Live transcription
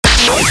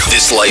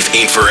This Life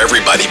Ain't For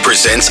Everybody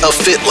presents A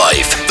Fit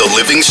Life, the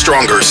Living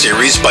Stronger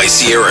series by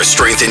Sierra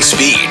Strength and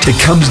Speed.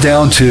 It comes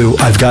down to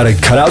I've got to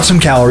cut out some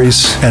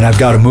calories and I've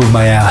got to move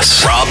my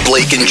ass. Rob,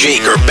 Blake, and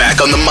Jake are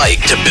back on the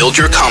mic to build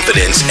your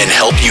confidence and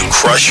help you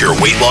crush your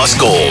weight loss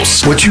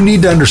goals. What you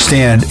need to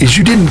understand is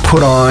you didn't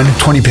put on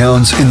 20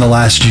 pounds in the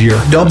last year.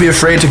 Don't be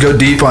afraid to go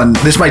deep on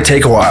this. Might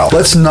take a while.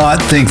 Let's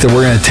not think that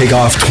we're going to take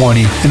off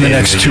 20 in the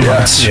next 2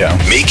 months. Yeah.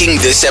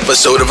 Making this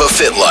episode of A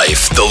Fit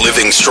Life, the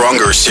Living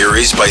Stronger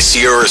series by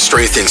Sierra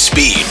Strength and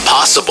Speed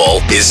possible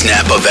is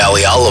Napa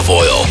Valley Olive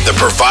Oil, the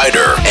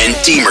provider, and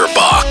Deemer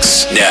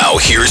Box. Now,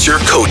 here's your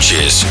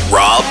coaches,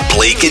 Rob,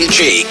 Blake, and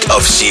Jake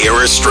of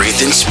Sierra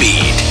Strength and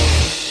Speed.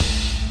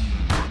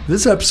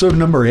 This is episode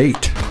number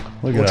 8.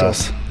 Look at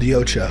us. The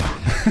Ocho.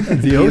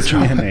 The Ocho.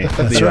 That's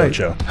That's right.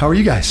 Ocho. How are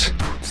you guys?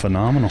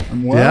 Phenomenal.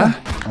 I'm well.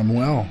 Yeah? I'm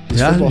well. This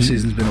Yeah? football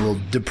season's been a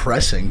little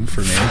depressing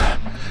for me.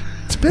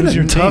 It's been Who's a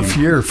your tough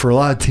team? year for a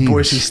lot of teams.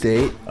 Boise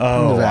State.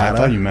 Oh, Nevada. I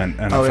thought you meant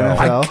NFL.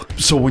 Oh, NFL.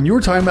 So when you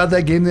were talking about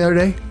that game the other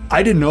day,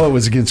 I didn't know it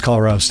was against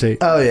Colorado State.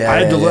 Oh, yeah, I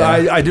had to.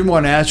 yeah. I didn't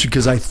want to ask you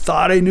because I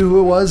thought I knew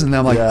who it was, and then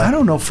I'm like, Yeah. I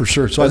don't know for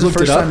sure. So That was I the looked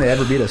first it up. time they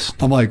ever beat us.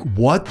 I'm like,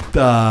 what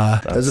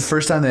the That was the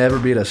first time they ever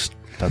beat us.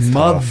 That's tough.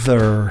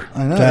 mother?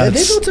 I know.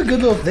 That's- They built a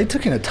good little. They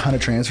took in a ton of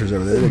transfers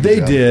over there.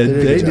 They did. a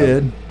They good job.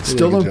 did. They Still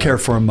did a don't good care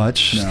job. for them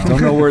much. No.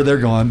 Don't know where they're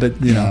going,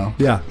 but you know, No.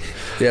 yeah.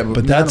 Yeah, But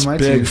none that's of my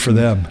big teams for can-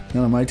 them.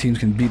 None of my teams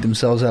can beat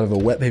themselves out of a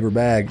wet paper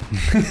bag.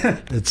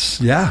 It's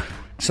yeah.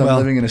 So Well, I'm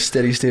living in a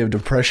steady state of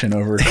depression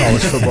over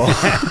college football.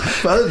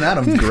 But other than that,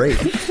 I'm great.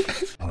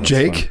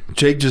 Jake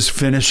just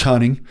finished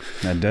hunting.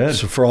 I did.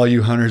 So for all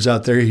you hunters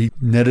out there, he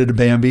netted a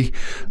Bambi.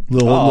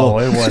 Little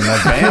it wasn't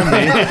a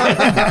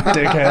Bambi,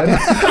 dickhead.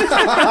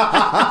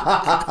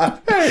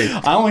 Hey,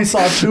 I only saw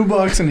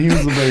 $2 and he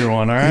was the bigger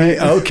one, all right?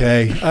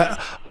 Okay.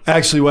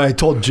 Actually, what I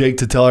told Jake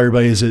to tell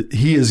everybody is that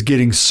he is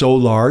getting so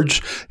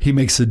large, he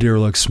makes the deer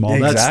look small.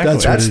 Exactly.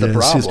 That's That's what it the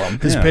is. problem.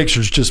 His Yeah.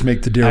 pictures just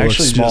make the deer I look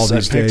actually small just I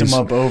these picked days. him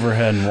up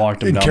overhead and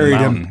walked him And down carried the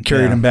him, mountain.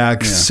 carried him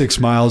back Yeah. 6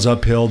 miles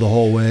uphill the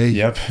whole way.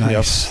 Yep,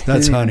 Nice. yep.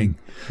 That's He- hunting.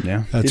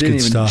 Yeah. That's He didn't good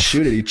even stuff.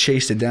 shoot it. He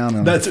chased it down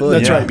on That's the foot.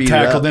 that's Yeah. right. Beat it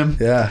Tackled up. him.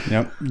 Yeah.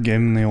 Yep. Gave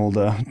him the old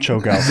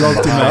choke out. from Roped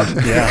him behind.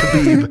 out.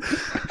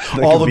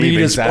 Yeah. All the Khabib, meat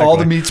is exactly. all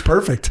the meat's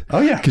perfect. Oh,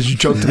 yeah. because you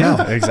choked him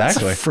out.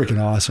 Exactly. That's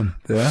freaking awesome.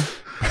 Yeah.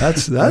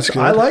 That's good.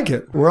 I like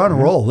it. We're on a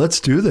roll.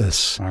 Let's do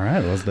this. All right,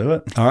 let's do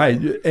it. All right.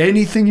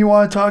 Anything you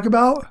want to talk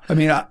about? I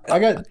mean, I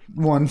got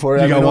one for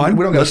you. you got one.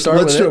 We don't got to start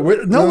let's with do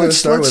it. No, We don't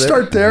let's gotta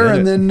start there,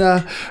 Hit and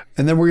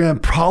then we're gonna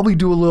probably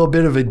do a little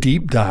bit of a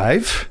deep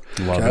dive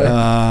Love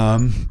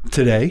Okay. it.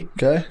 today.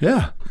 Okay.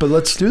 Yeah, but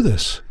let's do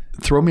this.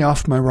 Throw me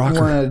off my I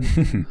rocker. want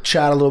to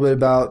chat a little bit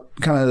about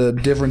kind of the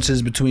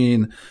differences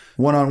between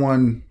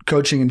one-on-one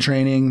coaching and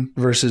training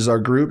versus our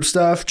group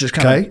stuff. Just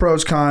kind Okay. of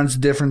pros, cons,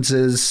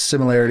 differences,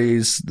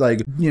 similarities,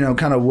 like,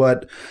 kind of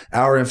what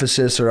our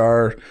emphasis or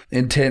our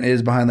intent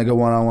is behind like a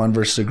one-on-one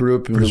versus a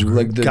group.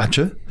 Like the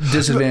Gotcha.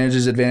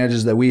 disadvantages,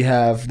 advantages that we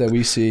have that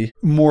we see.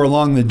 More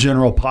along the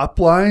general pop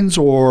lines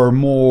or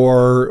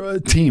more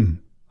team?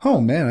 Oh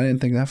man, I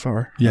didn't think that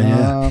far.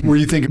 Yeah. Were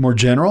you thinking more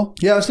general?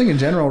 Yeah, I was thinking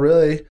general,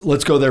 really.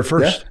 Let's go there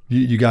first.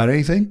 You got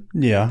anything?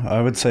 Yeah,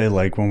 I would say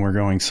like when we're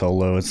going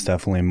solo, it's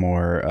definitely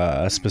more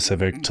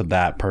specific to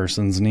that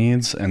person's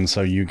needs. And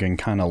so you can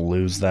kind of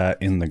lose that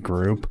in the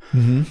group.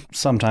 Mm-hmm.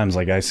 Sometimes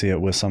like I see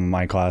it with some of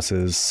my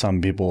classes,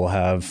 some people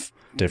have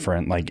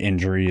different like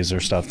injuries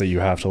or stuff that you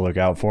have to look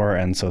out for.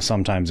 And so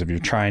sometimes if you're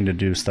trying to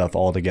do stuff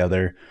all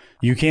together,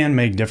 you can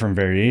make different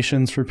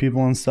variations for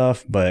people and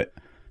stuff, but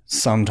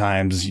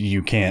sometimes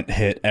you can't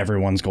hit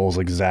everyone's goals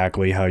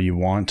exactly how you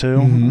want to.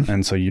 Mm-hmm.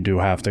 And so you do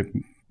have to,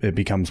 it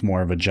becomes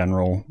more of a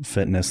general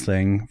fitness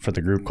thing for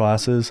the group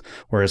classes.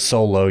 Whereas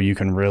solo, you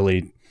can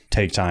really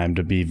take time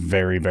to be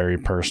very, very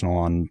personal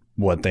on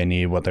what they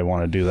need, what they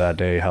want to do that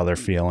day, how they're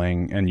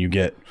feeling, and you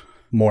get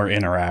more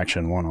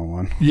interaction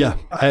one-on-one. Yeah,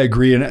 I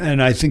agree.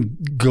 And I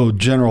think go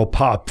general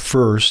pop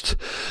first.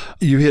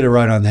 You hit it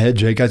right on the head,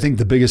 Jake. I think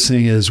the biggest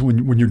thing is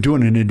when you're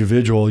doing an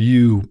individual,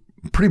 you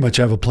pretty much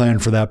have a plan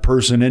for that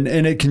person, and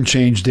it can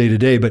change day to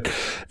day, but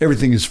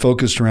everything is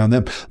focused around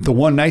them. The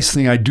one nice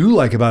thing I do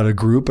like about a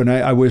group, and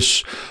I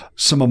wish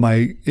some of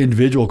my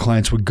individual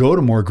clients would go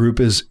to more group,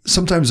 is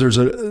sometimes there's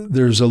a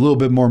little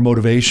bit more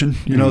motivation.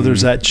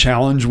 There's that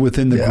challenge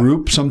within the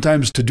group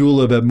sometimes to do a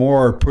little bit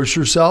more or push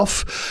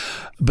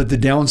yourself. But the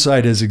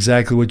downside is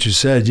exactly what you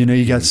said.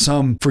 You got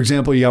some, for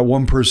example, you got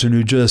one person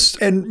who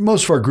and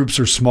most of our groups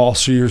are small,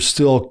 so you're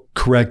still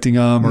correcting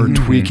them or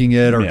tweaking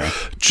it or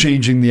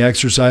changing the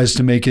exercise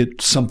to make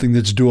it something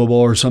that's doable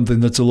or something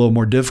that's a little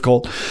more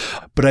difficult.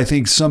 But I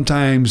think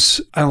sometimes,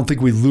 I don't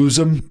think we lose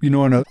them, in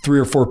a 3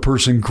 or 4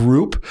 person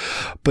group.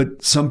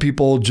 But some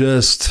people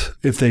just,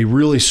 if they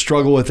really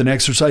struggle with an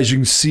exercise, you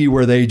can see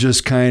where they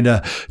just kind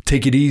of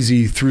take it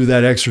easy through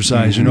that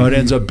exercise. It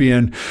ends up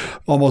being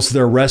almost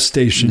their rest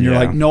station. You're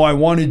like, no, I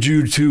wanted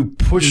you to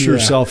push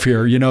yourself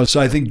here, So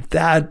I think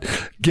that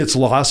gets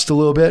lost a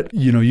little bit.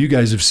 You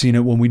guys have seen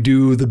it when we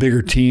do the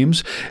bigger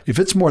teams. If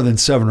it's more than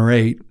 7 or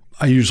 8,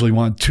 I usually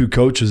want 2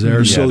 coaches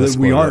there so that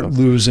we aren't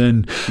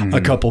losing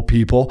a couple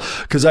people.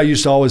 Because I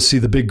used to always see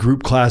the big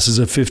group classes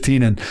of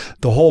 15 and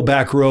the whole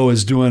back row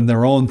is doing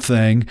their own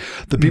thing.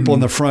 The people in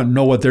the front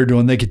know what they're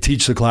doing. They could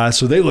teach the class,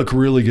 so they look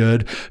really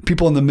good.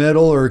 People in the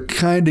middle are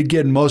kind of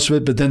getting most of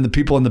it, but then the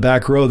people in the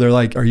back row, they're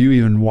like, are you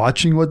even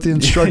watching what the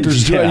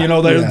instructor's doing? You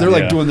know, they're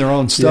like doing their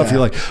own stuff. You're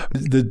like,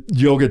 the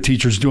yoga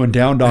teacher's doing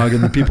down dog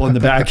and the people in the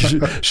back,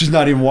 she's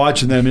not even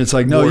watching them. And it's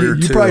like, no,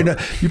 you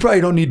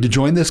probably don't need to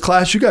join this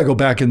class. You got to go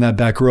back in that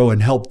back row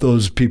and help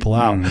those people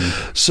out.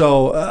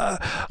 So,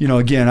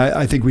 again,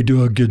 I think we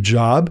do a good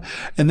job.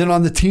 And then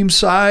on the team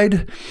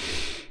side,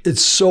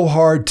 it's so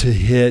hard to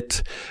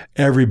hit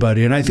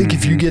everybody. And I think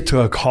if you get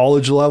to a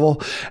college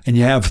level and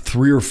you have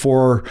 3 or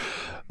 4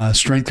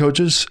 strength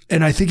coaches,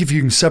 and I think if you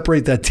can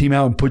separate that team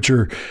out and put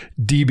your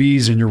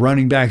DBs and your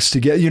running backs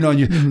together, and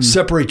you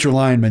separate your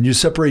linemen, you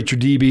separate your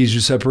DBs, you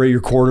separate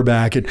your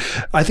quarterback, and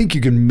I think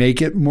you can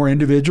make it more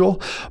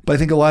individual. But I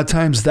think a lot of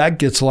times that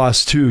gets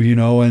lost too,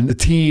 and the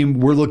team,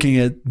 we're looking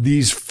at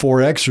these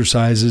 4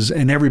 exercises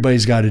and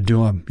everybody's got to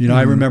do them.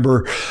 I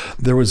remember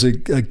there was a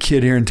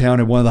kid here in town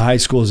at one of the high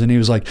schools and he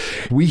was like,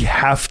 we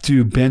have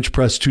to bench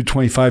press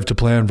 225 to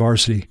play on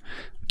varsity.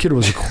 Kid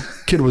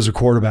was a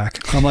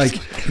quarterback. I'm like,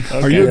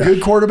 are you a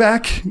good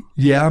quarterback?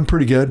 Yeah, I'm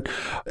pretty good.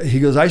 He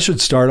goes, I should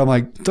start. I'm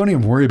like, don't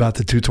even worry about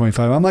the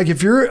 225. I'm like,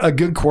 if you're a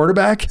good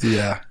quarterback,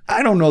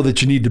 I don't know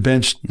that you need to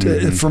bench.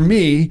 For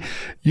me,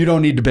 you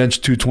don't need to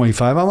bench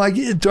 225. I'm like,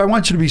 do I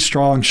want you to be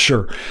strong?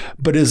 Sure.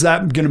 But is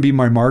that going to be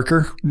my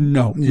marker?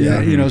 No.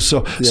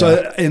 So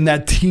in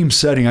that team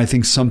setting, I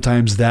think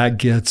sometimes that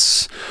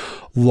gets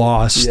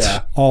lost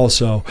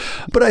also.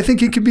 But I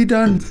think it could be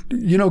done,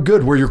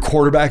 good, where your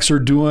quarterbacks are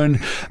doing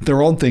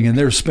their own thing and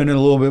they're spending a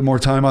little bit more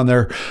time on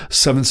their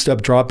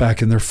 7-step drop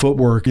back and their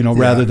footwork,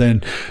 rather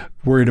than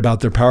worried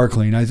about their power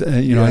clean. I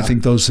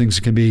think those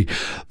things can be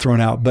thrown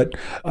out, but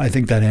I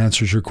think that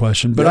answers your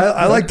question. But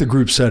I like the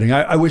group setting.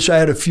 I wish I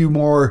had a few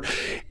more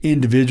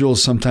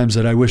individuals sometimes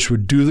that I wish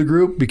would do the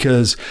group,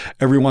 because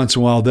every once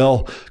in a while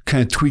they'll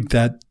kind of tweak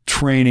that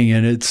training,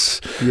 and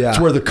it's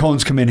where the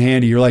cones come in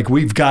handy. You're like,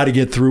 we've got to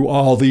get through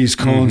all these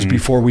cones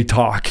before we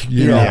talk,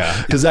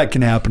 because that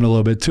can happen a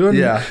little bit too.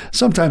 And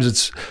sometimes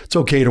it's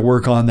okay to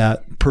work on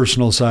that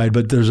personal side,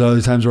 but there's other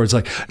times where it's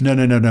like, no,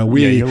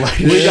 we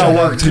got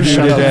work to do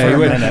today.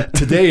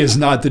 Today is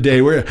not the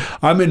day.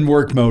 I'm in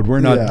work mode. We're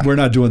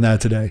not doing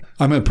that today.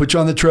 I'm going to put you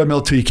on the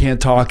treadmill till you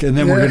can't talk, and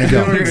then we're going to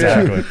go.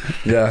 Exactly.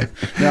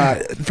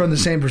 From the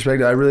same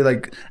perspective,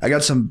 I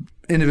got some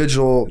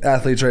individual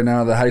athletes right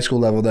now at the high school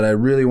level that I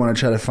really want to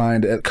try to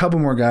find a couple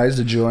more guys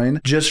to join,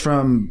 just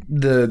from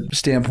the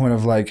standpoint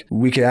of like,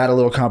 we could add a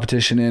little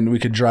competition in, we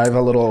could drive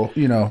a little,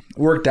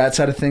 work that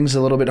side of things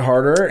a little bit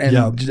harder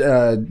and,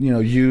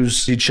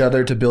 use each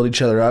other to build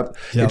each other up.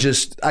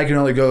 I can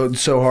only go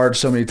so hard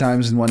so many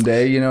times in one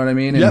day, you know what I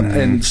mean?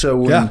 And so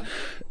when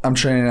I'm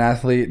training an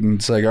athlete and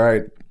it's like, all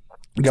right,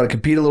 you got to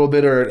compete a little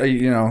bit, or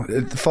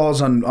it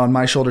falls on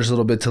my shoulders a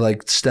little bit to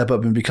like step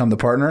up and become the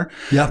partner.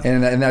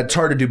 And that's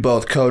hard to do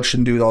both, coach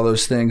and do all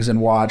those things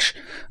and watch.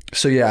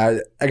 So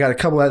I got a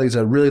couple of athletes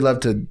I'd really love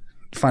to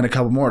find a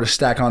couple more to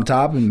stack on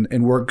top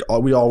and work.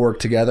 We all work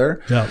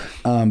together.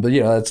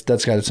 But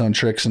that's got its own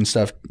tricks and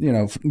stuff.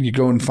 You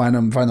go and find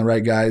the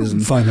right guys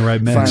and find the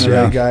right mix.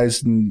 Right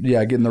guys and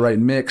getting the right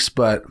mix,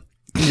 but.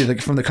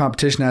 From the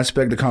competition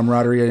aspect, the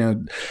camaraderie,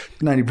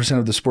 90%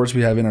 of the sports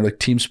we have in are like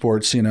team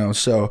sports,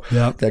 so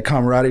that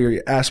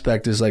camaraderie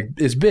aspect is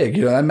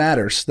big, that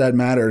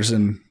matters,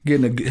 and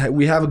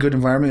we have a good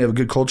environment, we have a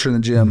good culture in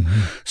the gym.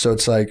 So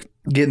it's like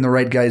getting the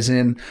right guys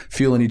in,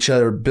 fueling each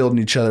other, building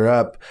each other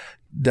up.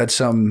 That's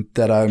something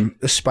that I'm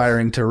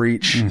aspiring to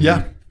reach.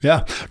 Yeah.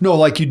 No,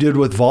 like you did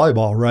with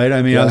volleyball, right?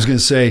 I mean, I was going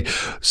to say,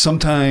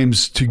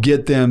 sometimes to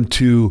get them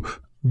to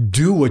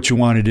do what you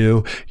want to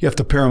do, you have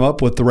to pair them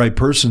up with the right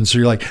person. So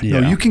you're like,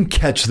 no, you can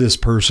catch this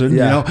person,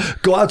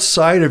 go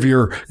outside of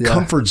your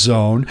comfort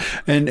zone.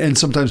 And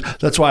sometimes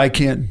that's why I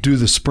can't do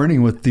the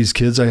sprinting with these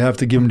kids. I have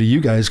to give them to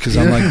you guys, because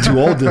I'm like too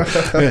old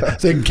to,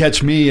 they can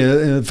catch me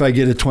if I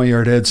get a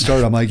 20-yard head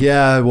start. I'm like,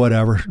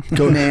 whatever.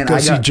 Go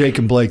see Jake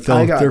and Blake.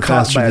 They're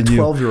faster than you.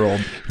 12-year-old.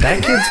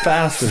 That kid's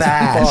fast as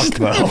fuck,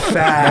 though.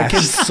 That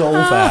kid's so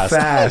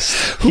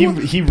fast.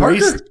 He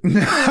raced.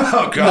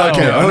 Oh, God.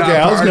 Okay.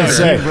 I was going to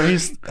say. He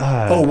raced.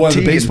 One of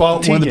the baseball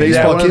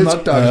kids?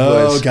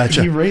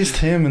 Gotcha. He raced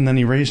him, and then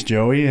he raced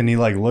Joey, and he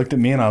looked at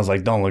me, and I was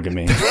like, don't look at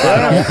me.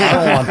 I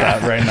don't want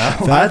that right now.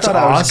 I thought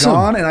I was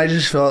gone, and I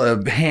just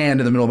felt a hand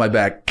in the middle of my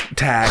back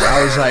tag.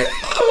 I was like,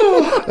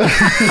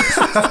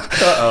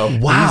 uh-oh.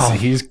 Wow.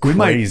 He's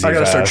crazy. I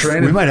got to start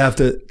training. We might have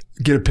to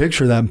get a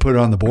picture of that and put it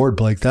on the board,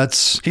 Blake.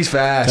 He's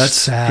fast. That's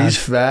sad. He's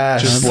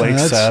fast. Just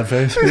Blake's sad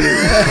face.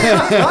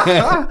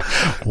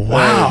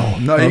 Wow.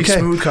 No, you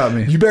smooth caught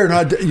me. You better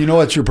not. You know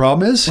what your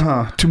problem is?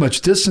 Too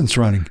much distance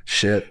running.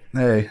 Shit.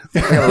 Hey,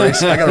 I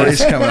got a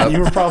race coming up.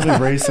 You were probably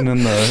racing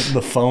in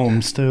the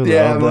foams too.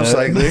 Most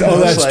likely.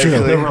 That's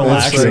true. The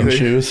relaxing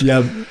shoes.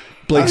 Yeah.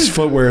 Blake's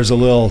footwear is a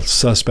little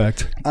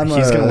suspect. He's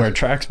going to wear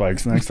track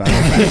spikes next time.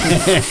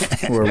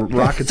 Wear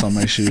rockets on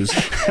my shoes.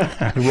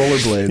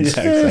 Rollerblades.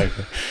 Yeah,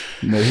 exactly.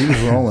 No, he was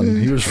rolling.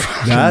 He was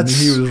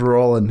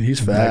rolling. He's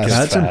fast.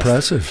 That's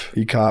impressive.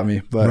 He caught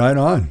me. But right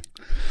on.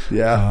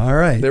 Yeah. All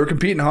right. They were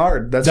competing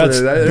hard. That's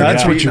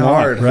what you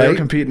want, right? They were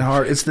competing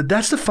hard.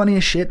 That's the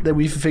funniest shit that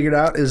we've figured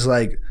out is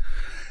like,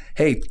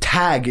 hey,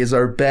 tag is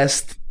our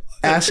best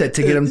asset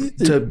to get them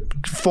to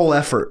full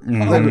effort.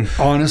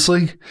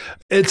 Honestly,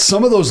 it's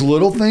some of those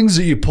little things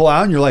that you pull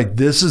out and you're like,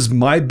 this is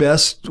my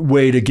best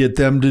way to get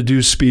them to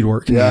do speed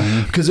work.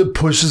 Yeah. Because it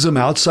pushes them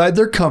outside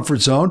their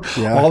comfort zone.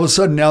 Yeah. All of a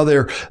sudden now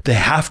they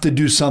have to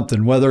do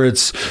something, whether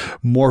it's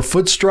more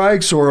foot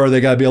strikes or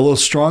they got to be a little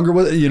stronger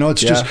with it.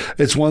 It's just,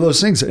 it's one of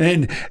those things.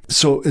 And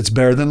so it's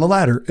better than the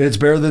ladder. It's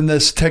better than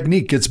this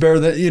technique. It's better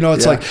than,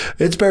 it's like,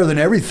 it's better than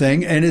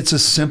everything. And it's a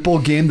simple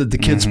game that the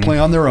kids play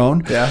on their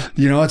own. Yeah.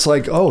 It's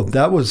like, oh,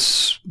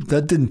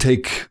 that didn't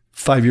take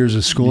 5 years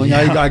of schooling.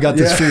 I got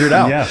this figured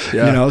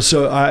out.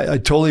 So I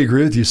totally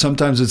agree with you.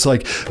 Sometimes it's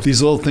like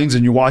these little things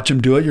and you watch them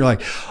do it. You're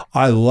like,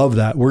 I love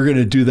that. We're going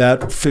to do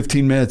that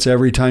 15 minutes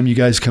every time you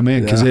guys come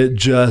in because it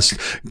just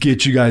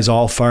gets you guys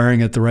all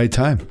firing at the right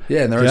time.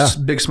 Yeah. And there's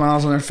big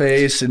smiles on their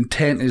face.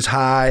 Intent is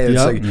high.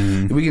 It's like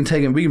we can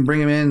bring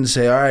them in and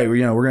say, all right, we're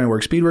going to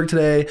work speed work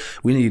today.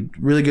 We need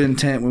really good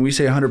intent. When we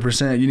say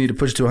 100%, you need to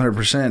push to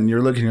 100%. And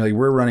you're like,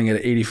 we're running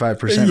at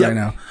 85% right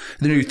now.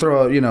 And then you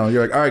throw,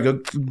 you're like, all right, go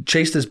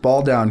chase this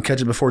ball down,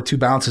 catch it before 2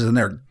 bounces, and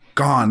they're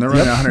gone. They're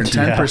running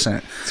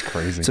 110%. It's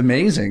crazy. It's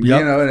amazing.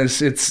 And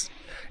it's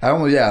I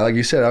almost, like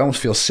you said, I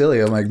almost feel silly.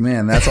 I'm like,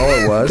 man, that's all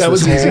it was. That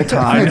was the easy. whole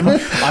time.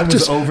 I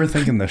was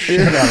overthinking the shit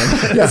out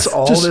of it. That's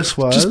all this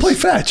was. Just play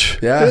fetch.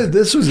 Yeah.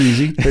 This was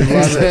easy. They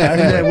love it. And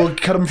then we'll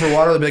cut them for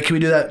water. They'll be like, can we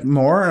do that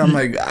more? And I'm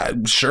like,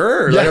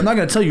 sure. Like, I'm not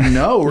going to tell you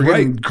no. We're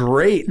getting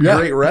great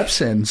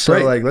reps in. So,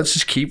 let's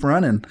just keep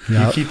running.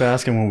 You keep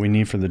asking what we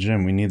need for the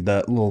gym. We need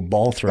that little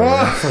ball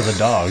thrower for the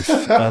dogs.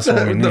 That's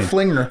what we need. The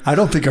flinger. I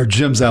don't think our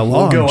gym's that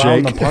long, We'll go Jake. out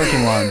in the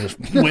parking lot and just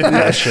whip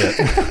that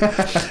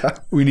shit.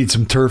 We need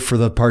some turf for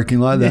the parking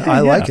lot. I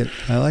like it.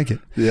 I like it.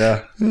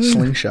 Yeah.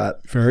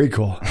 Slingshot. Very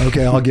cool.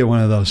 Okay, I'll get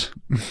one of those.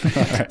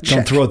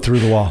 Don't throw it through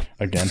the wall.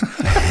 Again.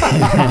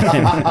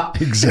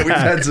 Exactly. We've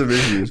had some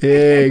issues.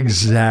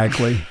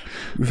 Exactly.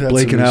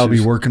 Blake and I will be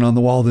working on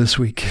the wall this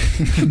week.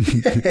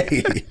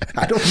 Hey,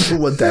 I don't know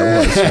what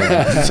that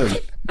was. It's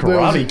a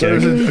karate There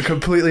kick. was a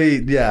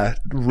completely,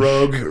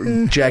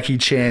 rogue Jackie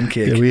Chan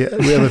kick. Yeah, we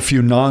have a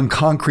few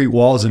non-concrete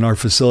walls in our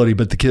facility,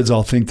 but the kids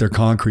all think they're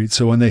concrete.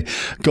 So when they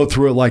go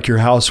through it like your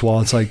house wall,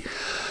 it's like,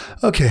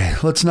 okay,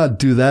 let's not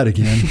do that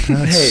again.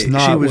 That's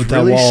not what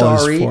that wall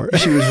is for.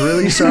 She was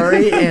really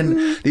sorry,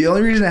 and the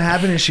only reason it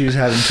happened is she was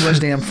having too much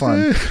damn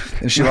fun,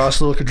 and she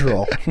lost a little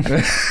control.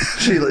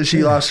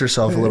 she lost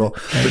herself a little,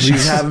 but she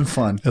was having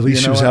fun. At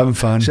least she was having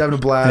fun. She's having a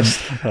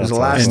blast. It was the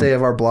last day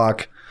of our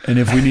block. And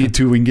if we need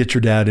to, we can get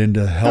your dad in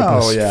to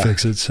help us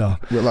fix it. So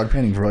Whitlock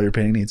Painting for all your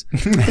painting needs.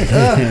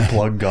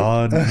 Plug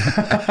God.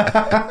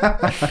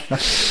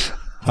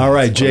 All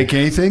right, Jake,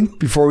 anything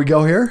before we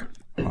go here?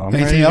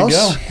 Anything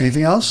else?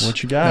 Anything else?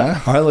 What you got?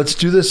 Yeah. All right, let's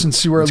do this and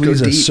see where it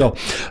leads us.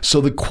 So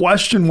the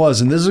question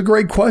was, and this is a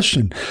great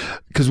question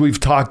because we've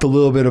talked a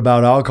little bit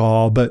about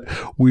alcohol, but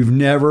we've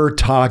never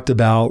talked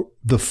about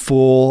the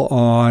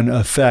full-on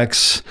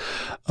effects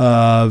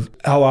of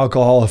how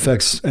alcohol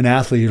affects an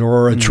athlete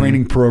or a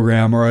training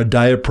program or a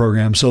diet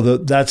program. So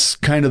that's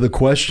kind of the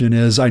question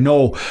is, I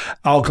know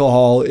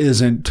alcohol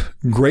isn't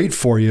great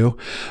for you,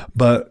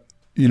 but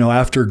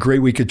after a great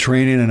week of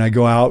training and I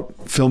go out,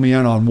 fill me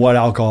in on what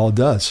alcohol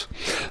does.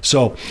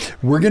 So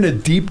we're going to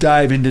deep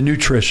dive into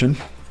nutrition.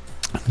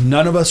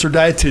 None of us are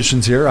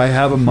dietitians here. I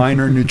have a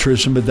minor in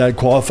nutrition, but that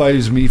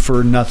qualifies me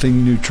for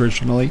nothing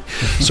nutritionally.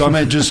 So I'm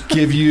going to just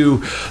give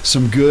you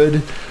some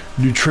good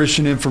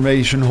nutrition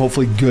information,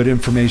 hopefully good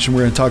information.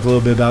 We're going to talk a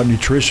little bit about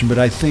nutrition, but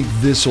I think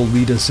this will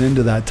lead us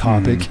into that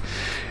topic.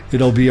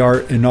 It'll be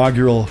our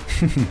inaugural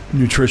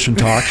nutrition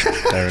talk.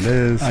 There it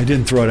is. I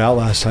didn't throw it out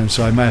last time,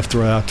 so I might have to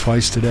throw it out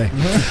twice today.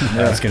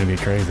 That's going to be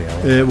crazy.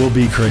 It will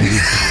be crazy.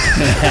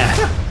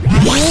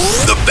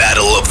 The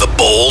Battle of the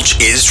Bulge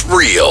is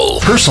real.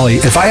 Personally,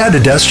 if I had a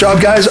desk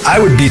job, guys, I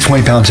would be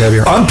 20 pounds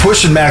heavier. I'm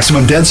pushing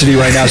maximum density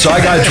right now, so I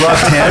got to drop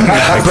 10.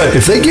 But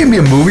if they gave me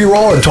a movie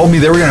role and told me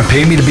they were going to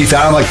pay me to be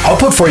fat, I'm like, I'll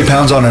put 40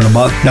 pounds on in a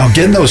month. Now,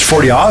 getting those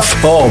 40 off,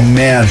 oh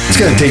man, it's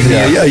going to take me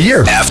a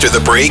year. After the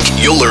break,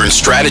 you'll learn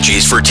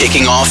strategies for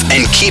taking off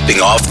and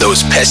keeping off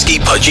those pesky,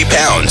 pudgy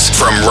pounds.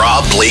 From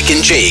Rob, Blake,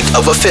 and Jake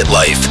of A Fit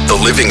Life, the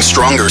Living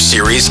Stronger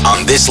series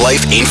on This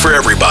Life Ain't For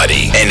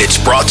Everybody. And it's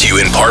brought to you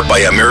in part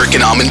by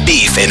American Almond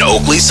Beef and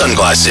Oakley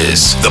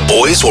Sunglasses. The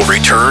boys will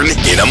return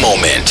in a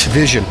moment.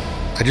 Vision.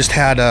 I just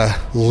had a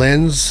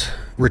lens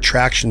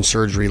retraction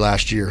surgery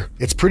last year.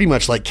 It's pretty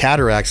much like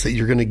cataracts that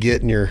you're going to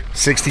get in your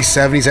 60s,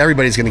 70s.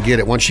 Everybody's going to get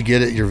it. Once you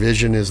get it, your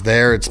vision is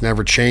there. It's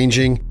never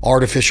changing.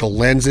 Artificial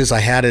lenses. I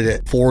had it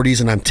at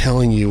 40s, and I'm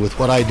telling you, with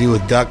what I do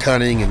with duck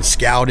hunting and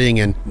scouting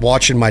and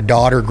watching my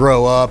daughter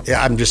grow up,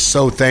 I'm just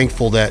so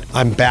thankful that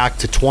I'm back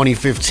to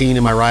 2015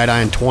 in my right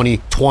eye and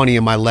 2020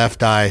 in my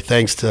left eye,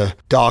 thanks to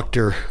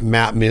Dr.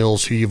 Matt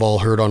Mills, who you've all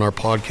heard on our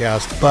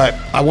podcast. But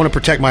I want to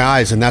protect my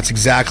eyes, and that's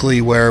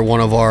exactly where one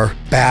of our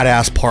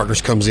badass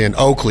partners comes in.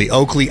 Oakley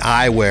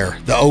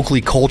Eyewear, the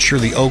Oakley culture,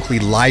 the Oakley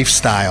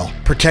lifestyle.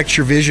 Protect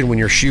your vision when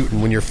you're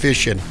shooting, when you're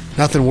fishing.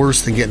 Nothing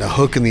worse than getting a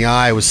hook in the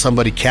eye with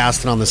somebody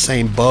casting on the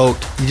same boat.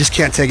 You just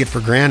can't take it for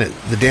granted.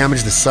 The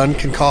damage the sun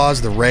can cause,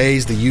 the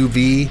rays, the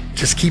UV,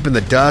 just keeping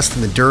the dust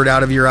and the dirt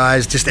out of your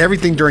eyes, just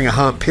everything during a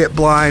hunt, pit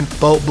blind,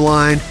 boat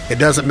blind, it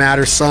doesn't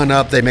matter, sun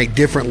up. They make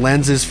different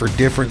lenses for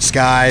different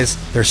skies.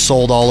 They're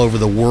sold all over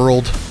the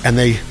world, and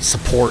they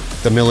support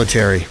the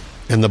military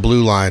and the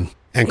Blue Line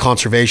and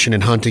conservation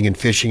and hunting and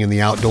fishing in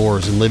the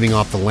outdoors and living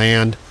off the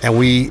land. And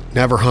we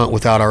never hunt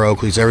without our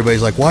Oakleys.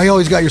 Everybody's like, why you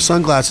always got your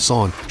sunglasses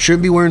on?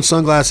 Shouldn't be wearing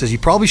sunglasses. You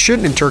probably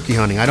shouldn't in turkey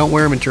hunting. I don't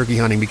wear them in turkey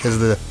hunting because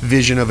of the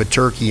vision of a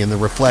turkey and the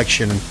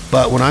reflection.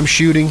 But when I'm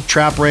shooting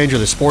trap range or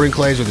the sporting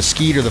clays or the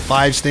skeet or the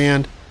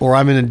 5-stand, or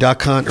I'm in a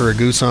duck hunt or a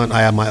goose hunt,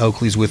 I have my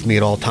Oakleys with me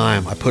at all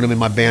time. I put them in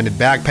my banded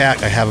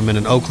backpack. I have them in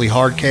an Oakley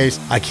hard case.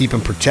 I keep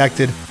them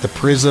protected. The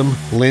prism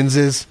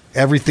lenses,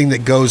 everything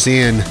that goes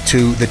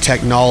into the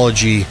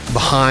technology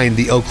behind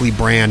the Oakley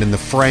brand and the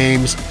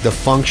frames, the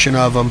function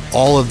of them,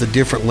 all of the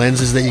different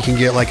lenses that you can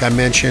get, like I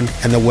mentioned,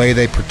 and the way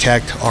they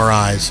protect our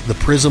eyes. The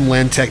prism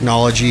lens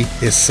technology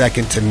is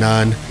second to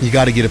none. You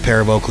got to get a pair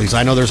of Oakleys.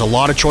 I know there's a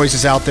lot of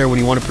choices out there when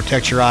you want to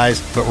protect your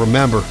eyes, but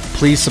remember,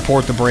 please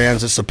support the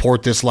brands that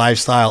support this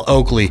lifestyle.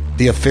 Oakley,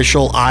 the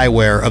official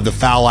eyewear of the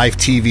Foul Life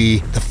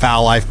TV, the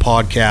Foul Life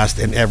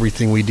podcast, and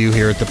everything we do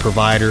here at The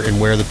Provider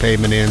and Where the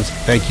Pavement Ends.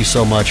 Thank you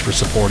so much for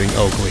supporting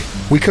Oakley.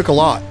 We cook a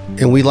lot,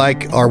 and we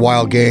like our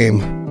wild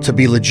game to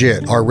be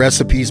legit. Our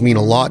recipes mean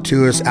a lot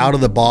to us, out of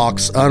the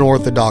box,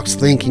 unorthodox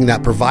thinking,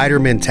 that provider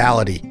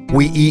mentality.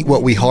 We eat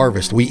what we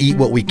harvest. We eat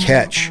what we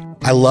catch.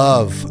 I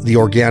love the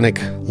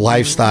organic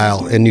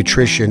lifestyle and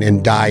nutrition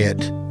and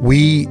diet.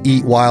 We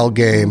eat wild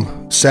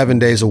game 7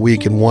 days a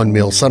week in one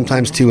meal,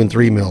 sometimes 2 and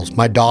 3 meals.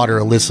 My daughter,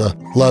 Alyssa,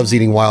 loves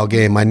eating wild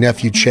game. My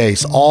nephew,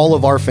 Chase. All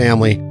of our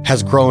family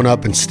has grown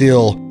up and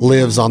still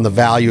lives on the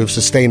value of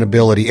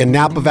sustainability. And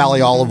Napa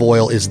Valley olive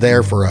oil is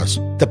there for us.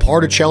 The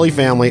Particelli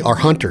family are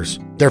hunters.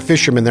 They're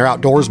fishermen, they're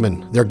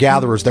outdoorsmen, they're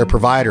gatherers, they're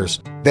providers.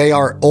 They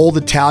are old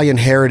Italian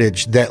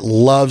heritage that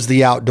loves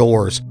the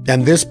outdoors.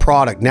 And this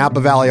product, Napa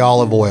Valley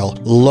olive oil,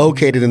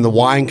 located in the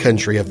wine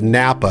country of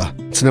Napa,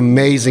 it's an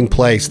amazing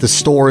place. The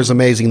store is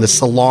amazing. The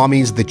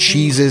salamis, the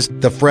cheeses,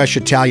 the fresh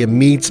Italian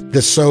meats,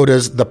 the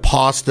sodas, the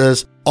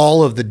pastas,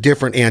 all of the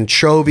different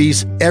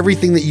anchovies,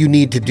 everything that you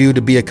need to do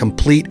to be a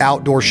complete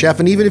outdoor chef.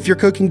 And even if you're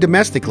cooking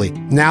domestically,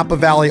 Napa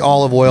Valley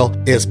olive oil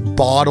is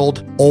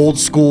bottled, old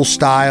school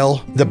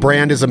style. The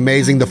brand is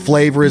amazing. The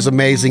flavor is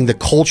amazing. The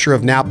culture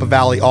of Napa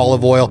Valley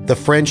olive oil, the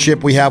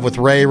friendship we have with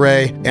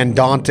Ray and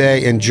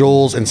Dante and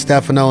Jules and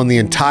Stefano and the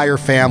entire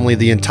family,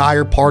 the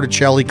entire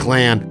Particelli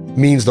clan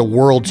means the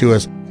world to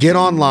us. Get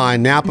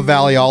online,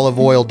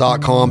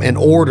 NapaValleyOliveOil.com, and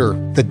order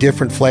the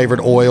different flavored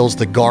oils,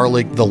 the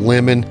garlic, the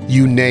lemon,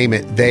 you name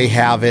it, they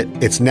have it.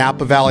 It's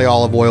Napa Valley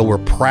Olive Oil. We're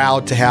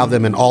proud to have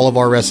them in all of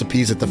our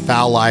recipes at the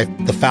Foul Life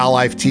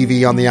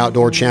TV on the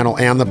Outdoor Channel,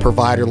 and the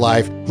Provider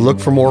Life. Look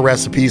for more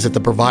recipes at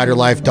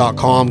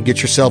theproviderlife.com.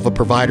 Get yourself a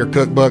Provider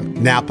cookbook.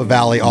 Napa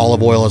Valley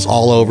Olive Oil is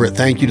all over it.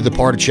 Thank you to the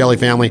Particelli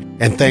family,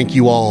 and thank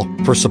you all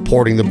for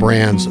supporting the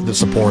brands that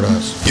support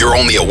us. You're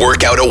only a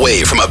workout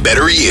away from a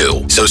better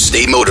you, so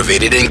stay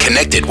motivated and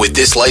connected with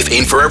This Life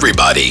Ain't For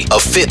Everybody, a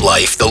Fit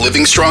Life, the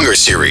Living Stronger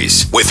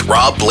series with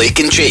Rob, Blake,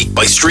 and Jake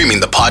by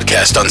streaming the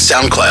podcast on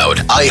SoundCloud,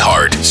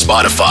 iHeart,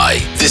 Spotify,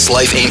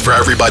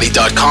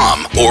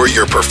 thislifeaintforeverybody.com, or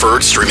your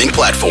preferred streaming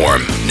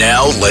platform.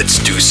 Now let's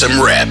do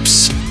some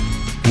reps.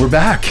 We're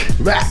back.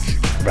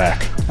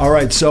 Back. All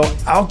right, so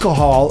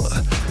alcohol,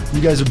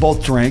 you guys have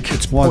both drank.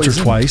 It's once or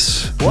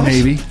twice, What?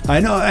 maybe. I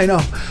know.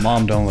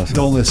 Mom, don't listen.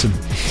 Don't listen.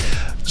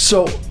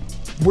 So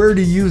where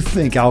do you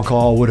think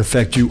alcohol would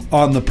affect you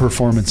on the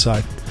performance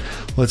side?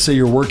 Let's say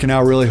you're working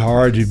out really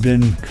hard, you've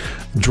been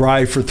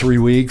dry for 3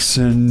 weeks,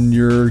 and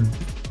you're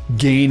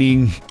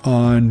gaining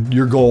on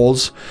your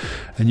goals,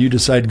 and you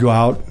decide to go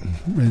out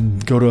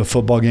and go to a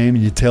football game,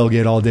 and you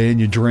tailgate all day and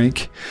you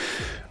drink.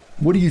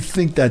 What do you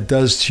think that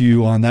does to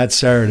you on that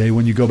Saturday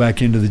when you go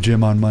back into the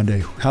gym on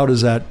Monday? How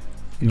does that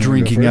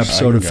drinking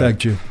episode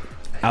affect you?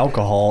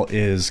 Alcohol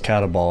is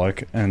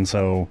catabolic, and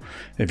so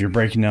if you're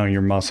breaking down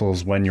your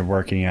muscles when you're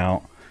working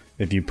out,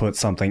 if you put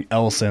something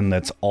else in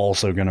that's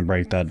also going to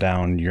break that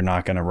down, you're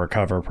not going to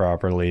recover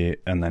properly,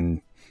 and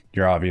then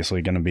you're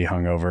obviously going to be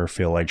hungover,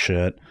 feel like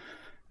shit,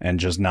 and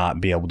just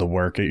not be able to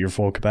work at your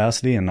full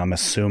capacity. And I'm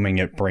assuming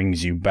it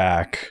brings you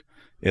back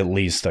at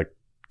least a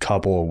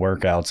couple of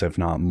workouts, if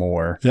not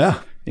more.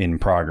 Yeah. in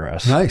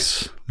progress.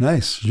 Nice.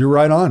 You're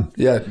right on.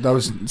 Yeah, that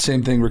was the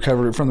same thing.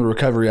 Recovery from the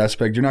recovery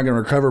aspect. You're not going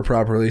to recover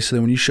properly, so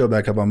then when you show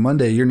back up on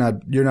Monday, you're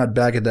not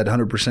back at that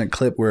 100%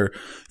 clip where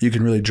you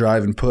can really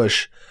drive and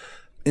push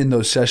in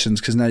those sessions,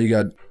 because now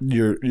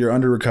you're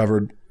under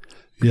recovered.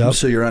 Yep.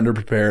 So you're under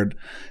prepared,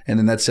 and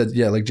then that said,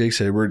 yeah, like Jake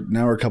said,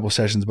 we're a couple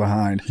sessions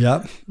behind.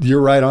 Yep, you're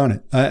right on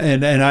it.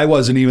 And I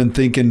wasn't even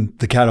thinking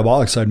the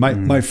catabolic side.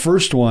 My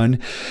first one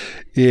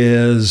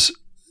is,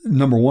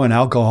 number one,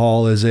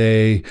 alcohol is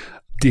a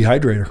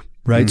dehydrator.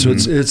 Right. So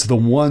it's the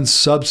one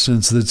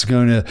substance that's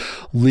going to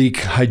leak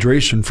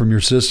hydration from your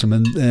system,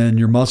 and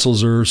your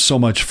muscles are so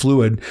much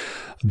fluid.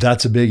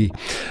 That's a biggie.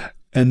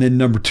 And then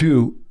number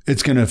two,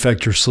 it's going to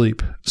affect your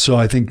sleep. So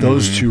I think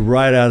those two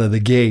right out of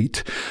the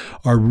gate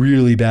are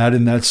really bad,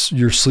 and that's,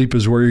 your sleep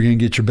is where you're going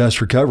to get your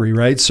best recovery,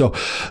 right? So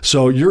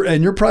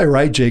you're probably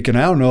right, Jake, and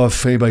I don't know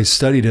if anybody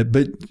studied it,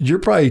 but you're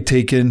probably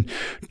taking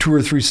 2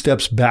 or 3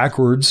 steps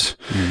backwards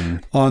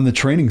on the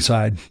training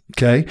side,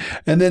 okay?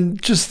 And then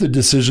just the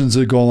decisions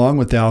that go along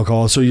with the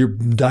alcohol. So your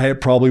diet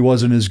probably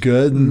wasn't as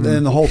good,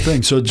 and the whole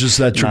thing. So just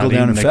that trickle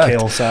down effect. Not eating the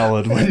kale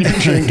salad when you're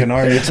drinking,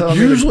 are you?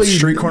 Usually the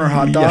street corner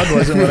hot dog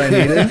wasn't what I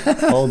needed.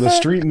 Oh, the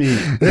street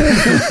meat.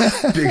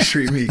 Big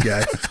street meat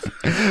guy.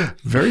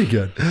 Very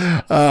good.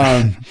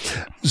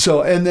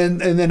 So, and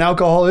then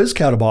alcohol is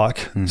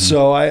catabolic.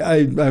 So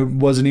I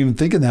wasn't even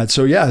thinking that.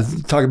 So yeah,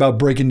 talk about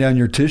breaking down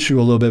your tissue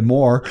a little bit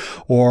more,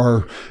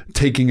 or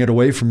taking it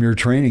away from your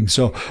training.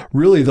 So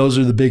really those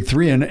are the big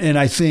three. And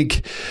I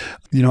think,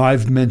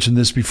 I've mentioned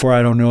this before.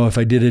 I don't know if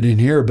I did it in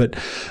here, but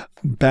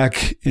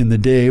back in the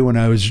day when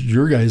I was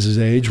your guys'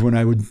 age, when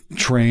I would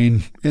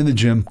train in the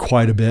gym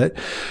quite a bit,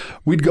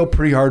 we'd go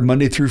pretty hard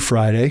Monday through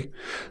Friday,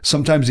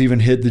 sometimes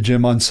even hit the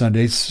gym on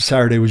Sundays.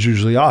 Saturday was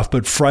usually off,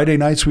 but Friday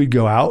nights we'd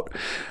go out.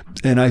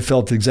 And I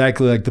felt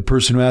exactly like the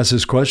person who asked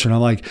this question.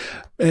 I'm like,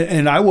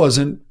 and I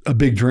wasn't a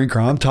big drinker.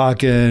 I'm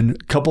talking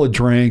a couple of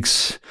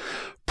drinks,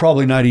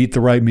 probably not eat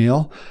the right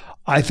meal.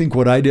 I think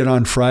what I did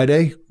on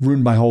Friday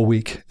ruined my whole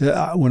week.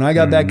 When I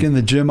got back in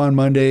the gym on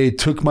Monday,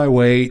 took my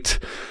weight,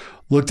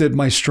 looked at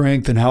my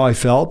strength and how I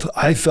felt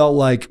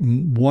like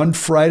one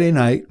Friday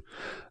night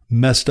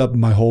messed up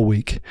my whole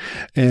week.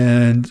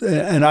 And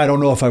I don't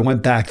know if I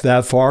went back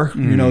that far,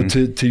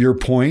 to your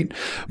point,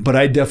 but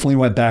I definitely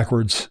went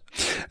backwards.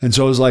 And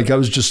so it was like, I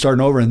was just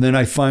starting over. And then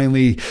I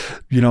finally,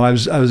 I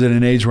was at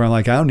an age where I'm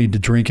like, I don't need to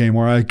drink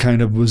anymore. I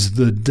kind of was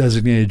the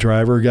designated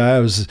driver guy.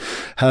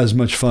 Had as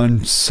much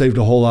fun, saved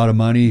a whole lot of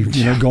money,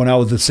 going out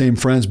with the same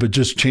friends, but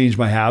just changed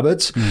my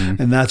habits.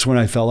 And that's when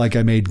I felt like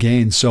I made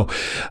gains. So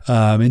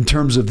in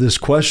terms of this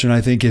question, I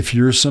think if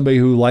you're somebody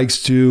who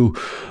likes to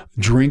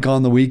drink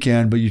on the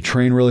weekend, but you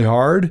train really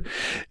hard,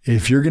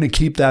 if you're going to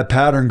keep that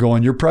pattern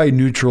going, you're probably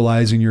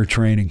neutralizing your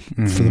training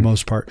for the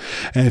most part.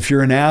 And if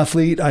you're an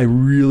athlete, I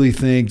really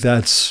think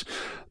that's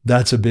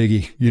a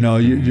biggie.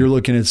 You're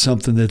looking at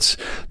something that's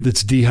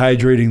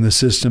dehydrating the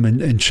system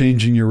and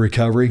changing your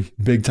recovery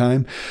big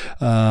time.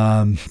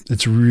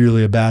 It's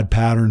really a bad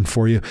pattern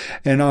for you.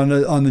 And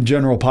on the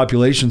general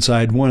population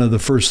side, one of the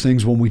first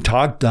things when we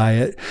talk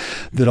diet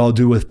that I'll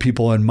do with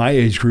people in my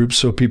age group,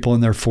 so people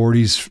in their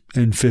 40s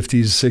and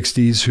 50s,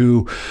 60s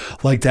who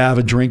like to have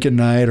a drink at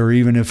night, or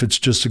even if it's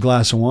just a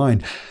glass of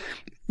wine,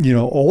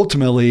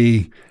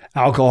 ultimately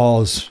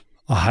alcohol is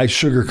a high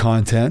sugar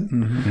content,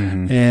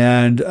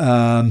 and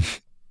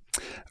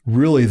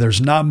really there's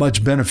not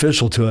much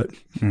beneficial to it.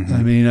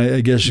 I mean, I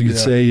guess you could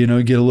say,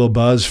 get a little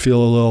buzz,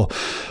 feel a little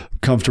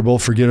comfortable,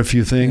 forget a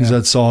few things.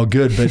 That's all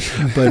good.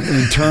 But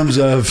in terms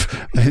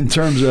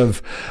of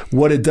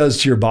what it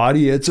does to your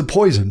body, it's a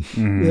poison.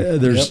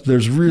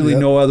 There's really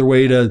no other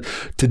way to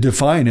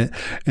define it.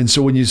 And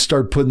so when you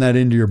start putting that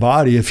into your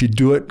body, if you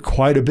do it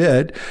quite a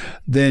bit,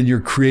 then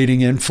you're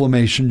creating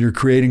inflammation, you're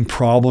creating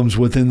problems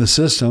within the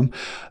system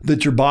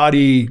that your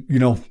body,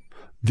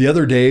 the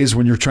other days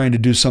when you're trying to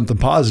do something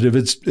positive,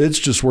 it's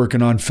just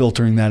working on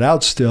filtering that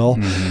out still.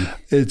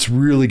 It's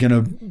really going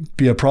to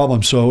be a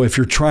problem. So if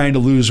you're trying to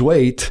lose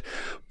weight,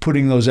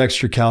 putting those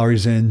extra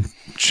calories in,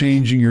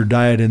 changing your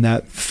diet in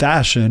that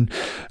fashion,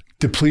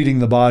 depleting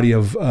the body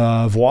of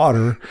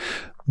water,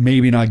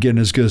 maybe not getting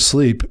as good a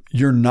sleep,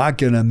 you're not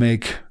going to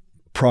make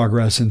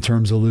progress in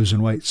terms of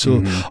losing weight.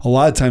 So a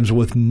lot of times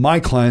with my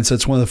clients,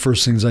 that's one of the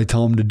first things I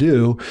tell them to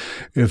do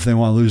if they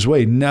want to lose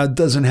weight. Now, it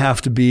doesn't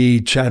have to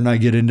be, Chad and I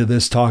get into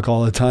this talk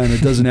all the time,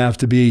 it doesn't have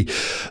to be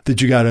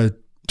that you got to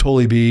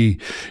totally be,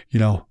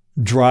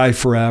 dry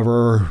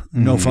forever,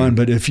 no fun.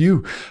 But if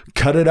you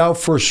cut it out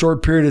for a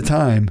short period of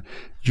time,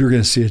 you're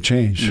going to see a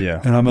change.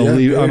 And I'm going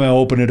to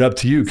open it up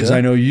to you, because I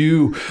know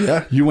you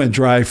went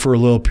dry for a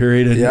little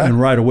period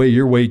and right away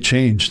your weight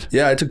changed.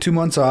 Yeah. I took 2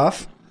 months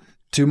off.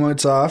 2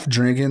 months off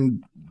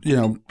drinking,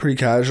 pretty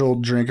casual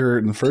drinker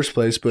in the first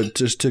place, but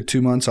just took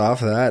 2 months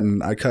off of that,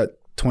 and I cut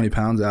 20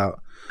 pounds out.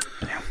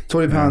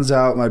 20 pounds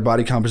out, my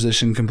body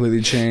composition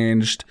completely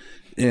changed,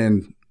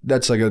 and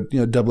that's like a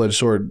double-edged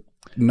sword,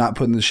 not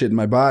putting the shit in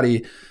my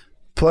body.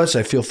 Plus,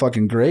 I feel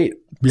fucking great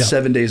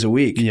 7 days a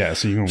week. Yeah,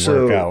 so you can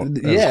work out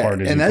as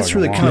hard as and you that's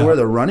really kind of where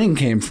the running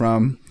came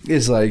from,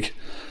 is like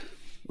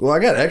well, I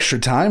got extra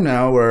time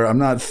now where I'm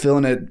not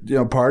feeling it,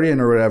 partying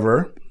or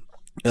whatever.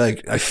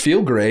 Like, I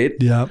feel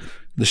great. Yeah.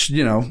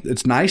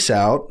 It's nice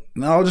out.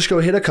 I'll just go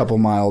hit a couple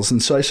miles.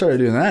 And so I started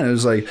doing that. And it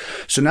was like,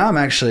 so now I'm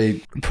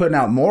actually putting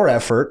out more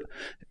effort,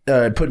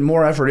 putting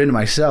more effort into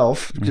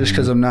myself just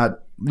because I'm not,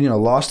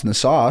 lost in the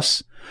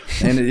sauce.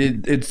 And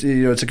it's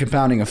a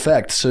compounding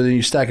effect. So then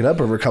you stack it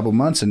up over a couple of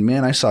months, and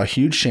man, I saw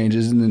huge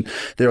changes, and then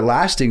they're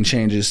lasting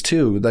changes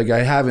too. Like,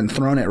 I haven't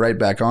thrown it right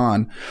back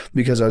on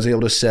because I was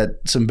able to set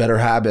some better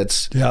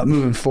habits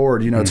moving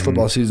forward. It's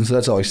football season, so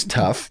that's always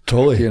tough.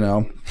 Totally.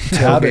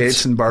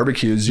 Tailgates and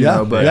barbecues,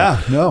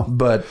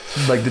 but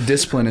like the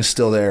discipline is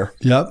still there.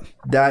 Yep.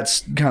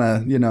 That's kind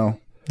of,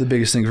 the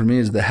biggest thing for me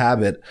is the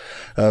habit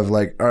of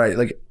like, all right,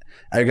 like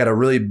I got a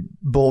really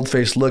bold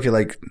faced look at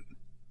like,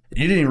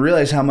 you didn't even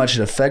realize how much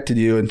it affected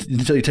you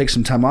until you take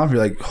some time off. You're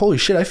like, holy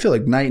shit, I feel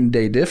like night and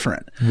day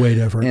different. Way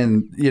different.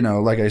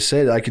 And, like I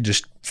said, I could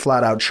just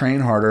flat out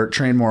train harder,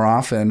 train more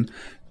often.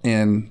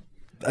 And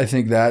I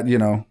think that,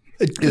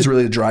 is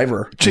really the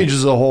driver.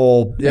 Changes the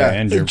whole. Yeah.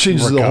 And you're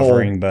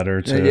recovering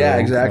better too. Yeah,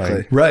 exactly.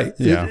 Like, right.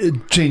 Yeah.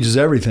 It changes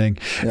everything.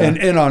 Yeah.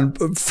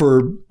 And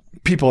for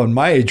people in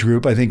my age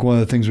group, I think one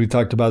of the things we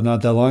talked about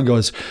not that long ago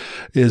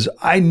is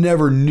I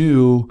never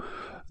knew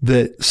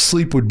that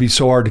sleep would be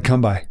so hard to come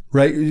by,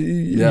 right?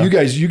 Yeah.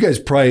 You guys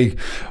probably,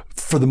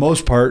 for the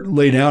most part,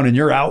 lay down and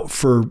you're out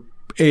for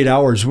 8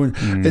 hours. When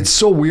it's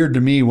so weird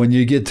to me when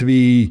you get to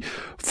be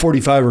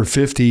 45 or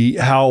 50,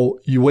 how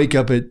you wake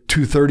up at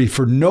 2:30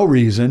 for no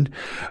reason,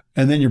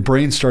 and then your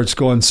brain starts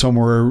going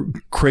somewhere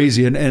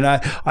crazy. And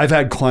I've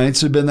had clients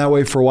who've been that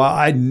way for a while.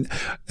 And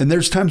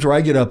there's times where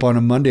I get up on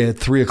a Monday at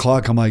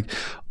 3:00. I'm like,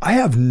 I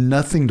have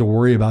nothing to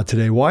worry about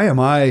today. Why am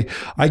I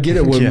get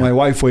it when my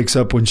wife wakes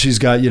up when she's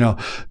got,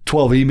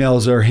 12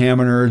 emails that are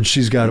hammering her and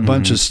she's got a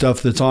bunch of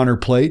stuff that's on her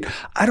plate.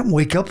 I don't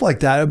wake up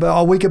like that, but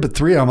I'll wake up at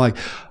 3. I'm like,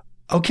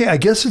 okay, I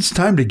guess it's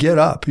time to get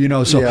up,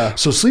 so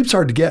sleep's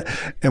hard to get.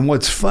 And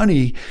what's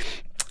funny,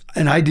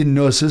 and I didn't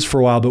notice this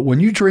for a while, but when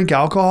you drink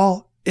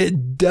alcohol,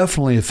 it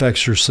definitely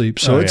affects your sleep.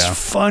 So it's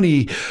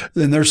funny,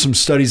 and there's some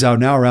studies out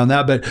now around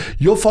that, but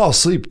you'll fall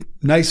asleep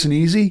nice and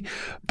easy,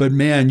 but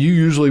man, you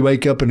usually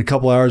wake up in a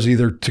couple hours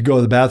either to go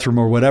to the bathroom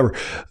or whatever.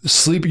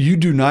 Sleep, you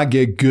do not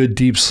get good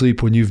deep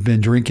sleep when you've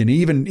been drinking,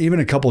 even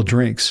a couple of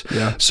drinks.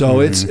 Yeah. So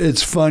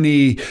it's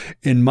funny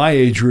in my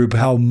age group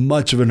how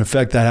much of an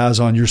effect that has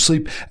on your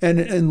sleep.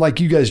 And like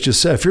you guys just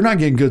said, if you're not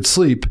getting good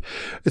sleep,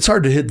 it's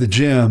hard to hit the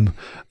gym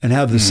and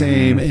have the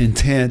same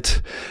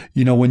intent,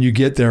 when you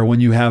get there, when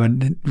you're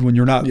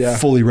not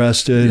fully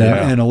rested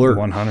and alert.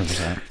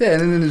 100%. Yeah.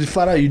 And then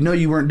flat out,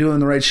 you weren't doing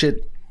the right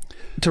shit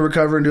to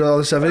recover and do all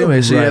this stuff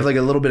anyway. So you have like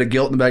a little bit of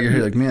guilt in the back of your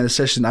head, like, man, this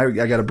session, I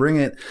got to bring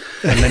it.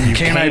 And then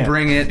can I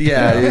bring it?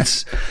 Yeah.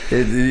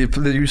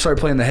 You start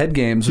playing the head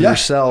games with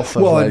yourself.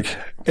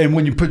 And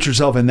when you put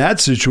yourself in that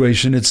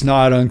situation, it's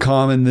not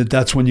uncommon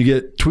that's when you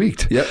get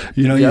tweaked. Yep.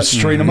 You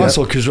strain a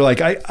muscle because you're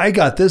like, I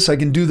got this, I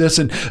can do this.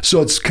 And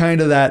so it's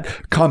kind of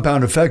that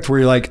compound effect where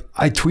you're like,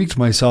 I tweaked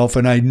myself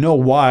and I know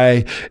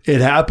why it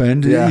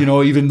happened,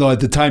 even though at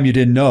the time you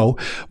didn't know,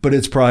 but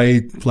it's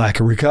probably lack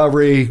of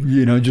recovery,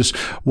 just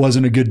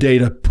wasn't a good day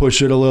to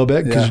push it a little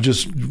bit because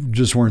you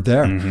just weren't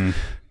there. Mm-hmm.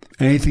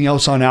 Anything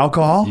else on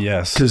alcohol?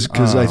 Yes.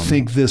 Because I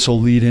think this will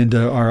lead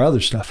into our other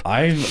stuff.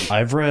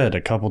 I've read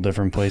a couple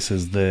different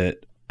places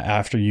that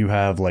after you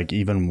have like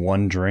even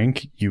one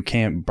drink, you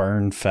can't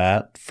burn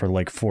fat for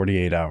like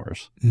 48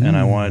 hours. And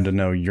I wanted to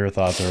know your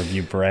thoughts, or have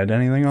you read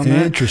anything on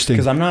that? Interesting.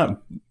 Because I'm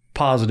not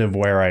positive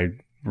where I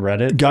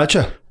read it.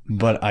 Gotcha.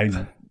 But I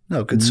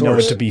good know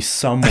it to be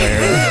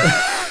somewhere.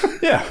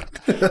 Yeah.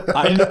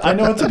 I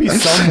know it to be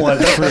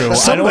somewhat true.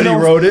 Somebody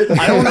wrote it.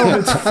 I don't know if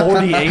it's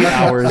 48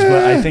 hours,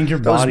 but I think your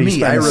body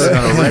spends... I wrote it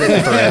on a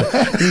Reddit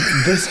thread.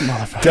 This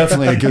motherfucker.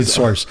 Definitely a good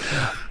source.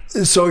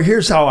 So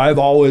here's how I've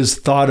always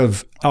thought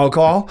of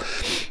alcohol.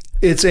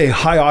 It's a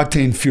high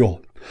octane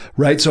fuel.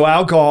 Right. So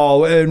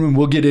alcohol, and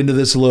we'll get into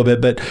this a little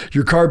bit, but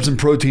your carbs and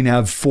protein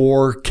have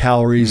 4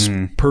 calories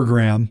per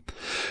gram.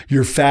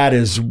 Your fat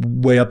is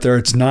way up there.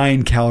 It's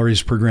 9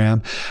 calories per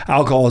gram.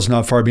 Alcohol is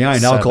not far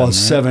behind. Alcohol is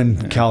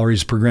 7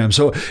 calories per gram.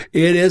 So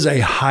it is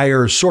a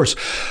higher source.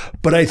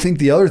 But I think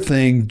the other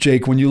thing,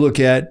 Jake, when you look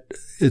at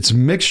its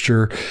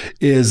mixture,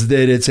 is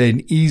that it's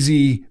an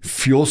easy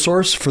fuel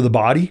source for the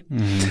body.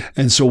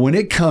 And so when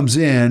it comes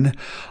in,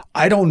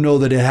 I don't know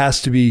that it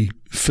has to be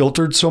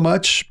filtered so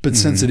much, but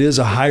since it is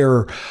a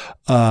higher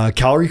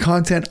calorie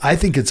content, I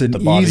think it's an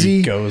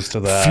easy goes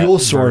to that fuel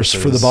source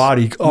for the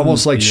body,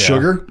 almost like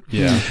sugar.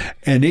 Yeah.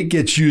 And it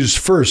gets used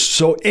first.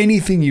 So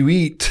anything you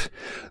eat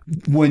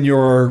when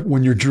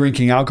you're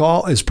drinking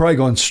alcohol is probably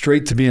going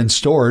straight to being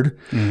stored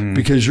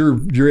because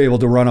you're able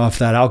to run off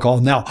that alcohol.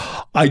 Now,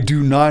 I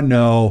do not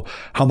know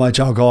how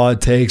much alcohol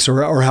it takes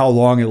or how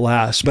long it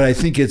lasts, but I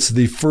think it's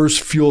the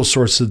first fuel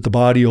source that the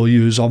body will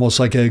use, almost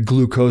like a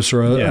glucose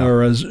or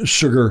a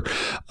sugar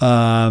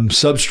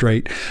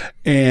substrate.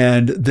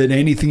 and that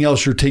anything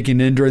else you're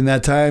taking in during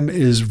that time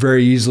is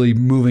very easily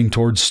moving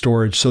towards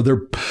storage. So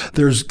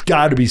there's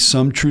got to be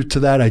some truth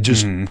to that. I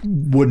just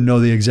wouldn't know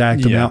the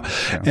exact amount.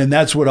 Yeah. And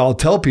that's what I'll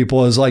tell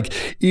people is like,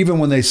 even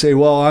when they say,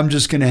 well, I'm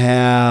just going to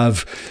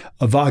have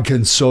a vodka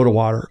and soda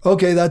water.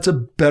 Okay, that's a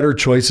better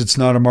choice. It's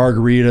not a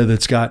margarita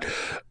that's got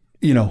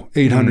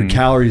 800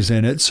 calories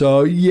in it.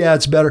 So yeah,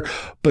 it's better.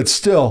 But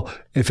still,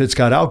 if it's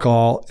got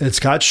alcohol, it's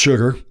got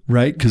sugar,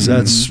 right? Because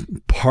that's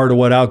part of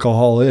what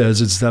alcohol is.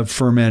 It's that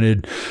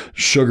fermented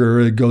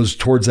sugar that goes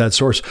towards that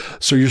source.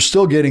 So you're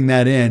still getting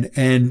that in,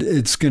 and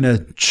it's going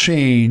to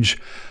change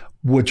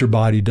what your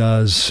body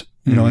does.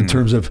 In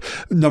terms of,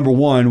 number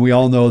one, we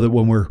all know that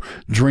when we're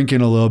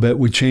drinking a little bit,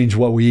 we change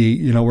what we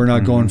eat. We're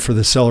not going for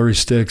the celery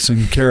sticks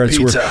and carrots.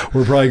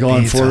 We're probably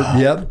going for,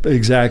 yep,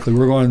 exactly.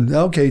 We're going,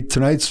 okay,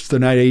 tonight's the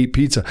night I eat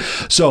pizza.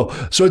 So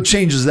it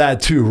changes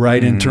that too,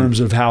 right? In terms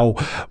of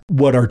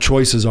what our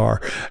choices are.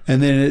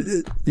 And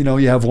then,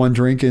 you have one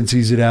drink and it's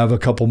easy to have a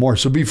couple more.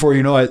 So before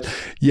you know it,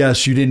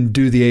 yes, you didn't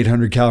do the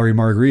 800 calorie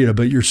margarita,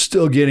 but you're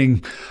still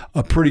getting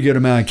a pretty good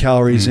amount of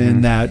calories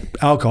in that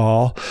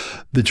alcohol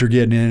that you're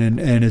getting in,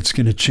 and it's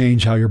going to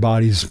change how your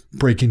body's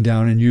breaking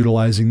down and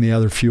utilizing the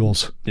other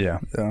fuels. Yeah.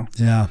 When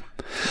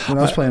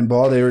I was playing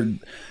ball, our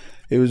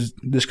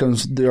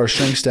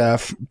strength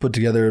staff put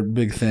together a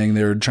big thing.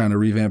 They were trying to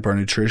revamp our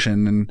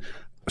nutrition, and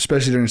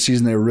especially during the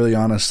season, they were really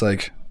honest.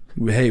 Like,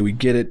 hey, we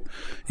get it.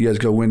 You guys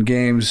go win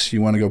games.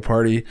 You want to go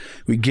party.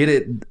 We get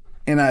it.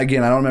 And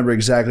again, I don't remember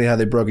exactly how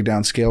they broke it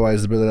down scale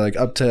wise, but they're like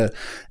up to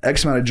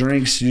X amount of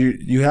drinks.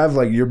 You have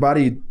like your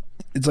body.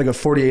 It's like a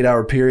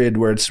 48-hour period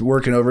where it's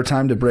working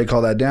overtime to break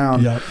all that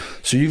down. Yep.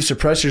 So you've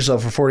suppressed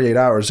yourself for 48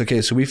 hours.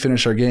 Okay, so we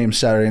finish our game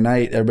Saturday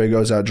night. Everybody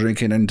goes out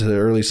drinking into the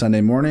early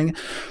Sunday morning.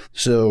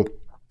 So,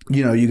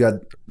 you got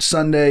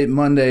Sunday,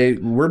 Monday.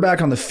 We're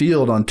back on the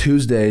field on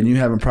Tuesday, and you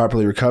haven't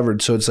properly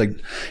recovered. So it's like,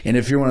 and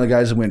if you're one of the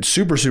guys that went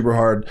super, super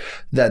hard,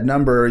 that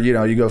number, you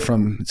go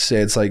from,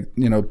 say it's like,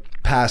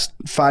 past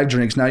 5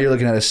 drinks. Now you're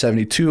looking at a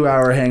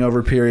 72-hour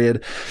hangover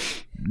period.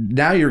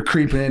 Now you're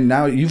creeping in.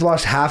 Now you've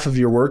lost half of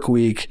your work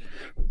week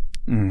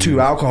to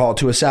alcohol,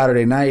 to a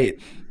Saturday night.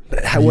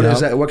 What is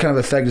that? What kind of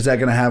effect is that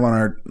going to have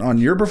on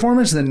your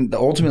performance? And then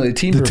ultimately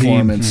team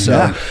performance.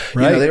 So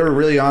they were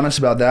really honest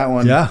about that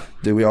one. Yeah.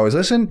 Did we always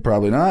listen?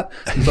 Probably not.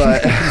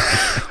 But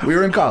we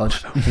were in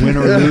college. Win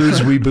or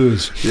lose, we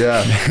booze.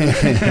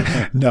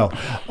 Yeah. No.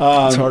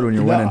 It's hard when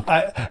you're winning.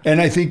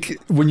 I think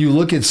when you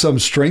look at some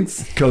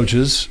strength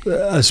coaches,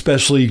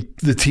 especially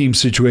the team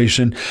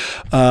situation,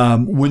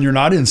 when you're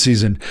not in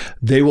season,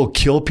 they will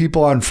kill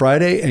people on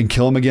Friday and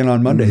kill them again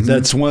on Monday.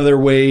 That's one of their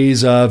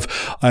ways of,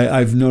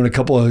 I've known a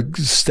couple of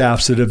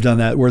staffs that have done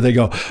that, where they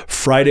go,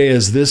 Friday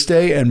is this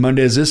day and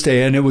Monday is this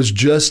day. And it was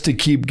just to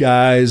keep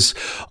guys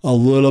a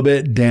little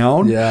bit down.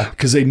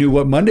 Because they knew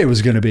what Monday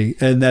was going to be,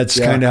 and that's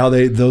kind of how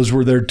those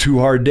were their 2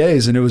 hard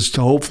days, and it was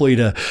hopefully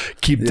to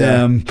keep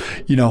them,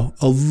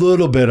 a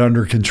little bit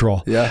under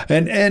control. Yeah,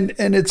 and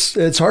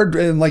it's hard,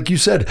 and like you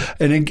said,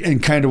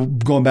 and kind of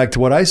going back to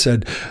what I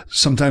said,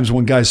 sometimes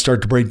when guys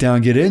start to break down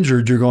and get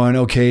injured, you're going,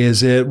 okay,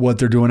 is it what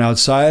they're doing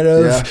outside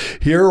of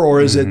here, or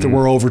is it that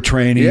we're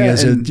overtraining?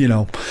 Is it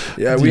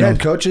we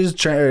had coaches,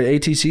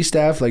 ATC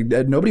staff, like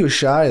nobody was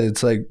shy.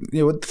 It's like,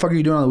 what the fuck are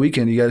you doing on the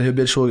weekend? You got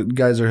habitual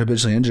guys that are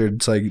habitually injured.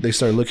 It's like they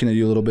start looking at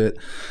you a little bit.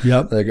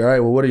 Yep. Like, all right,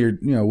 well, what are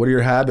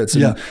your habits?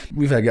 And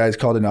we've had guys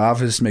called into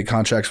office, make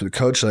contracts with the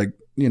coach. Like,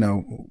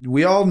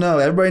 we all know,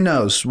 everybody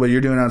knows what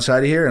you're doing outside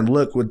of here. And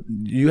look,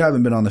 you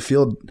haven't been on the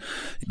field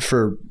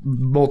for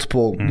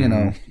multiple,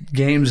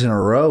 games in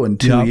a row in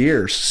 2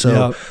 years.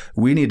 So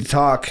we need to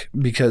talk,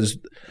 because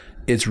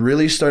it's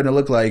really starting to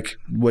look like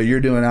what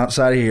you're doing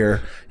outside of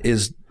here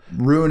is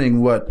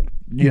ruining what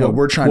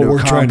we're trying to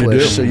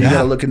accomplish. So you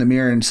got to look in the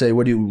mirror and say,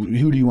 who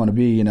do you want to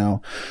be?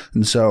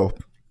 And so.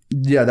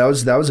 Yeah, that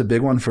was a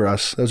big one for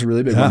us. That was a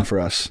really big one for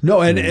us.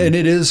 No, and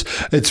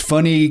it's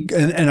funny,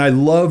 and I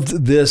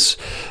loved this.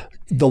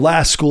 The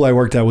last school I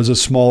worked at was a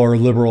smaller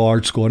liberal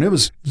arts school, and it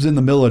was in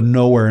the middle of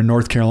nowhere in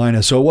North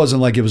Carolina. So it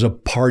wasn't like it was a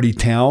party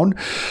town,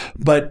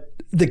 but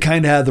they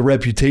kind of had the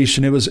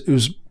reputation. It was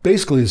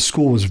basically, the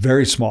school was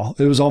very small.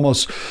 It was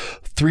almost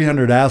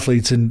 300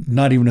 athletes and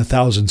not even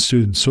 1,000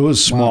 students. So it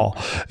was small.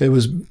 Wow. It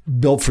was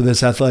built for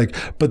this athletic,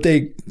 but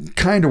they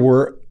kind of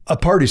were a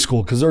party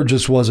school because there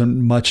just wasn't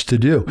much to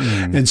do.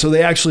 And so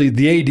the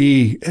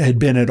AD had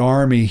been at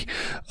Army.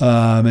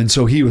 And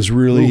so he was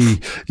really,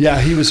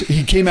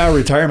 he came out of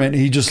retirement.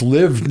 He just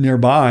lived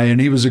nearby,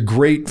 and he was a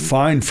great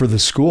find for the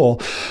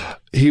school.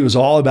 He was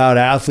all about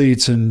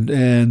athletes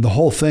and the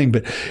whole thing,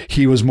 but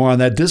he was more on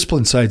that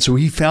discipline side. So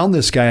he found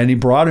this guy and he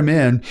brought him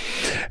in,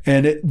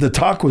 and the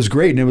talk was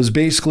great. And it was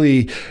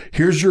basically,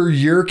 here's your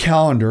year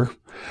calendar,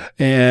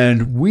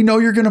 and we know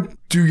you're going to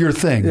do your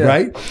thing,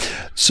 right?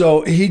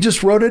 So he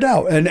just wrote it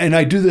out. And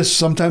I do this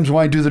sometimes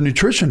when I do the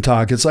nutrition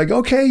talk. It's like,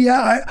 okay,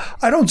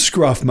 I don't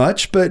scruff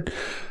much, but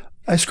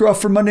I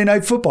scruff for Monday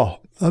Night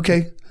Football.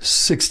 Okay,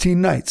 16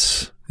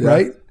 nights,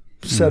 right?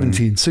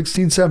 16,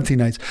 17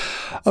 nights.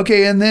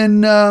 Okay, and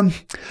then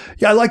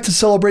I like to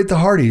celebrate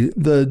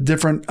the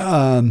different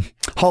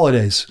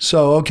holidays.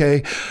 So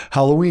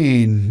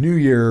Halloween, New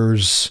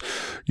Year's,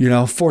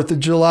 4th of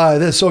July.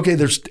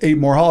 There's 8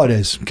 more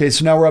holidays. Okay,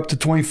 so now we're up to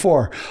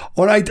 24.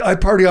 When I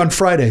party on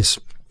Fridays,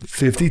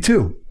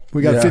 52.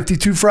 We got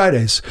 52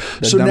 Fridays.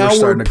 So now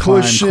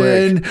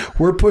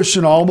we're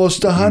pushing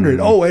almost 100.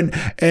 Oh,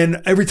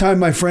 and every time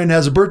my friend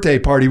has a birthday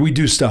party, we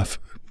do stuff.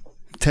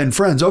 10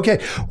 friends.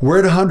 Okay, we're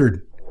at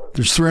 100.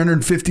 There's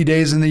 350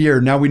 days in the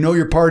year. Now we know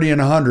you're partying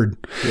 100.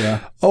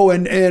 Yeah. Oh,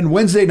 and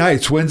Wednesday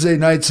nights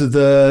at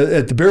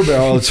the beer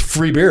barrel, it's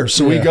free beer.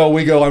 So we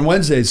go on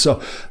Wednesdays.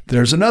 So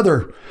there's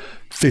another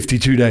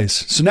 52 days.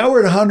 So now we're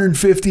at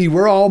 150.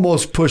 We're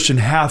almost pushing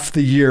half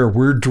the year.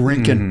 We're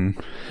drinking.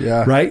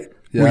 Yeah. Right?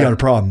 Yeah. We got a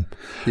problem.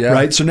 Yeah.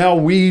 Right? So now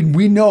we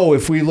know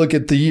if we look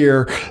at the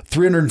year,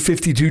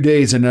 352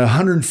 days and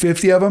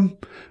 150 of them,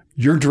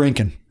 you're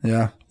drinking.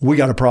 Yeah. We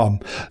got a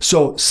problem.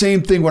 So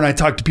same thing when I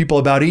talk to people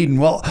about eating.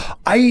 Well,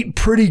 I eat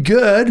pretty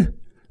good,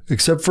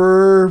 except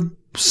for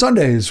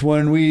Sundays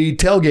when we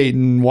tailgate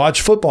and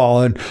watch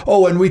football. And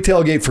we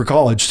tailgate for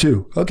college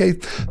too. Okay,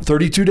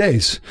 32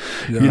 days.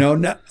 Yeah.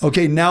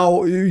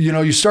 Now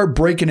you start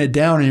breaking it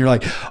down and you're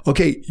like,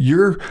 okay,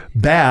 you're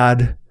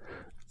bad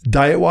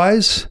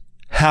diet-wise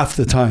half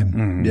the time.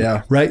 Mm-hmm.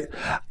 Yeah. Right?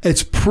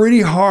 It's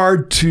pretty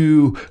hard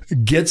to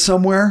get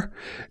somewhere.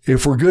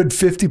 If we're good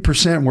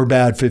 50%, we're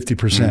bad 50%.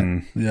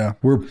 Mm-hmm. Yeah.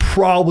 We're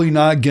probably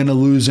not going to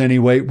lose any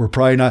weight. We're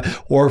probably not,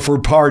 or if we're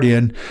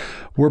partying,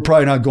 we're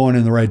probably not going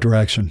in the right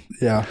direction.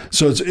 Yeah.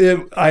 So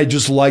I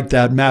just like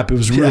that map. It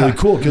was really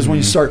cool because when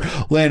you start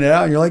laying it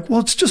out, you're like, well,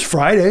 it's just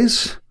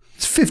Fridays.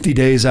 It's 50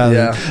 days out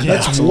of it.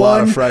 That's a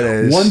lot of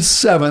Fridays.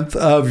 1/7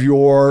 of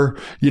your,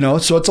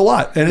 so it's a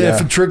lot. And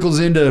if it trickles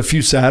into a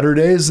few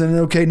Saturdays,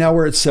 then now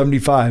we're at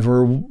 75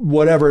 or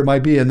whatever it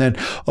might be. And then,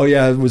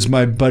 it was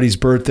my buddy's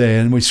birthday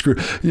and we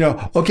screwed,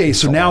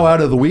 so now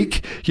out of the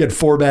week, you had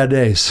 4 bad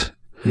days.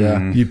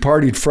 Yeah. You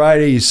partied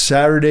Friday,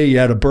 Saturday, you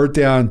had a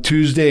birthday on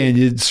Tuesday and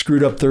you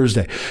screwed up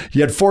Thursday. You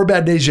had 4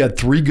 bad days, you had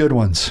 3 good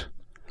ones.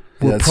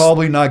 We're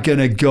probably not going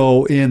to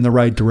go in the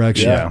right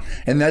direction. Yeah.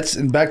 And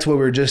back to what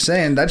we were just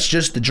saying, that's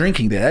just the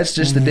drinking day. That's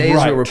just the days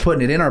where we're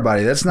putting it in our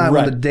body. That's not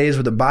one of the days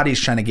where the body's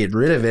trying to get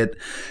rid of it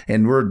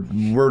and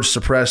we're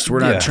suppressed. We're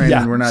not training.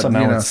 Yeah. We're not, so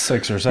now it's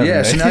 6 or 7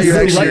 days. So now you're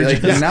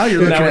actually, now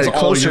you're looking at it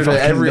closer to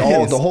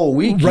the whole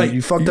week. Right.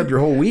 You fucked up your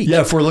whole week.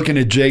 Yeah. If we're looking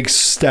at Jake's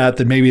stat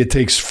that maybe it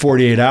takes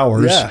 48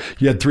 hours,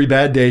 you had 3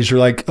 bad days.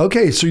 You're like,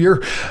 okay, so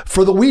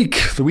for the week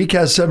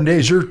has 7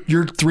 days.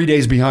 You're 3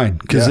 days behind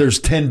because there's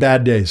 10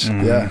 bad days.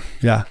 Mm-hmm. Yeah.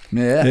 Yeah.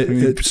 Yeah.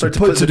 It start to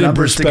put the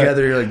numbers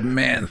together. You're like,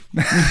 man,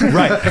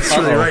 right. It's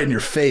really right in your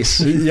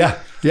face. Yeah.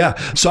 Yeah.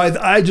 So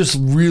I just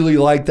really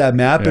like that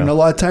map. And a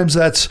lot of times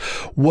that's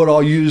what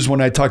I'll use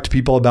when I talk to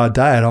people about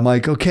diet. I'm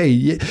like, okay,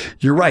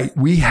 you're right.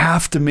 We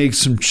have to make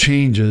some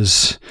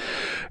changes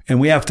and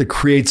we have to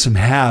create some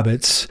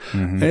habits.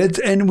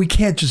 Mm-hmm. And we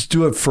can't just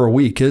do it for a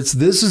week. It's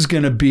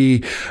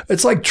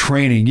like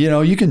training.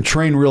 You can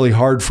train really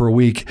hard for a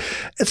week.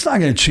 It's not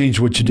going to change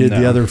what you did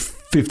the other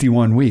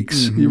 51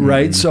 weeks,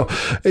 right? So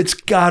it's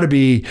got to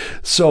be,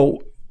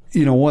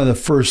 one of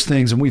the first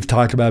things, and we've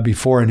talked about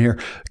before in here,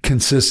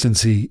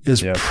 consistency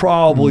is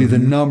probably the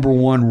number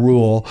one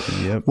rule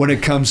when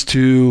it comes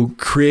to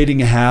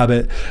creating a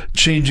habit,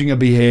 changing a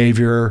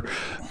behavior,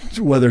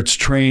 whether it's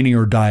training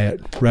or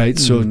diet, right?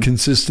 So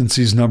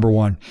consistency is number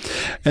one.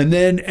 And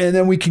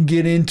then we can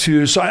get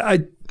into,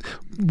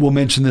 we'll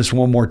mention this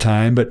one more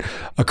time, but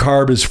a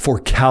carb is 4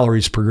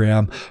 calories per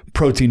gram,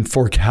 protein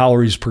 4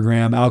 calories per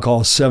gram,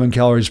 alcohol 7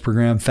 calories per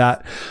gram,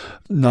 fat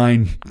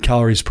 9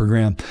 calories per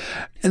gram.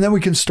 And then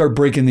we can start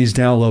breaking these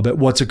down a little bit.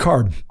 What's a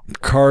carb?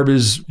 Carb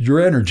is your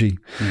energy.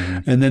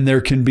 Mm-hmm. And then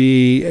there can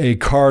be a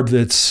carb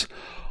that's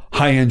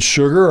high in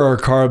sugar or a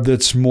carb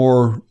that's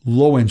more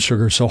low in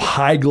sugar. So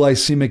high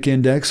glycemic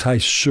index, high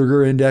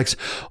sugar index,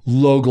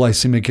 low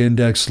glycemic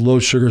index, low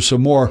sugar. So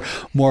more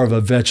of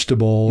a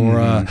vegetable or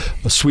a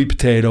sweet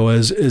potato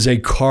is a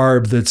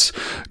carb that's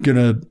going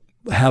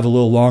to have a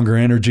little longer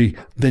energy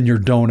than your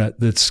donut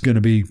that's going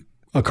to be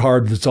a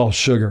carb that's all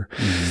sugar.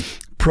 Mm-hmm.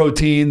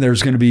 Protein,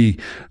 there's going to be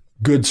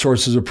good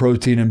sources of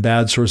protein and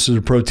bad sources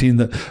of protein.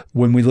 That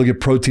when we look at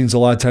proteins, a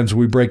lot of times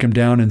we break them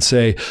down and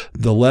say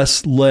the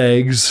less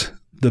legs,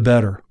 the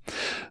better.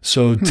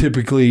 So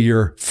typically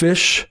your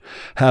fish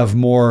have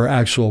more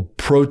actual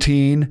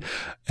protein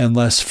and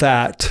less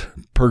fat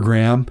per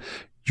gram.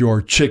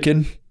 Your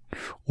chicken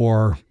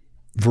or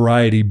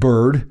variety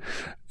bird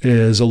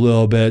is a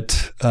little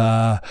bit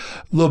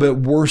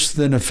worse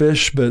than a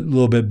fish, but a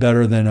little bit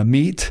better than a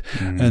meat.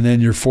 Mm-hmm. And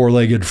then your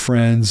 4-legged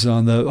friends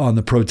on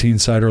the protein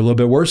side are a little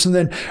bit worse. And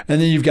then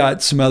you've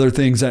got some other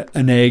things.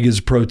 An egg is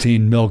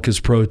protein, milk is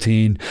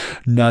protein,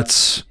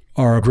 nuts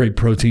are a great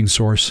protein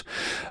source.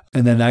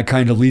 And then that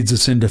kind of leads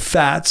us into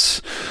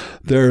fats.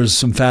 There's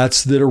some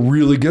fats that are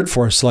really good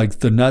for us, like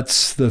the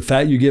nuts. The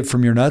fat you get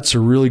from your nuts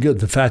are really good.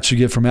 The fats you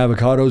get from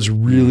avocados are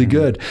really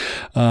good.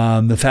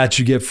 The fats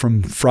you get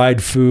from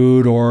fried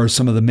food or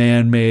some of the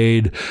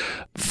man-made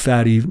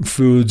fatty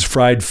foods,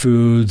 fried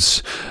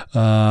foods,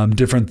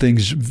 different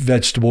things,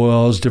 vegetable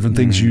oils, different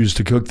things used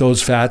to cook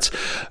those fats,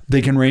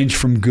 they can range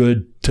from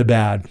good to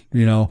bad,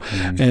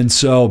 And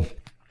so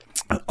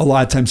a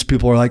lot of times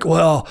people are like,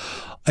 well,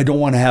 I don't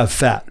want to have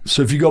fat.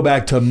 So if you go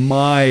back to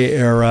my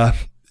era,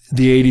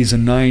 the 80s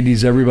and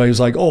 90s, everybody was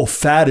like, oh,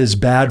 fat is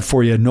bad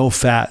for you, no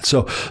fat.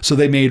 So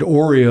they made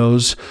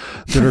Oreos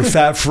that are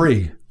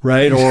fat-free,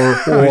 right? Or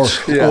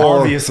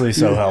obviously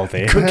so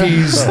healthy.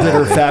 Cookies that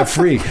are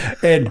fat-free.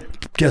 And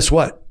guess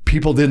what?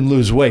 People didn't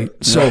lose weight.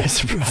 So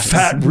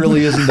fat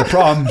really isn't the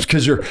problem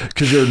because your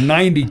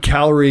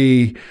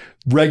 90-calorie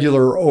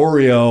regular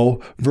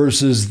Oreo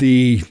versus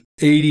the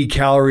 80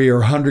 calorie or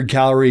 100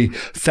 calorie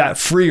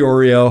fat-free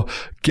Oreo,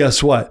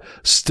 guess what?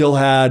 Still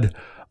had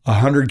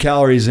 100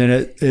 calories in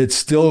it. It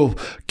still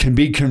can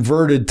be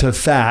converted to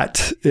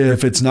fat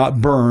if it's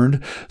not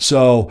burned.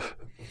 So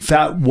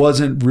fat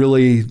wasn't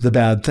really the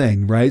bad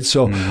thing, right?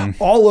 So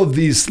all of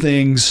these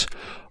things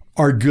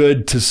are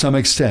good to some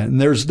extent.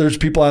 And there's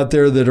people out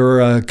there that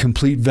are a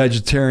complete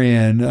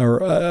vegetarian or,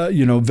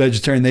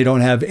 vegetarian. They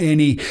don't have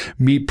any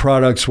meat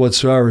products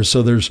whatsoever.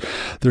 So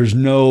there's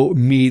no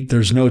meat,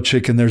 there's no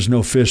chicken, there's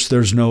no fish,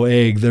 there's no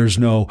egg, there's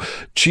no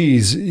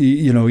cheese.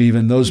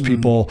 Even those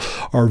people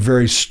are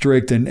very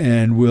strict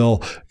and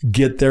will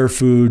get their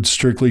food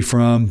strictly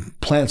from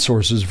plant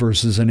sources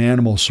versus an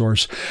animal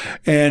source.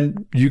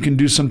 And you can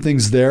do some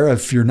things there.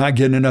 If you're not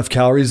getting enough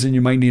calories, then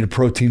you might need a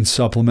protein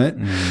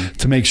supplement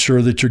to make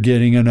sure that you're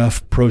getting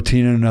enough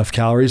protein and enough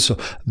calories. So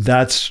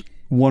that's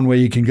one way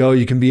you can go.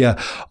 You can be a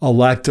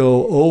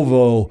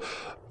lacto-ovo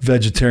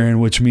vegetarian,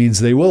 which means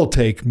they will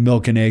take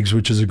milk and eggs,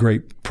 which is a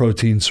great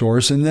protein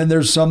source. And then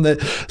there's some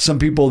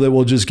people that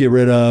will just get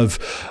rid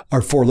of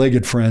our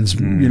four-legged friends,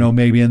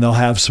 maybe, and they'll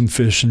have some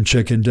fish and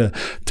chicken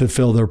to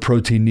fill their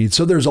protein needs.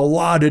 So there's a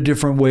lot of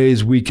different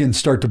ways we can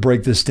start to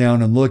break this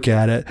down and look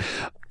at it.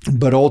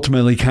 But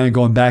ultimately, kind of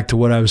going back to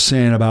what I was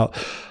saying about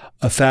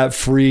a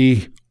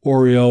fat-free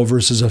Oreo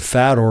versus a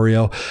fat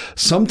Oreo,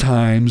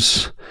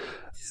 sometimes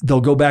they'll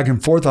go back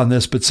and forth on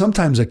this, but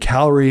sometimes a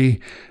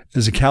calorie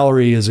is a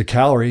calorie is a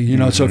calorie,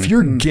 So if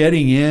you're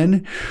getting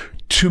in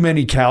too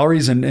many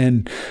calories,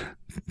 and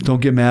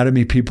don't get mad at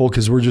me, people,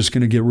 because we're just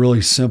going to get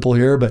really simple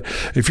here, but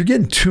if you're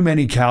getting too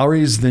many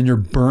calories, then you're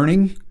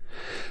burning.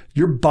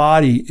 Your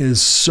body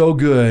is so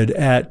good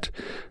at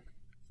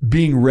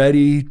being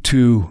ready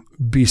to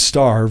be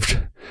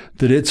starved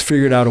that it's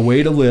figured out a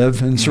way to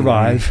live and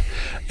survive,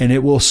 and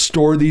it will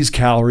store these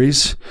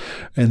calories,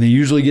 and they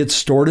usually get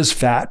stored as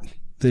fat.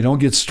 They don't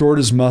get stored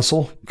as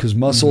muscle because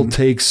muscle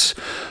takes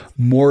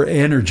more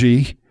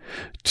energy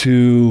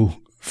to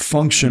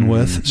function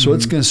with. So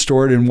it's going to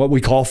store it in what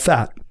we call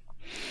fat.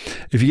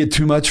 If you get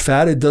too much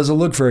fat, it doesn't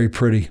look very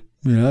pretty.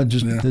 It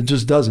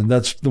just doesn't.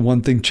 That's the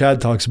one thing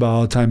Chad talks about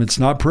all the time. It's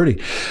not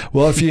pretty.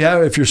 Well,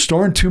 if you're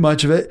storing too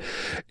much of it,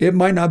 it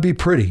might not be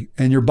pretty,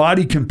 and your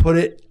body can put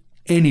it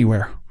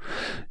anywhere.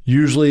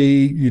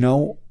 Usually,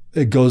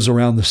 it goes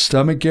around the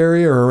stomach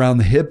area or around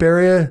the hip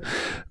area.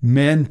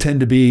 Men tend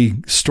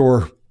to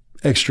store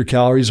extra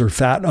calories or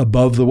fat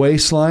above the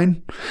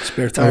waistline,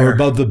 spare tire, or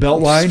above the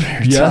belt line.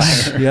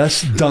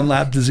 Yes,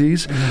 Dunlap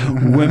disease.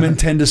 Women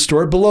tend to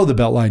store it below the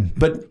belt line,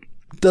 but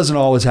doesn't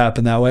always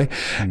happen that way.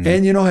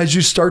 And, as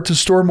you start to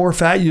store more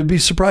fat, you'll be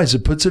surprised.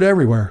 It puts it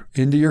everywhere,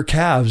 into your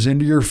calves,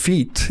 into your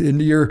feet,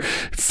 into your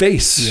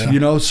face,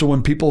 So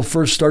when people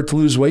first start to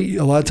lose weight,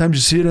 a lot of times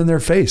you see it in their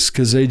face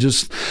because they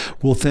just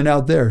will thin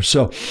out there.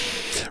 So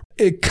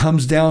it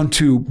comes down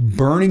to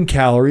burning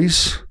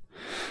calories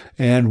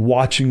and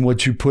watching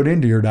what you put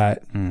into your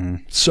diet.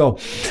 So,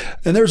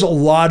 and there's a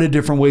lot of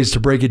different ways to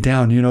break it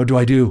down. Do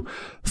I do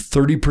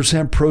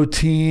 30%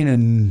 protein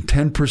and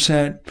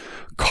 10%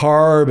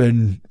 carb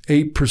and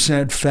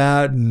 8%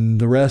 fat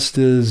and the rest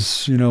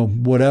is,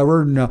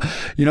 whatever? No,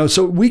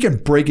 so we can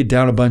break it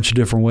down a bunch of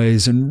different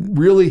ways. And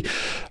really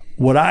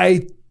what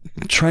I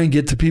try and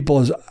get to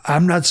people is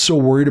I'm not so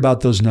worried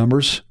about those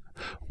numbers.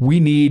 We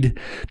need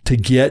to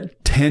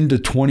get 10 to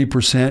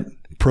 20%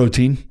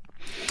 protein.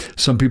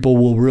 Some people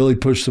will really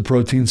push the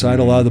protein side.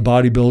 A lot of the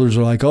bodybuilders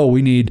are like, oh,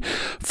 we need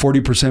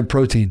 40%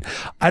 protein.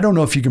 I don't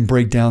know if you can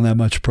break down that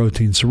much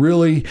protein. So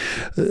really,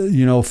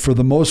 for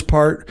the most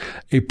part,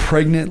 a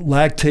pregnant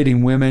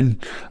lactating women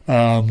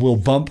will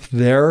bump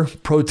their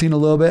protein a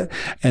little bit.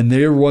 And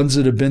they're ones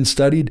that have been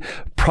studied.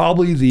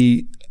 Probably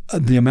the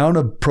amount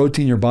of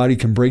protein your body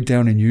can break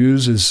down and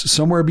use is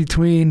somewhere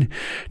between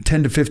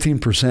 10 to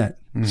 15%.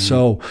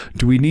 So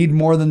do we need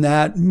more than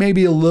that?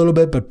 Maybe a little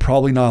bit, but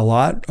probably not a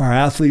lot. Our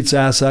athletes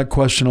ask that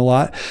question a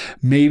lot.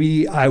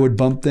 Maybe I would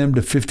bump them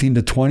to 15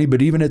 to 20,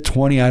 but even at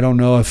 20, I don't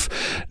know if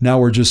now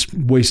we're just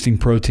wasting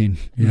protein.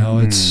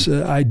 It's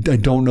I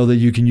don't know that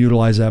you can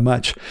utilize that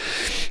much.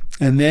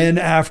 And then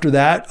after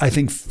that, I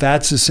think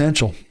fat's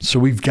essential. So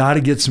we've got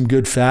to get some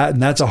good fat,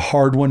 and that's a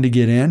hard one to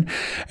get in.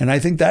 And I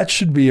think that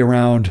should be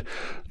around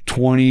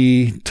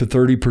 20 to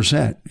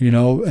 30%,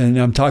 and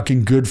I'm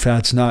talking good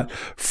fats, not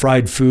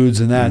fried foods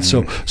and that.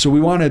 So we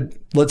want to,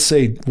 let's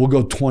say we'll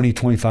go 20,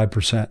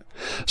 25%.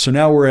 So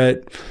now we're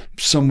at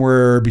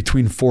somewhere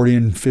between 40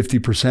 and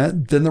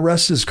 50%. Then the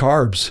rest is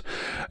carbs.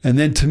 And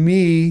then to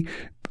me,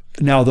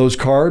 now those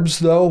carbs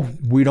though,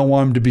 we don't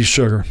want them to be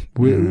sugar.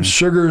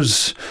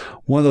 Sugar's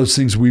one of those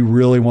things we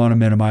really want to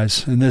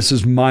minimize. And this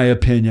is my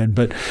opinion,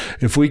 but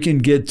if we can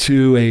get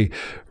to a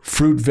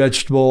fruit,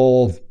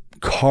 vegetable,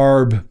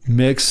 carb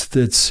mix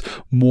that's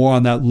more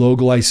on that low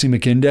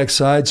glycemic index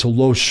side, so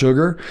low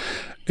sugar,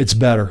 it's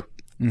better.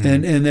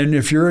 And then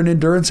if you're an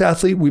endurance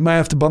athlete, we might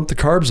have to bump the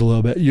carbs a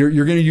little bit.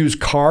 You're going to use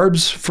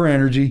carbs for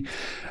energy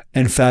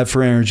and fat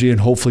for energy, and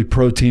hopefully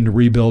protein to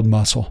rebuild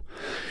muscle.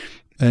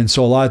 And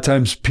so a lot of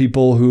times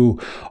people who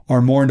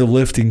are more into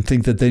lifting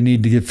think that they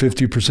need to get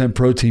 50%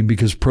 protein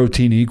because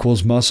protein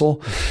equals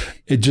muscle.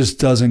 It just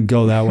doesn't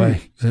go that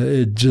way.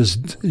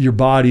 Your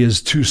body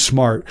is too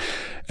smart.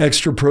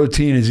 Extra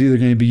protein is either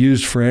going to be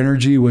used for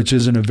energy, which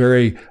isn't a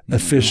very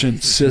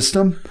efficient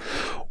system,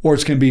 or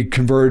it's going to be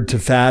converted to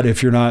fat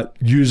if you're not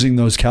using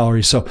those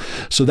calories. So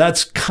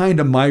that's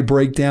kind of my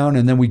breakdown,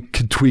 and then we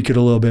could tweak it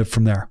a little bit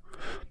from there.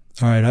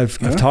 All right, I've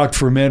talked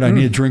for a minute. I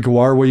need a drink of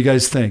water. What do you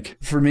guys think?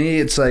 For me,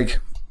 it's like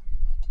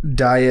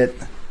diet.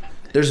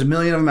 There's a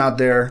million of them out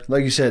there.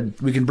 Like you said,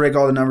 we can break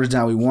all the numbers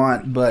down we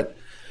want, but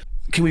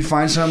can we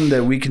find something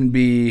that we can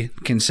be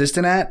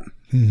consistent at,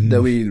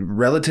 that we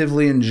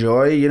relatively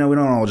enjoy? We don't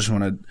all just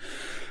want to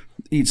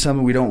eat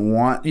something we don't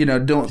want,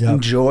 don't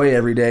enjoy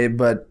every day.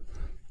 But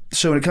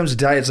so when it comes to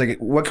diet, it's like,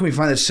 what can we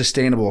find that's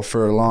sustainable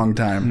for a long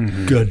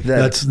time? Good.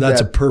 That's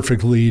a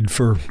perfect lead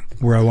for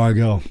where I want to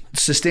go.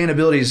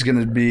 Sustainability is going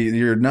to be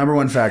your number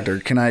one factor.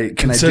 Can I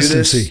do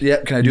this?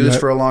 Yep. Can I do this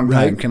for a long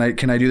time? Right.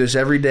 Can I do this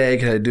every day?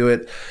 Can I do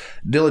it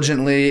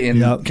diligently?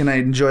 And can I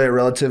enjoy it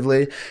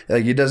relatively?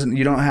 Like you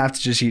don't have to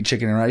just eat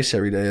chicken and rice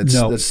every day.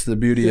 That's the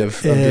beauty of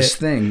this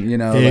thing,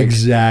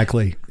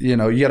 Exactly. You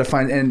got to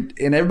find, and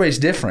everybody's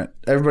different.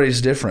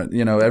 Everybody's different.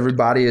 Every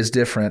body is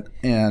different,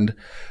 and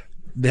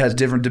it has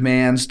different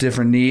demands,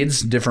 different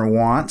needs, different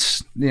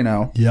wants,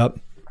 Yep.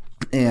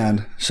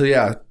 And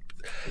so,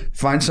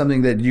 find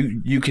something that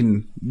you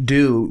can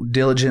do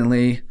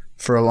diligently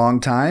for a long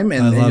time,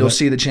 and you'll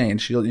see the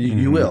change.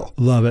 You will.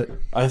 Love it.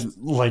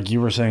 Like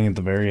you were saying at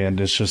the very end,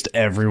 it's just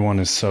everyone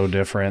is so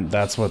different.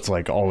 That's what's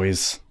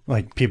always,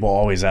 people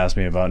always ask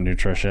me about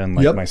nutrition,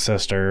 my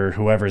sister,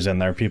 whoever's in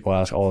there, people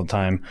ask all the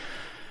time.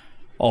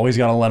 Always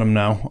got to let them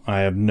know I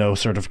have no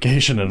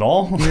certification at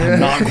all. I'm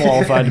not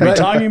qualified to be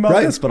talking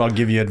about this, but I'll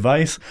give you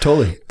advice.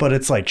 Totally. But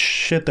it's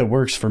shit that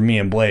works for me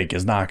and Blake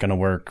is not going to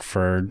work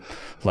for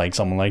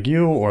someone like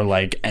you or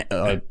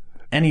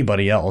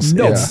anybody else.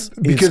 No,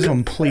 because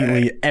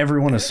completely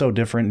everyone is so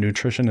different.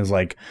 Nutrition is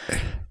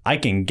I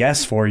can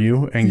guess for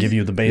you and give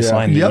you the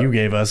baseline that you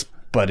gave us,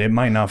 but it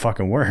might not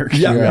fucking work.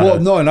 Yeah. Well,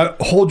 no, and I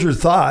hold your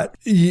thought.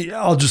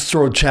 I'll just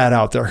throw Chad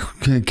out there,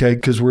 okay?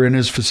 Because we're in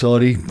his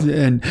facility,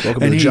 and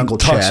welcome to the jungle,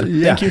 Chad.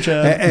 Thank you,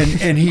 Chad.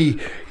 And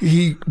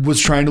he was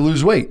trying to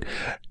lose weight,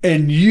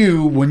 and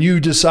when you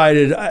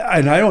decided,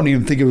 and I don't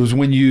even think it was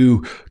when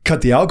you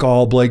cut the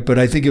alcohol, Blake, but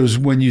I think it was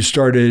when you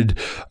started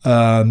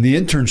the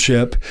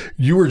internship.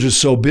 You were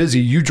just so busy,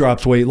 you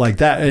dropped weight like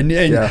that,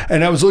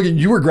 and I was looking.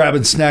 You were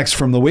grabbing snacks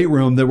from the weight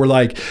room that were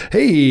like,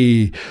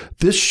 hey,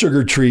 this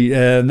sugar treat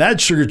and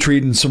that sugar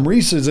treat and some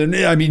Reese's, and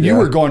I mean, you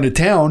were going to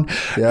town,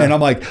 and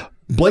I'm like,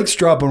 Blake's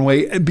dropping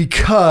weight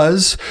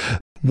because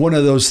one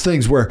of those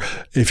things where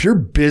if you're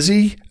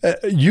busy,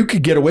 you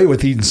could get away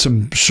with eating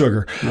some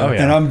sugar. Oh,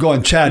 yeah. And I'm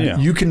going,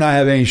 Chad, you cannot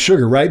have any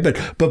sugar, right?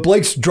 But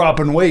Blake's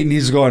dropping weight and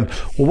he's going,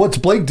 well, what's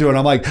Blake doing?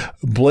 I'm like,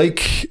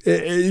 Blake,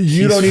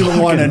 you don't even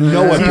want to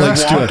know what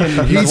Blake's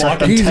doing. He's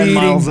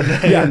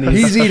eating,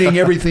 he's eating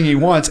everything he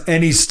wants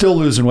and he's still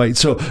losing weight.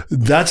 So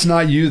that's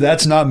not you.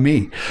 That's not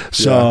me.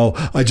 So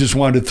I just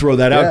wanted to throw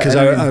that out because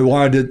I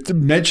wanted to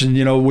mention,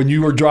 when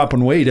you were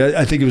dropping weight,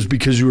 I think it was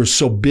because you were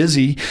so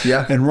busy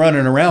and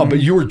running around, but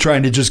you were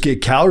trying to just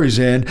get calories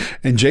in,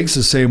 and Jake's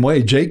the same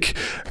way. Jake,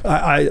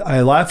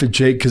 I laugh at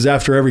Jake because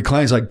after every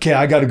client, he's like, okay,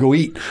 I got to go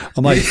eat.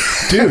 I'm like,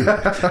 dude,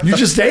 you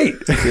just ate.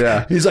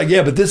 Yeah. He's like,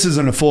 yeah, but this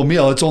isn't a full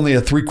meal. It's only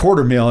a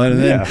 3/4 meal. And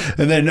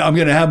then I'm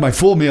going to have my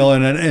full meal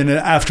and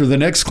after the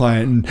next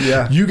client.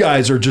 And you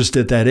guys are just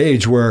at that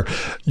age where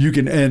you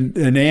can,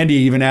 and Andy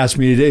even asked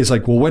me today, he's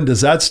like, well, when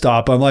does that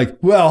stop? I'm like,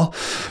 well,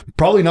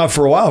 probably not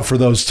for a while for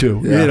those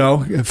two.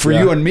 For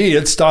you and me,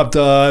 it stopped,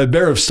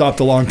 better have stopped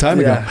a long time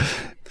ago.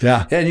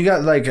 Yeah. Yeah, and you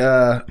got like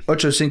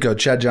Ocho Cinco,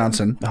 Chad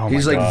Johnson. Oh my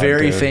He's like God,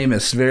 very dude.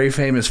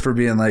 famous for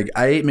being like,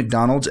 I ate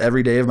McDonald's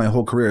every day of my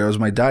whole career. It was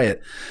my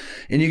diet.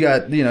 And you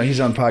got, he's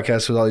on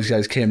podcasts with all these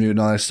guys, Cam Newton and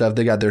all that stuff.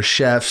 They got their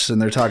chefs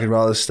and they're talking about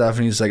all this stuff.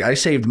 And he's like, I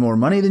saved more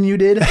money than you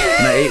did.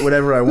 And I ate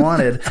whatever I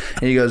wanted.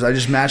 And he goes, I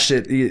just matched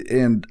it.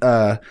 And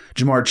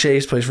Jamar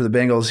Chase plays for the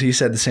Bengals. He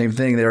said the same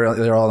thing.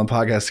 They're all on the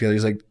podcast together.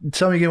 He's like,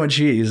 tell me again what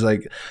you eat. He's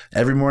like,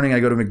 every morning I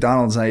go to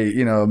McDonald's and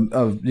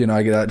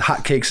I get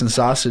hotcakes and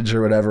sausage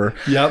or whatever.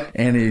 Yep.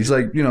 And he's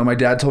like, my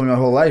dad told me my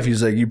whole life.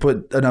 He's like, you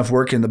put enough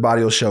work in, the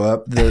body will show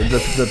up.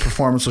 The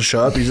performance will show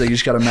up. He's like, you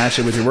just got to match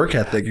it with your work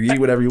ethic. You eat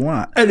whatever you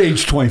want. At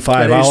age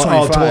 25,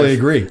 I'll totally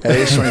agree. At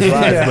age 25,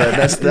 but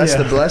that's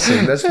the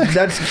blessing.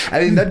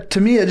 That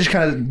to me, it just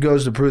kind of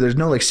goes to prove there's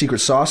no like secret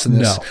sauce in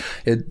this. No.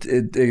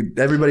 It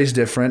everybody's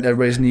different.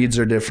 Everybody's needs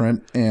are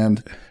different, and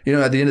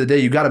at the end of the day,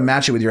 you got to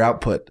match it with your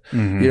output.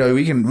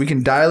 Mm-hmm. We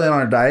can dial in on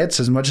our diets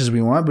as much as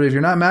we want, but if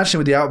you're not matching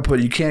with the output,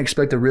 you can't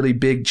expect a really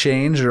big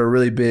change or a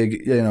really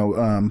big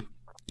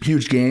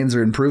huge gains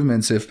or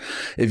improvements if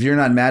you're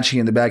not matching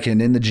in the back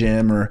end in the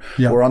gym or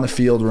on the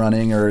field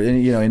running or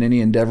in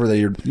any endeavor that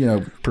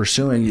you're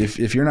pursuing.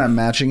 If you're not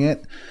matching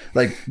it,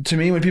 like to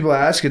me, when people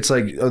ask, it's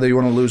like, oh, they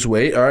want to lose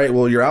weight. All right,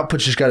 well, your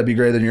output's just got to be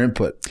greater than your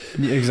input.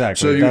 Yeah,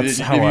 exactly. So if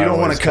you don't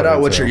want to cut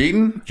out what you're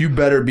eating, you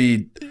better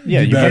be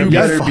you better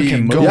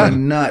be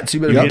going nuts.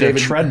 You better get a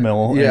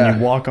treadmill and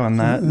you walk on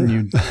that and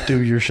you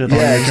do your shit on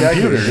your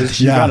computer.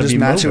 You gotta just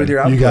match it with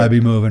your output. You gotta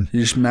be moving.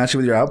 You just match it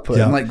with your output.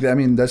 Yeah.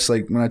 And that's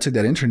like when I took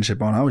that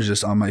internship on, I was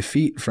just on my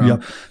feet from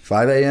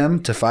 5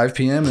 a.m. to 5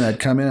 p.m. and I'd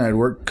come in and I'd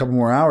work a couple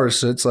more hours.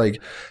 So it's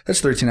like, that's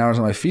 13 hours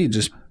on my feet,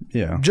 just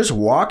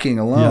walking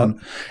alone.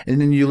 Yep. And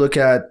then you look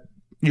at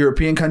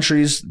European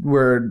countries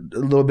where a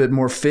little bit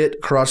more fit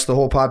across the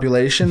whole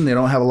population. They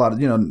don't have a lot of,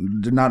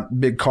 they're not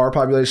big car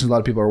populations. A lot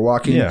of people are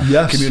walking,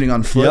 commuting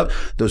on foot. Yep.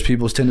 Those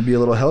people tend to be a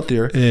little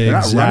healthier. Exactly. They're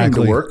not running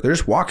to work. They're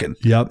just walking.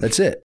 Yep. That's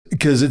it.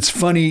 Because it's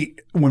funny,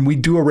 when we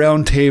do a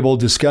round table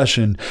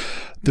discussion,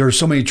 there are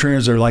so many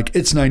trainers that are like,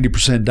 it's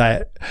 90%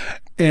 diet.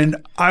 And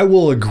I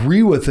will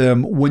agree with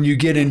them when you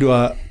get into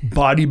a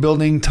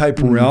bodybuilding type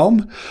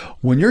realm.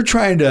 When you're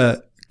trying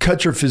to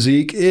cut your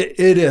physique, it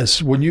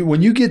is. When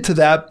you get to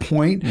that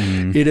point,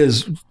 it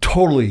is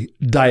totally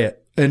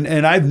diet. And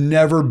I've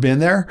never been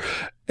there.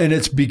 And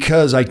it's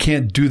because I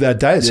can't do that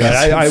diet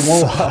side. I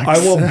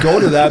won't go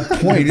to that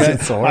point.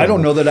 I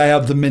don't know that I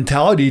have the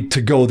mentality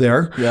to go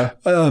there. Yeah.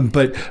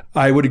 But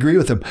I would agree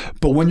with them.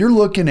 But when you're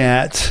looking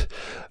at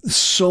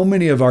so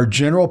many of our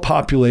general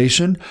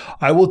population,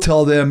 I will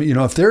tell them,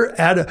 if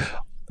they're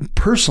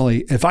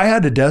personally, if I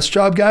had a desk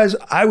job, guys,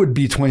 I would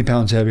be 20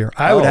 pounds heavier.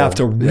 I would have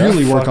to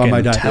really work on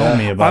my diet. Tell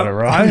me about it,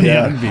 Rob.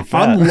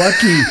 I'm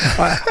lucky.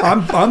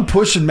 I'm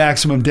pushing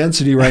maximum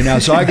density right now,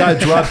 so I got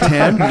to drop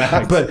 10.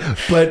 Nice.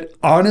 But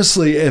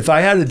honestly, if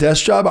I had a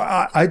desk job,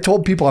 I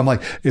told people, I'm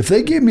like, if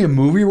they gave me a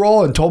movie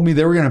role and told me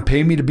they were going to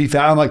pay me to be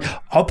fat, I'm like,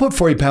 I'll put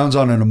 40 pounds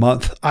on in a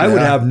month. I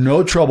would have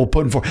no trouble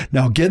putting 40.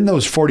 Now, getting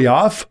those 40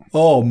 off,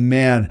 oh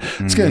man,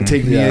 it's going to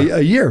take me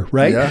a year,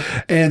 right?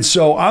 Yeah. And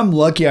so I'm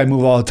lucky I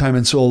move all the time.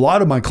 And so a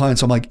lot of my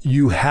clients, I'm like,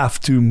 you have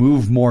to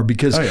move more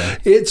because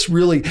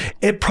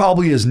it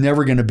probably is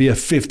never going to be a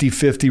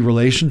 50-50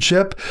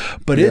 relationship,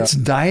 but it's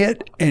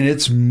diet and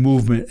it's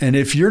movement. And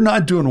if you're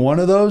not doing one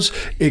of those,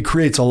 it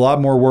creates a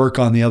lot more work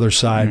on the other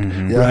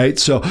side, right?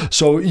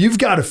 So you've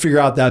got to figure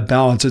out that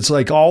balance. It's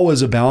like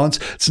always a balance.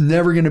 It's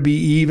never going to be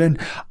even.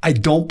 I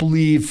don't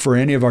believe for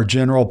any of our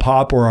general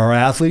pop or our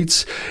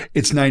athletes,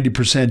 it's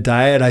 90%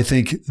 diet. I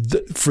think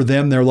for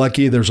them, they're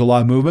lucky. There's a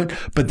lot of movement,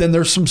 but then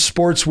there's some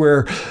sports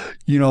where,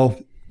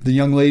 the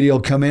young lady will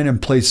come in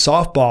and play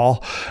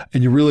softball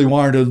and you really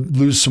want her to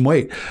lose some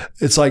weight.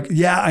 It's like,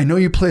 I know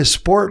you play a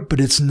sport, but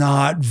it's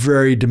not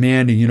very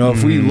demanding.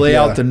 If we lay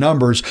out the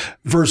numbers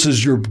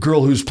versus your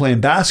girl who's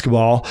playing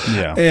basketball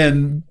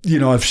and,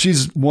 if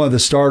she's one of the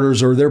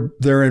starters or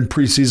they're in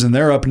preseason,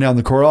 they're up and down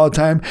the court all the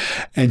time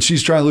and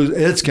she's trying to lose,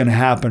 it's going to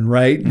happen,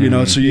 right?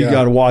 So you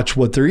got to watch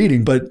what they're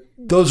eating. But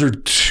those are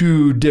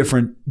two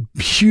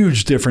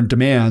huge different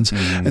demands.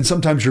 And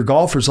sometimes your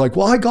golfer's like,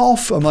 well, I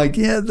golf. I'm like,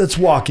 that's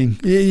walking.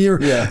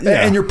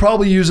 And you're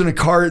probably using a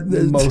cart.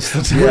 Most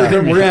of the time. We're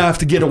going to have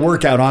to get a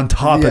workout on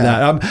top of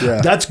that.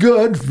 That's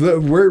good.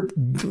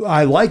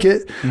 I like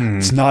it.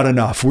 It's not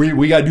enough.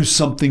 We got to do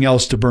something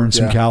else to burn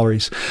some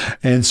calories.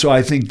 And so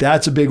I think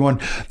that's a big one.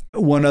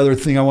 One other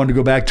thing I wanted to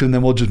go back to, and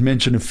then we'll just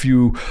mention a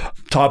few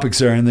topics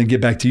there and then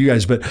get back to you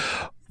guys. But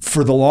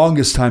for the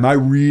longest time, I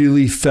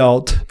really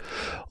felt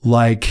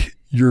like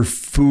your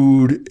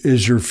food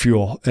is your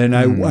fuel. And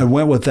I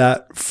went with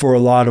that for a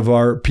lot of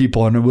our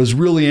people. And it was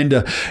really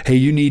into, hey,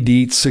 you need to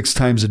eat 6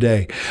 times a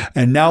day.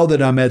 And now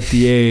that I'm at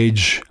the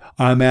age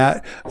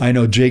I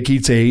know Jake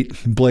eats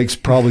 8. Blake's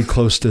probably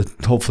close to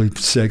hopefully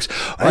 6.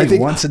 I think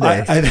once a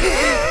day.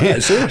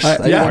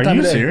 Seriously? Are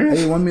you serious?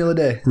 I eat one meal a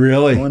day.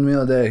 Really? One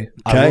meal a day.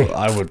 Okay.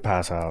 I would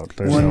pass out.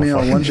 There's One no meal,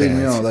 fucking one big chance.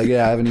 meal. Like,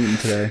 yeah, I haven't eaten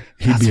today.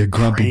 He'd be a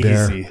grumpy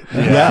Crazy.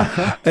 bear.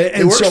 Yeah.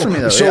 It works for me,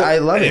 though. I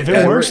love it. If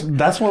it works,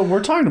 that's what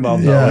we're talking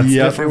about, though. It's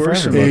Yeah, different it for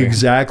works for me. everybody.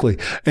 Exactly.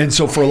 And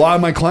so for a lot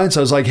of my clients,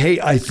 I was like, hey,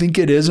 I think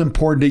it is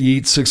important to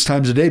eat 6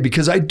 times a day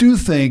because I do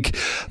think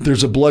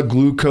there's a blood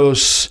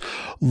glucose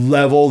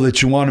level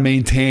that you want to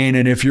maintain.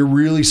 And if you're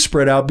really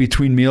spread out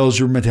between meals,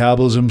 your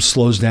metabolism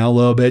slows down a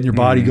little bit and your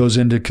body goes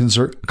into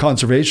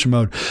conservation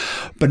mode.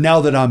 But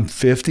now that I'm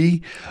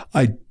 50,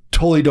 I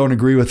totally don't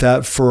agree with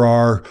that for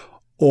our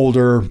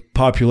older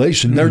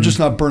population. They're just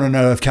not burning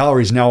enough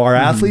calories. Now our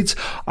athletes,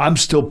 I'm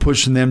still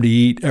pushing them to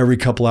eat every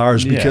couple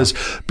hours because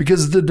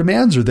the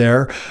demands are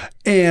there.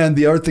 And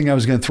the other thing I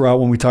was going to throw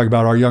out when we talk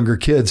about our younger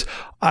kids,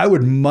 I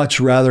would much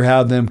rather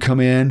have them come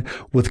in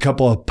with a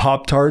couple of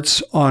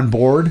Pop-Tarts on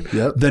board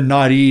than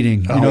not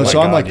eating. You know,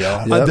 so I'm like,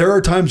 there are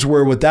times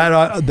where with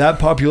that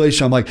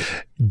population, I'm like,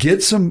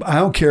 get some, I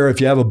don't care if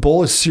you have a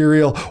bowl of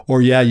cereal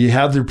or you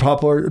have the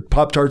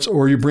Pop-Tarts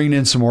or you bring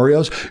in some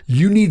Oreos.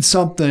 You need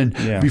something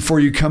before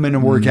you come in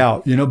and work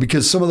out, you know,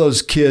 because some of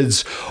those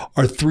kids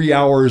are 3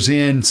 hours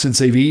in since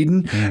they've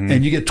eaten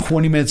and you get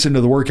 20 minutes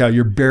into the workout,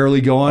 you're barely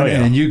going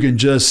and you can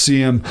just see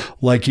them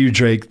like you,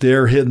 Drake,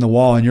 they're hitting the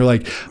wall and you're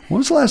like, when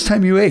was the last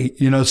time you ate?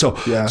 You know, so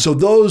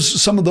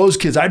some of those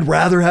kids, I'd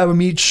rather have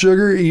them eat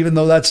sugar, even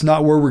though that's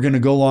not where we're going to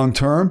go long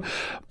term,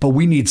 but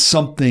we need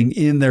something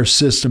in their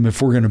system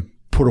if we're going to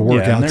put a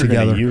workout and they're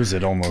together. Going to use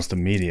it almost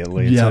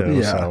immediately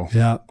too. So.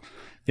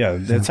 Yeah,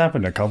 it's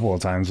happened a couple of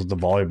times with the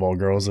volleyball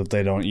girls. If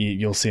they don't eat,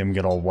 you'll see them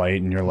get all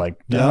white, and you're like,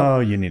 "No,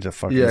 you need to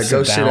fucking go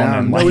sit down."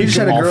 and No, we just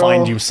had a I'll girl-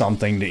 find you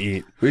something to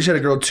eat. We just had a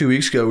girl 2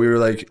 weeks ago. We were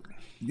like,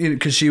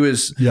 because she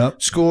was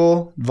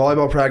school,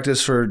 volleyball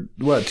practice for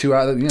what, 2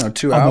 hours?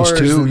 2 Almost hours.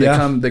 2,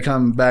 and they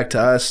come back to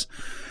us.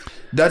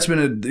 That's been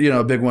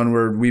a big one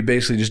where we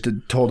basically just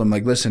told them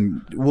like,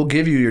 listen, we'll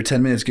give you your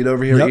 10 minutes. Get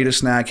over here, eat a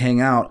snack,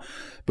 hang out.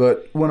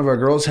 But one of our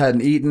girls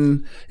hadn't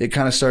eaten. It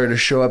kind of started to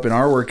show up in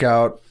our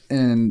workout,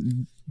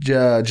 and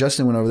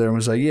Justin went over there and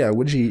was like, "Yeah,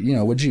 what'd you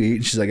eat? What'd you eat?"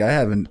 And she's like, "I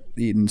haven't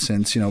eaten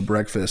since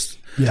breakfast."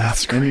 Yeah,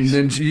 that's crazy.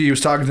 And then he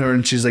was talking to her,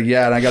 and she's like,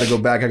 "Yeah, and I got to go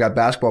back. I got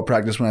basketball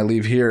practice when I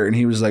leave here." And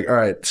he was like, "All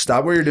right,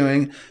 stop what you're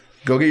doing.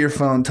 Go get your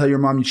phone. Tell your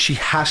mom she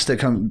has to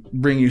come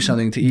bring you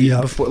something to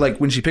eat before. Like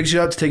when she picks you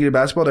up to take you to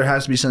basketball, there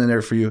has to be something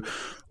there for you,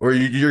 or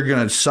you're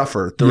gonna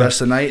suffer the rest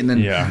of the night. And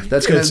then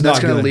that's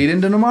gonna lead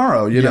into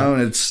tomorrow. You know,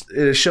 and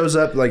it shows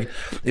up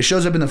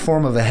in the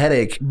form of a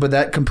headache, but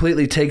that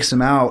completely takes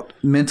them out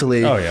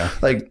mentally. Oh yeah,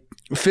 like.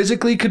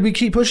 Physically, could we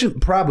keep pushing?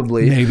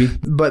 Probably. Maybe.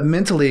 But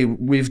mentally,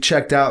 we've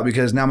checked out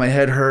because now my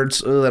head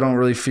hurts. I don't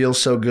really feel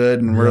so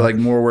good. And we're like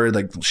more worried,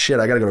 like, shit,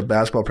 I got to go to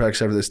basketball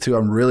practice after this too.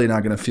 I'm really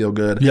not going to feel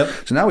good. Yep.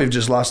 So now we've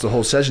just lost the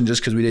whole session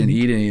just because we didn't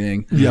eat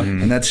anything. Yep.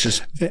 And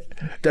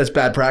that's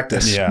bad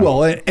practice. Yeah.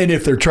 Well, and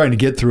if they're trying to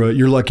get through it,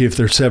 you're lucky if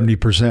they're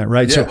 70%,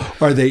 right? Yeah.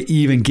 So are they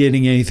even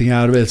getting anything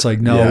out of it? It's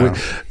like, no,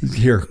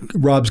 here,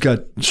 Rob's got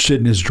shit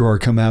in his drawer.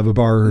 Come have a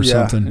bar or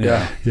something.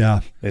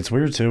 Yeah. It's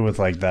weird too with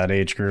like that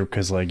age group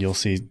because like you'll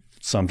see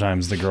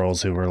sometimes the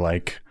girls who are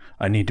like,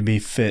 I need to be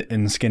fit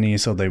and skinny,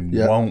 so they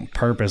won't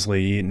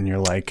purposely eat, and you're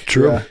like,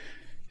 true.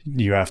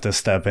 You have to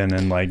step in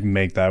and like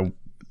make that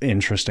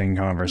interesting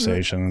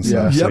conversation and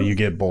stuff, so you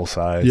get both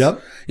sides. No,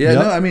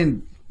 I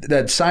mean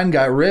that sign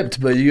got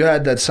ripped, but you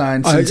had that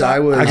sign since I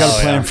got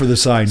a plan for the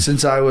sign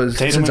since I was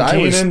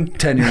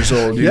 10 years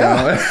old. You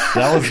know?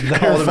 that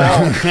was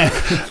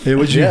about. It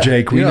was you,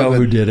 Jake. We know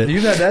who did it.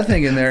 You got that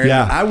thing in there.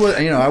 Yeah, I was.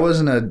 I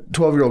wasn't a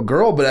 12-year-old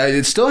girl, but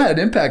it still had an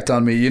impact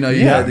on me.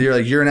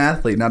 You're an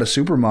athlete, not a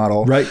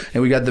supermodel, right?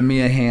 And we got the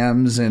Mia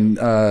Hams and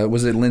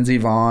was it Lindsey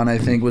Vonn? I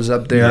think was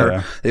up there.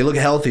 Yeah. They look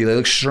healthy. They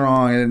look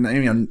strong,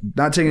 and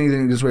not taking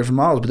anything away from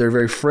models, but they're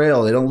very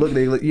frail. They don't look.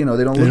 They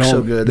don't look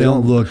so good. They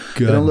don't look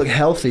good. They don't look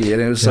healthy.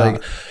 And it was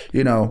like,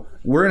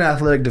 we're an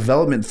athletic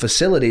development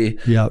facility.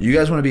 Yeah. You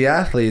guys want to be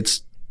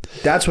athletes.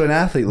 That's what an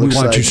athlete looks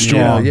like. We want you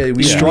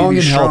strong. Strong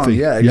and healthy.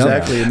 Yeah,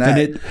 exactly.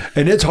 Yep.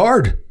 And it's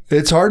hard.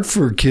 It's hard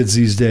for kids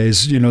these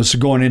days, so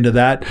going into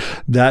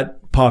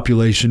that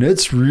population,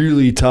 it's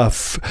really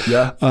tough.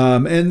 Yeah.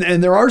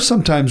 And there are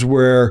some times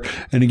where,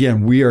 and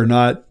again, we are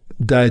not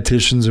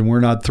dietitians and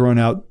we're not throwing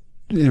out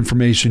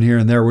information here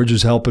and there. We're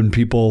just helping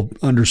people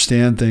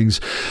understand things.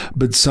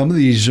 But some of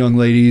these young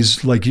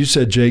ladies, like you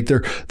said, Jake, they're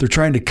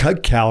trying to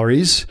cut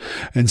calories,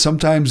 and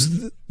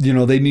sometimes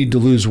they need to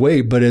lose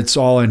weight, but it's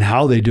all in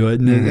how they do it,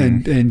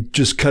 and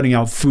just cutting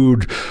out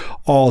food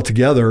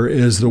altogether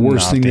is the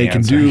worst thing they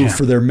can do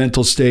for their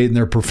mental state and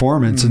their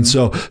performance. And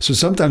so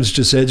sometimes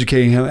just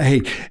educating him,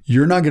 hey,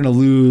 you're not going to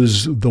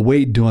lose the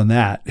weight doing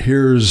that.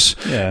 Here's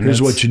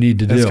what you need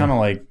to do. It's kind of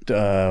like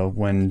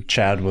when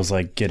Chad was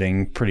like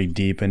getting pretty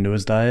deep into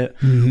his diet,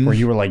 where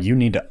you were like, you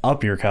need to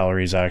up your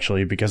calories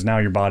actually, because now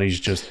your body's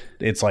just,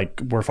 it's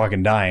like, we're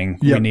fucking dying.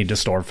 Yep. We need to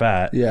store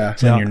fat. Yeah.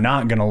 So then you're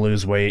not going to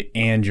lose weight,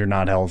 and you're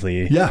not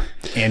healthy. Yeah.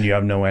 And you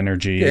have no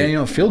energy. Yeah, and you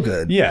don't feel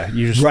good. Yeah.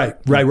 You just right.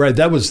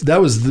 That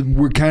was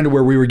we're kind of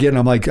where we were getting.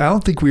 I'm like, I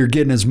don't think we were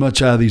getting as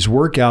much out of these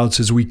workouts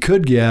as we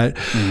could get.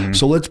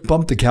 So let's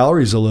bump the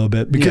calories a little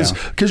bit because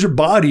your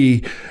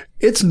body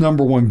its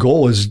number one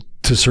goal is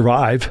to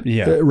survive.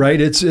 Yeah.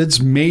 Right. It's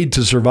made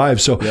to survive.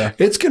 So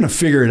it's going to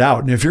figure it out.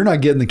 And if you're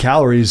not getting the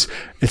calories,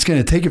 it's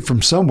going to take it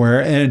from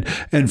somewhere.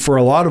 And for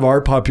a lot of our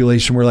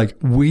population, we're like,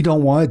 we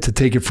don't want it to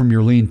take it from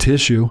your lean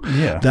tissue.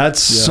 Yeah. That's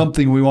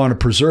something we want to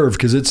preserve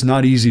because it's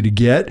not easy to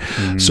get.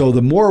 So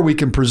the more we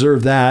can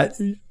preserve that,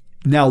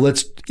 now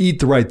let's eat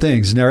the right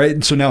things. All right.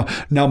 And so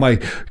now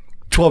my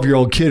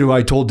 12-year-old kid who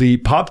I told to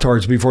eat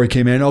Pop-Tarts before he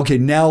came in. Okay,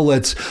 now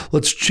let's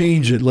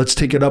change it. Let's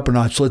take it up a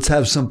notch. Let's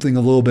have something a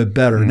little bit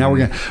better. Now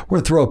we're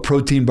gonna throw a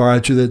protein bar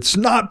at you that's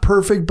not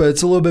perfect, but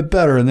it's a little bit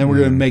better. And then we're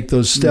gonna make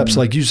those steps.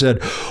 Like you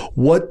said,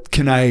 what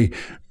can I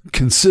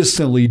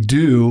consistently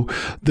do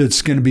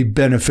that's going to be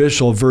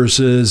beneficial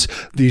versus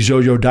these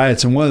yo-yo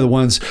diets? And one of the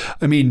ones,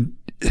 I mean,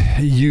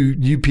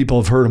 you people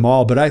have heard them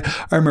all, but I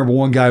remember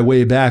one guy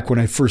way back when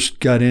I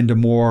first got into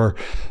more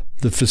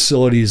the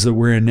facilities that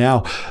we're in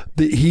now,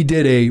 he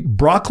did a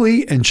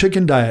broccoli and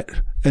chicken diet.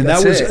 And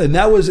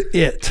that was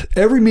it.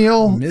 Every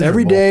meal,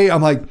 every day,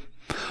 I'm like,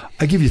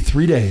 I give you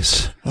 3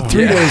 days.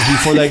 3 days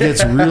before that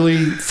gets really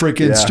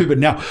freaking stupid.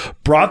 Now,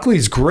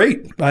 broccoli's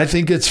great. I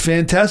think it's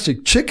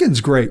fantastic. Chicken's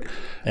great.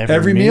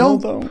 Every meal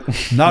though?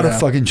 Not a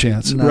fucking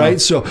chance. No.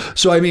 Right? So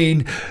I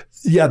mean,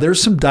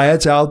 there's some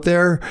diets out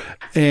there,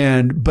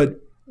 but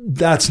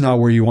that's not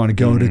where you want to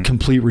go to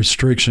complete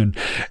restriction.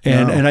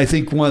 And I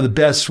think one of the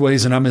best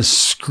ways, and I'm going to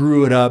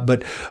screw it up,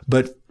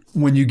 but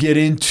when you get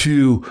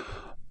into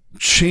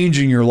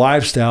changing your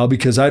lifestyle,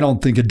 because I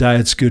don't think a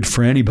diet's good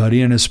for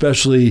anybody, and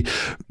especially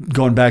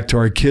going back to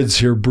our kids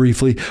here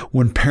briefly,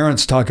 when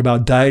parents talk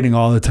about dieting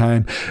all the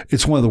time,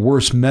 it's one of the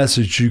worst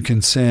messages you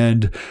can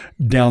send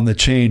down the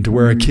chain to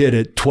where a kid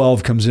at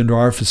 12 comes into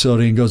our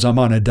facility and goes, I'm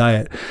on a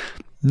diet.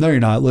 No,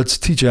 you're not. Let's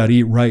teach you how to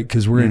eat right,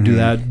 because we're going to do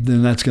that,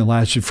 and that's going to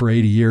last you for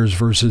 80 years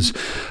versus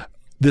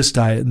this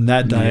diet and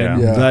that diet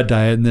and that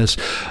diet and this.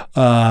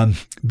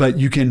 But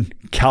you can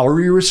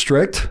calorie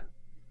restrict,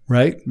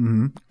 right?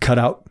 Cut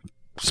out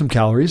some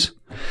calories.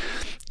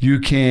 You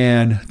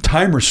can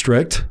time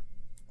restrict,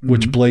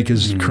 which Blake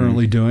is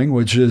currently doing,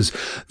 which is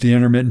the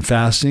intermittent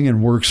fasting,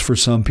 and works for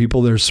some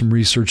people. There's some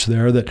research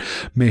there that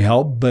may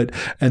help.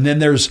 And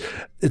then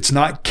it's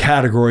not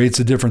category, it's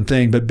a different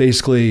thing, but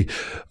basically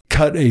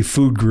cut a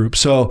food group.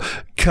 So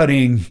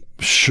cutting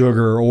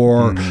sugar,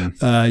 or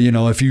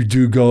if you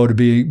do go to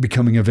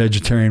becoming a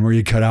vegetarian, where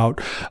you cut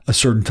out a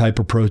certain type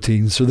of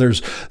protein. So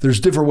there's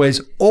different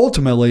ways.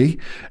 Ultimately,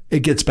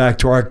 it gets back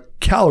to our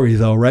calorie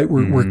though, right?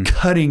 We're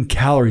cutting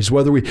calories,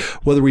 whether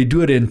we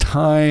do it in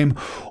time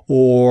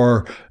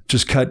or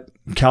just cut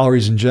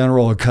calories in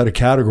general or cut a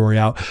category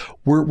out.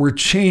 We're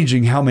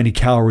changing how many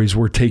calories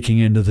we're taking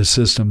into the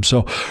system.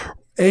 So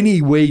any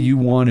way you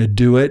want to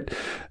do it,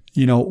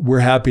 we're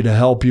happy to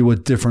help you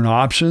with different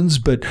options,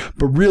 but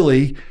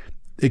really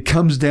it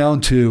comes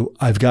down to,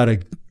 I've got to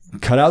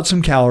cut out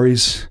some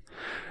calories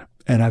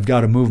and I've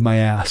got to move my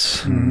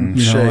ass.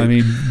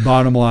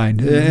 Bottom line.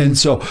 And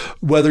so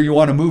whether you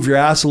want to move your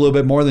ass a little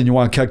bit more than you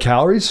want to cut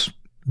calories,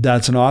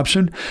 that's an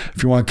option.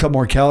 If you want to cut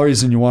more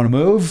calories than you want to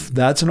move,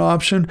 that's an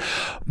option.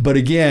 But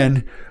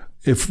again,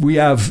 if we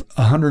have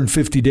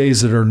 150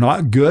 days that are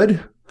not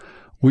good,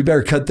 we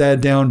better cut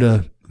that down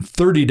to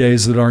 30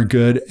 days that aren't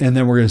good, and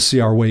then we're going to see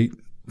our weight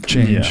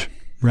change,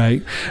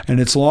 right?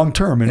 And it's long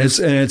term, and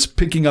it's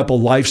picking up a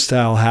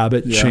lifestyle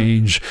habit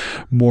change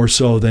more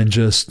so than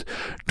just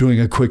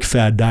doing a quick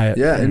fad diet.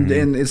 Yeah, and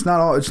it's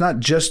not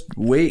just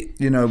weight.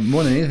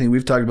 More than anything,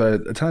 we've talked about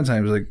it a ton of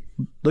times. Like,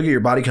 look at your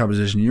body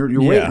composition.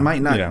 Your weight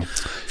might not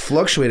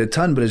fluctuate a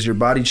ton, but is your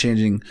body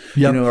changing?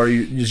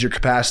 Is your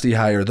capacity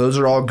higher? Those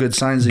are all good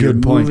signs that you're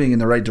moving in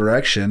the right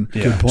direction.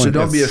 Good point. So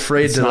don't be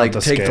afraid to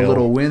take the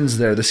little wins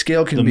there. The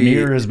scale can be... The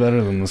mirror is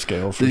better than the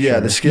scale, for sure.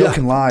 The scale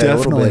can lie a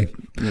little bit.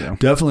 Yeah.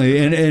 Definitely.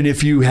 And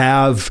if you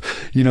have,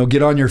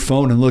 get on your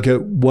phone and look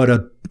at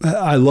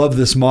I love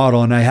this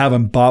model, and I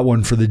haven't bought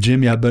one for the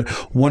gym yet, but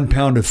 1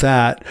 pound of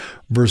fat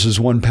versus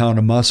 1 pound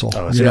of muscle.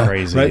 Oh, it's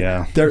crazy, right?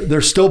 yeah. They're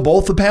still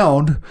both a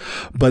pound,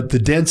 but the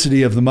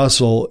density of the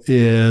muscle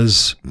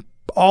is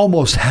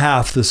almost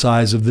half the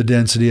size of the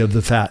density of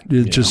the fat.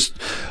 It just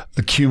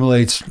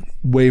accumulates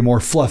way more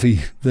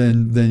fluffy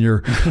than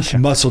your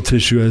muscle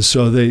tissue is.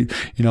 So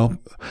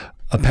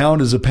a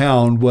pound is a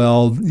pound.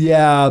 Well,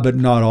 but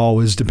not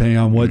always, depending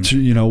on what,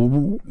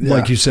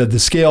 like you said, the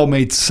scale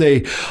may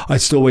say, I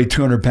still weigh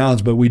 200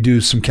 pounds, but we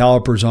do some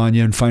calipers on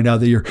you and find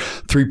out that you're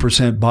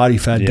 3% body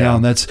fat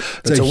down. That's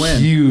a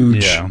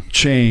huge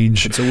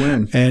change. It's a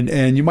win.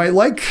 And you might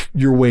like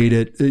your weight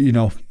at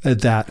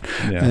that.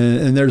 Yeah.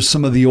 And there's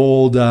some of the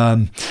old,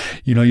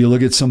 you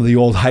look at some of the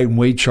old height and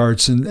weight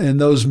charts, and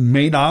those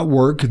may not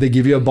work. They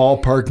give you a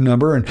ballpark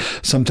number, and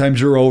sometimes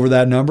you're over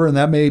that number, and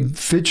that may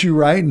fit you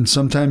right, and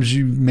sometimes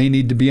you may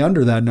need to be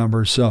under that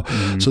number. So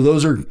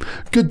those are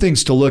good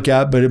things to look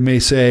at, but it may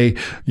say,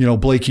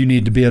 Blake, you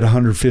need to be at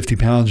 150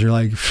 pounds. You're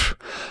like,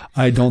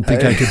 I don't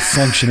think I could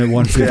function at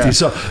 150.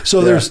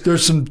 So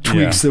there's some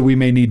tweaks that we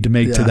may need to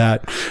make to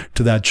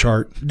that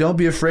chart. Don't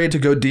be afraid to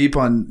go deep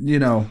on,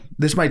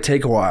 this might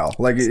take a while.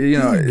 Like,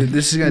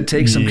 this is going to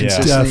take some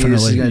consistency. Definitely.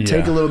 This is going to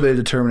take a little bit of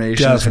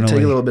determination. It's going to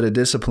take a little bit of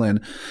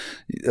discipline.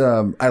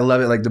 I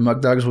love it. Like the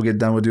muck dogs will get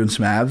done with doing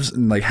some abs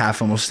and like half of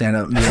them will stand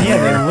up. They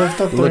lift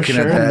up their looking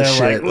shirt at that and they're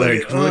shit.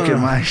 Like, look at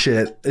my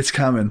shit. It's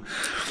coming.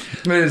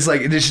 But it's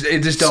like, it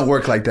just don't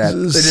work like that.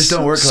 It just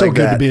don't work like that. So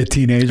good to be a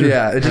teenager.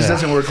 Yeah, it just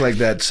doesn't work like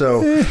that.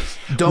 So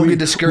don't get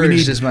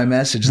discouraged is my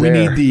message there.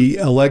 We need the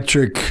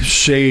electric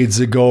shades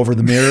that go over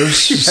the mirrors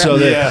so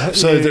that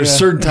there's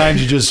certain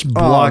times you just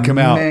block them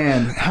out.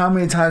 Man, how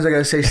many times I got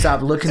to say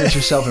stop looking at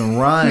yourself and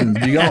run?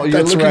 You're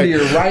looking to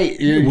your right.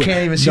 You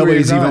can't even see where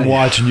you're going. Nobody's even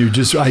watching you.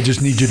 I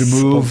just need you to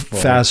move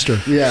faster.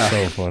 Yeah.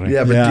 So funny.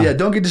 Yeah, but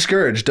don't get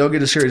discouraged. Don't get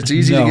discouraged. It's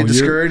easy to get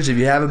discouraged. If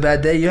you have a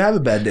bad day, you have a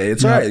bad day.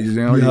 It's all right.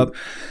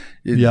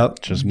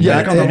 Just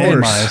back on the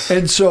horse.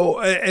 And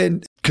so,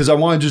 because I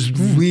want to just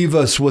leave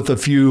us with a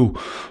few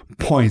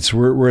points.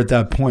 We're at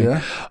that point.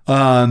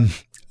 Yeah.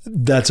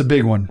 That's a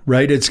big one,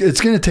 right? It's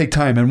going to take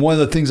time. And one of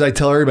the things I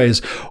tell everybody is,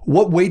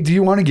 what weight do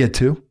you want to get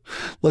to?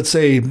 Let's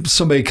say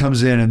somebody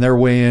comes in and they're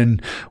weighing,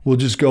 we'll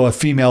just go a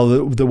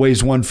female that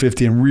weighs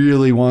 150 and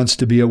really wants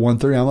to be at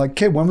 130. I'm like,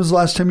 okay, when was the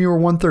last time you were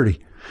 130?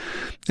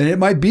 And it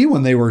might be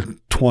when they were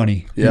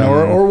 20,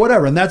 or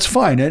whatever. And that's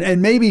fine.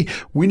 And maybe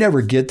we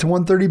never get to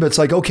 130, but it's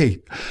like, okay,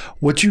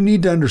 what you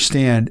need to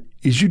understand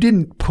is you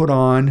didn't put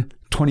on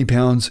 20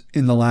 pounds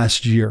in the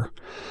last year.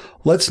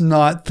 Let's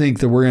not think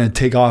that we're going to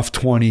take off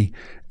 20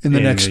 in the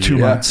next 2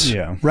 months,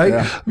 right?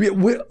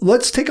 Yeah.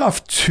 Let's take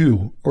off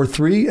 2 or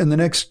 3 in the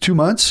next 2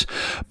 months,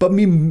 but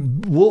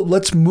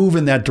let's move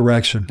in that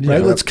direction,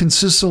 right? Let's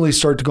consistently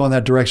start to go in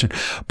that direction,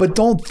 but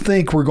don't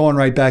think we're going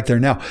right back there.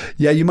 Now,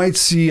 you might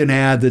see an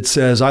ad that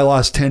says, I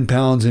lost 10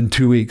 pounds in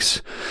 2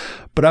 weeks,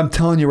 but I'm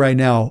telling you right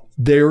now,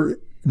 they're,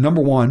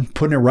 number one,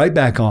 putting it right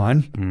back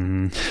on.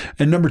 Mm-hmm.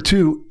 And number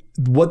two,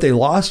 what they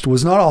lost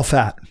was not all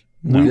fat.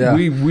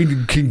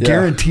 We can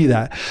guarantee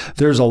that.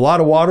 There's a lot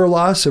of water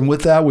loss, and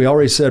with that, we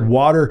already said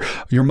water,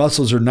 your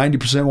muscles are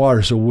 90%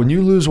 water. So when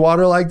you lose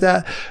water like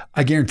that,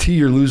 I guarantee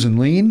you're losing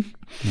lean,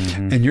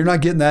 and you're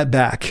not getting that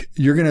back.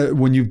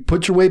 When you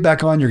put your weight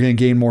back on, you're going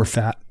to gain more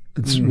fat.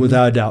 It's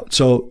without a doubt.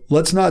 So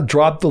let's not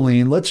drop the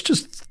lean. Let's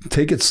just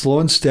take it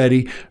slow and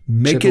steady,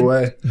 make it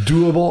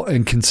doable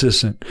and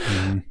consistent.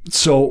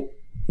 So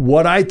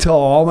what I tell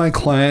all my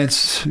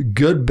clients,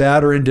 good,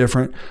 bad, or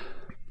indifferent,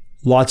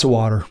 lots of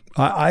water.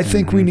 I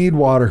think we need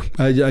water.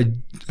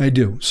 I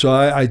do. So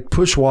I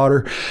push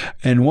water.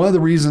 And one of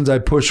the reasons I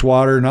push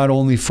water, not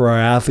only for our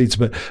athletes,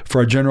 but for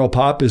our general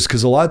pop, is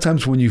because a lot of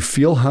times when you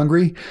feel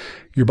hungry,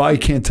 your body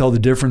can't tell the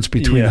difference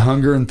between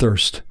hunger and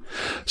thirst.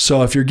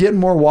 So if you're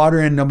getting more water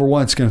in, number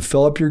one, it's going to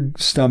fill up your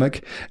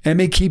stomach and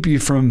may keep you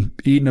from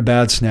eating a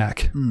bad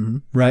snack,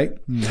 right?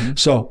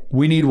 So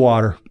we need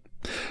water.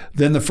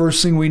 Then the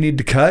first thing we need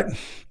to cut,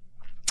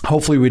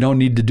 hopefully we don't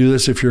need to do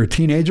this if you're a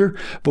teenager,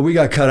 but we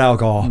got to cut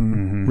alcohol,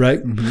 right?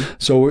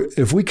 So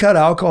if we cut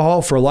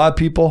alcohol, for a lot of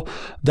people,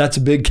 that's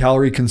a big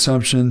calorie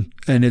consumption,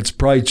 and it's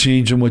probably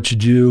changing what you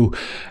do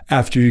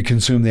after you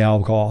consume the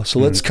alcohol. So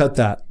let's cut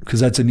that, because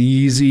that's an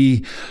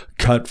easy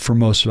cut for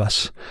most of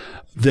us.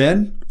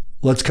 Then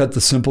let's cut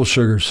the simple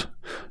sugars.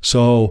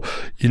 So,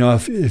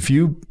 if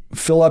you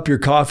fill up your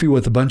coffee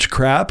with a bunch of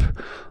crap,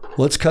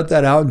 let's cut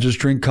that out and just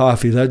drink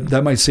coffee.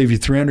 That might save you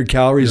 300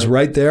 calories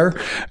right there.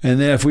 And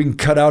then if we can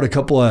cut out a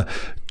couple of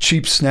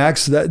cheap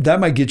snacks, that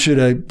might get you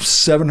to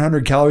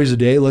 700 calories a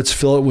day. Let's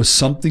fill it with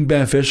something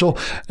beneficial.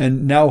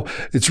 And now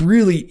it's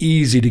really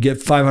easy to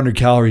get 500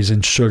 calories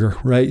in sugar,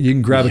 right? You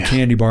can grab a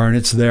candy bar and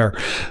it's there.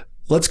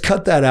 Let's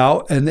cut that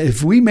out. And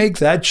if we make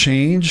that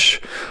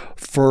change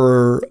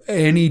for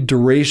any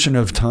duration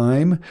of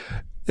time,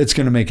 it's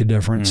going to make a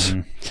difference.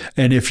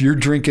 And if you're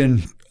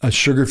drinking a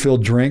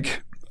sugar-filled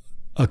drink,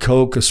 a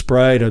Coke, a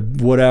Sprite, a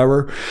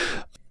whatever,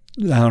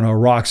 I don't know, a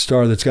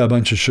Rockstar that's got a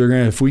bunch of sugar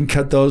in it. If we can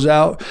cut those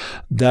out,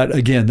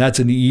 that's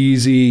an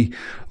easy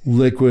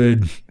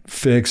liquid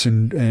fix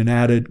and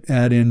add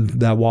in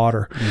that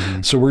water.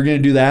 So we're going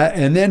to do that.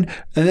 And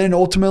then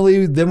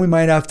ultimately, we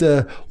might have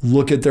to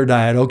look at their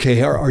diet.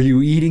 Okay, are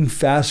you eating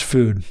fast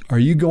food? Are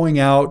you going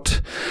out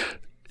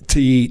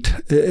to eat?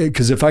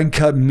 Because if I can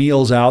cut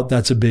meals out,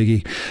 that's a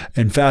biggie.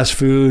 And fast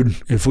food,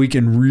 if we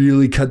can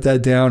really cut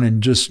that down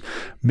and just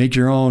make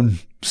your own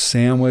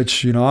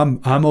sandwich,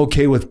 I'm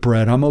okay with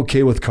bread. I'm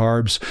okay with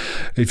carbs.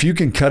 If you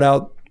can cut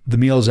out the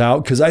meals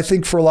out, because I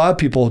think for a lot of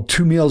people,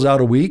 2 meals out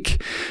a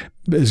week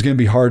is going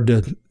to be hard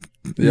to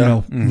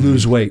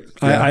lose weight.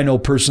 I know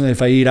personally,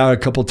 if I eat out a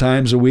couple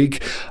times a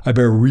week, I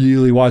better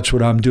really watch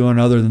what I'm doing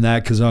other than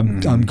that, because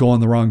I'm going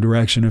the wrong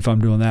direction if I'm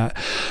doing that.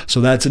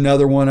 So that's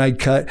another one I'd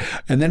cut.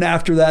 And then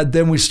after that,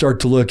 then we start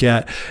to look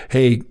at,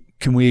 hey,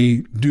 can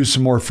we do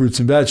some more fruits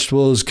and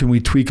vegetables? Can we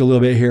tweak a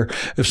little bit here?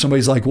 If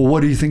somebody's like, well, what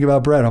do you think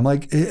about bread? I'm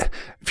like,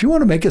 if you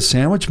want to make a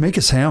sandwich, make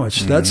a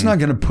sandwich. That's not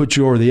going to put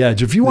you over the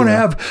edge. If you want to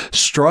have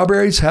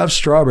strawberries, have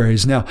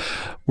strawberries. Now,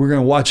 we're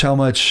going to watch how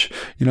much,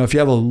 if you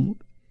have a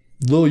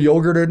little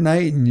yogurt at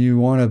night and you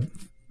want to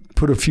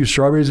put a few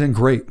strawberries in,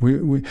 great.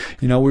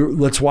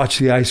 Let's watch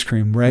the ice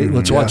cream, right?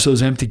 Let's watch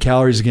those empty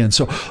calories again.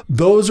 So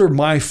those are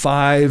my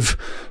 4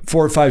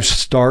 or 5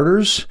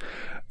 starters.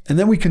 And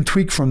then we can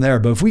tweak from there.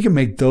 But if we can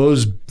make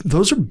those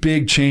are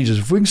big changes.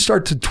 If we can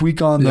start to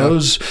tweak on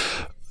those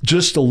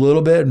just a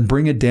little bit and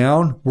bring it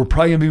down, we're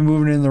probably going to be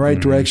moving in the right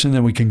direction.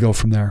 Then we can go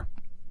from there.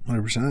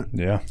 100%.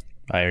 Yeah.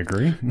 I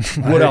agree.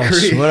 What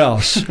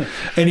else?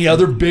 Any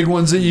other big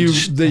ones that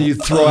you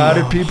throw out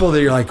at people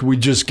that you're like, we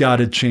just got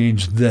to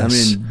change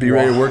this? I mean, be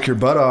ready to work your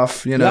butt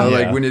off.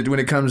 Like when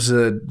it comes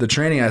to the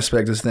training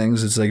aspect of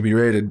things, it's like be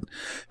ready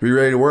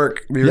to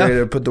work, be ready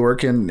to put the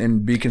work in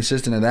and be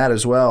consistent in that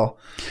as well.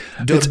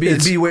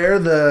 Beware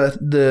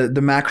the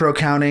macro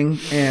counting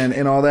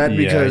and all that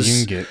because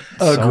you can get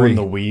so in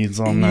the weeds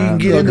on that. You can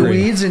get in the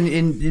weeds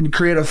and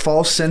create a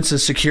false sense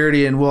of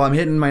security and I'm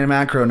hitting my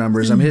macro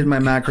numbers. I'm hitting my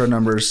macro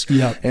numbers.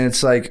 Yeah. And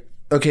it's like,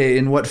 okay,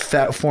 in what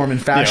form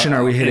and fashion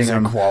are we hitting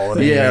them?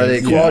 Quality? Yeah, are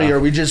they quality or are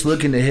we just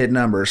looking to hit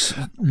numbers?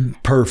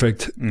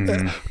 Perfect.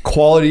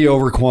 Quality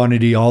over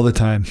quantity all the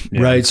time,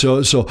 right?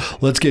 So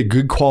let's get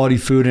good quality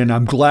food. And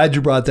I'm glad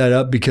you brought that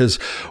up because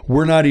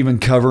we're not even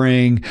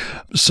covering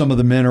some of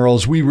the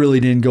minerals. We really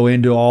didn't go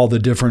into all the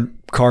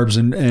different carbs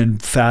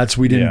and fats.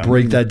 We didn't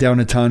break that down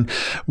a ton.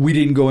 We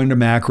didn't go into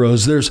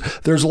macros.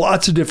 There's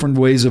lots of different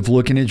ways of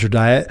looking at your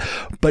diet,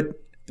 but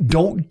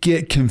don't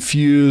get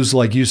confused.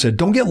 Like you said,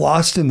 don't get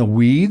lost in the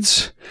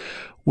weeds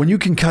when you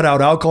can cut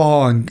out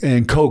alcohol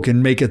and Coke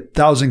and make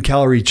 1,000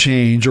 calorie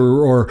change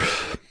or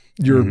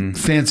your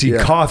fancy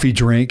coffee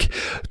drink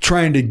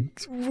trying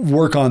to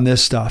work on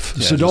this stuff.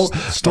 So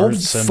don't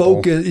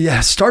focus.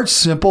 Yeah. Start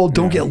simple.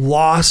 Don't get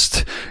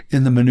lost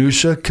in the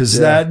minutia because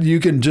that you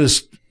can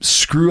just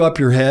screw up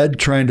your head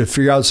trying to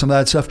figure out some of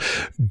that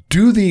stuff.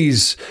 Do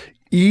these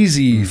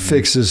easy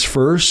fixes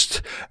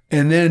first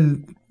and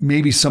then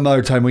maybe some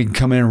other time we can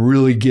come in and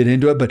really get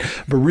into it. But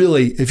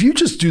really, if you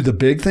just do the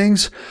big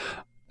things,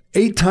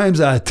 8 times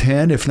out of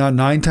 10, if not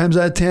 9 times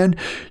out of 10,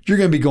 you're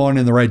going to be going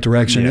in the right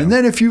direction. And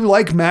then if you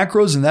like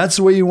macros and that's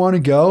the way you want to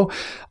go,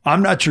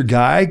 I'm not your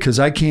guy because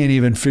I can't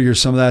even figure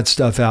some of that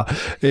stuff out.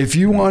 If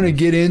you want to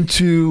get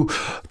into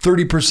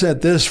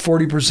 30% this,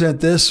 40%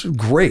 this,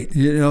 great.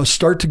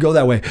 Start to go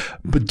that way.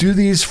 But do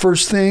these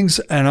first things,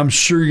 and I'm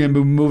sure you're going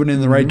to be moving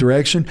in the right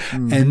direction.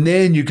 And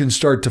then you can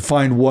start to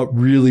find what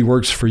really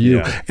works for you.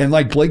 Yeah. And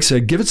like Blake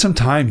said, give it some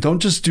time.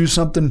 Don't just do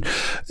something.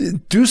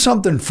 Do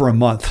something for a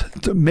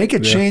month. Make a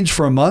change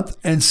for a month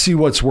and see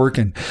what's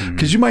working.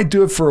 Because you might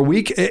do it for a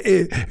week.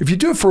 If you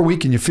do it for a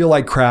week and you feel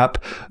like crap,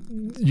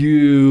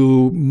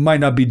 you might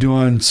not be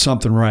doing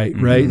something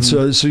right?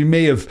 So you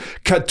may have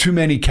cut too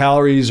many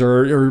calories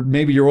or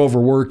maybe you're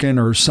overworking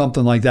or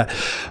something like that.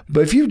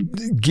 But if you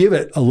give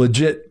it a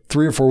legit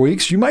 3 or 4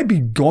 weeks, you might be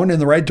going in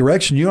the right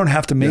direction. You don't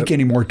have to make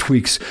any more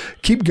tweaks.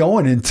 Keep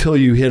going until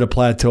you hit a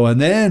plateau, and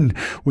then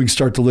we can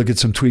start to look at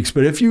some tweaks.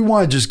 But if you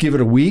want to just give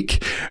it a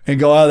week and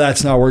go, oh,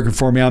 that's not working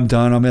for me, I'm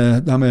done. I'm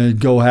gonna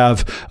go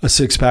have a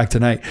 6-pack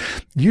tonight.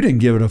 You didn't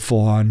give it a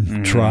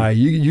full-on try.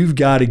 You've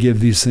got to give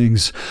these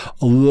things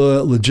a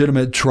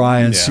legitimate try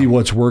and see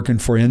what's working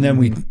for you, and then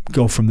we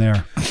go from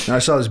there. I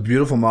saw this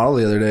beautiful model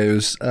the other day. It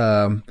was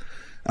on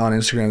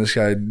Instagram. This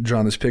guy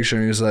drawing this picture,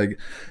 and he was like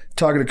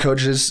talking to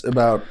coaches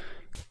about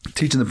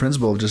teaching the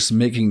principle of just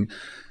making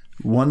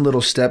one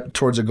little step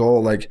towards a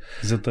goal. Like,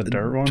 is it the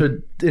dirt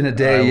one? In a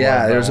day,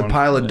 there's a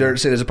pile of dirt.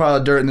 Say there's a pile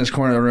of dirt in this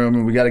corner of the room,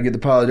 and we got to get the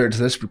pile of dirt to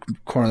this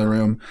corner of the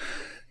room.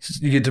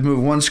 You get to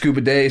move 1 scoop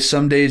a day.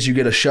 Some days you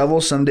get a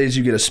shovel, some days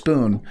you get a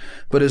spoon.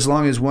 But as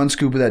long as 1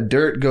 scoop of that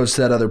dirt goes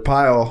to that other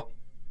pile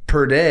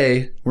per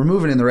day, we're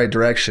moving in the right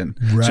direction.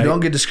 Right. So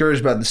don't get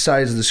discouraged about the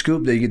size of the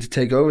scoop that you get to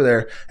take over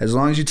there. As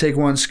long as you take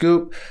 1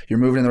 scoop, you're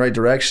moving in the right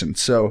direction.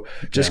 So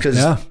just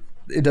because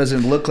it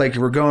doesn't look like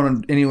we're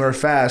going anywhere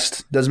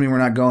fast doesn't mean we're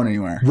not going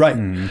anywhere. Right.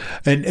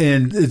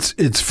 And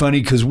it's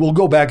funny because we'll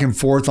go back and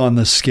forth on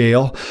the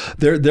scale.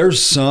 There's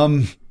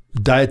some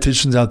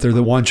dietitians out there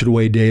that want you to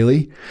weigh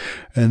daily,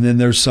 and then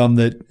there's some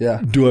that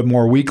do it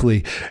more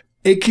weekly.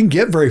 It can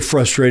get very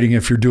frustrating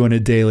if you're doing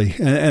it daily.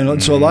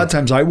 And so a lot of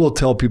times I will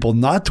tell people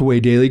not to weigh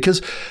daily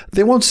because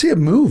they won't see it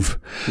move.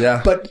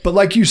 Yeah. But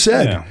like you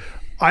said,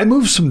 I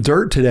moved some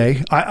dirt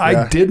today.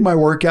 I did my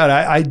workout.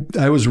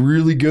 I was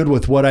really good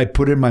with what I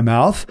put in my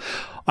mouth.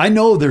 I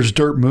know there's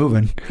dirt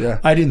moving. Yeah.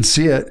 I didn't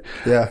see it.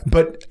 Yeah.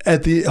 But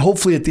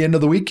hopefully at the end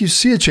of the week you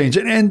see a change.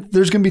 And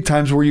there's going to be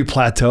times where you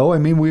plateau. I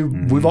mean,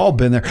 we've all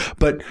been there.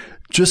 But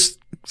just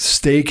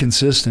stay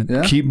consistent.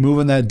 Yeah. Keep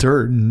moving that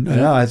dirt. And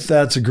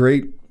that's a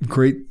great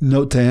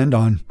note to end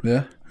on.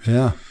 Yeah.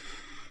 Yeah.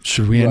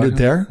 Should we end it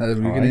there? We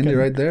can end it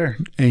right there.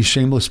 Any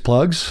shameless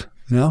plugs?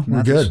 No,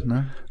 we're good.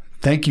 No.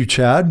 Thank you,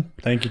 Chad.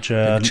 Thank you,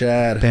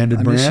 Chad.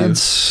 Banded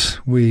Brands.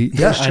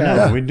 I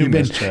know. We do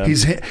miss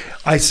Chad.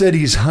 I said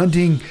he's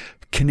hunting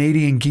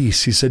Canadian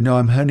geese. He said, no,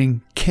 I'm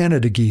hunting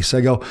Canada geese.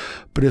 I go,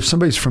 but if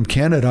somebody's from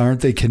Canada,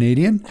 aren't they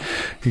Canadian?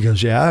 He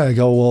goes, yeah. I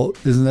go, well,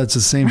 isn't that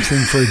the same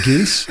thing for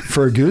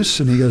a goose?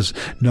 And he goes,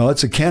 no,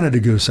 it's a Canada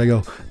goose. I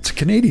go, it's a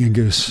Canadian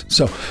goose.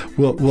 So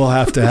we'll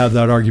have to have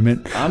that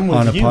argument on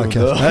a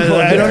podcast.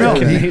 I don't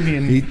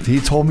know. He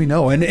told me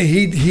no, and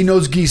he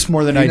knows geese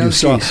more than I do.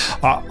 So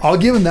I'll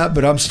give him that,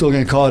 but I'm still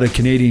going to call it a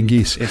Canadian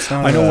geese. It's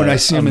not. I know when I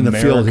see him in the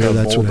field here,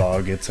 that's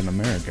bulldog. It's an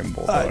American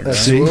bulldog. Right?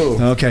 See,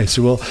 okay,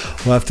 so we'll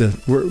have to.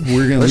 We're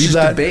going to leave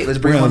that. Let's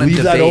bring one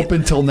leave that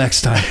open till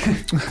next time.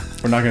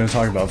 We're not going to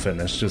talk about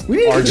fitness. Just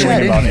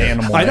arguing about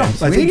animal. I know.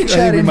 I think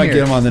we might get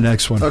him on the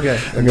next one. Okay.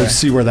 We'll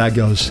see where that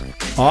goes.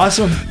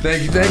 Awesome.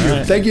 Thank you.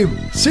 Right. Thank you.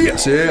 See ya.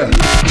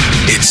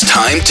 It's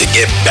time to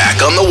get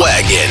back on the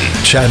wagon.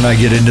 Chad and I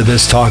get into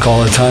this talk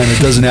all the time. It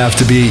doesn't have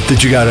to be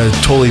that you got to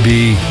totally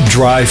be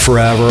dry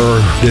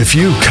forever. If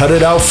you cut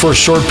it out for a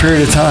short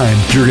period of time,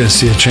 you're going to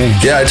see a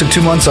change. Yeah, I took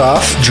 2 months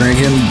off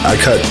drinking. I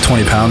cut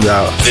 20 pounds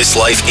out. This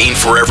Life Ain't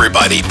For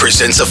Everybody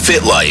presents A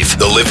Fit Life,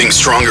 the Living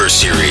Stronger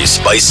series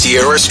by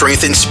Sierra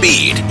Strength and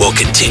Speed will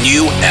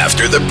continue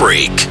after the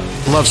break.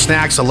 I love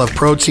snacks. I love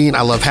protein.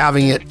 I love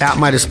having it at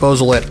my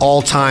disposal at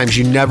all times.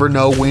 You never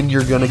know when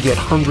you're going to get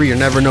hungry. You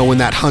never know when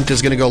that hunt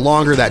is going to go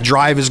longer, that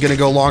drive is going to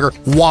go longer.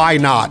 Why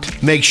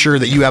not make sure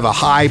that you have a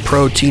high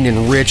protein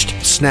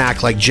enriched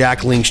snack like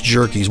Jack Link's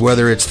jerkies,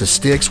 whether it's the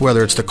sticks,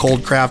 whether it's the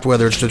cold craft,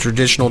 whether it's the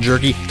traditional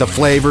jerky, the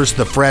flavors,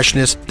 the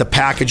freshness, the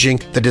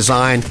packaging, the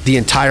design, the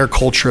entire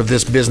culture of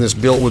this business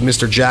built with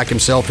Mr. Jack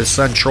himself, his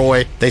son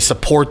Troy. They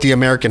support the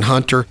American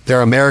hunter.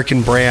 They're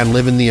American brand,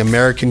 living the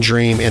American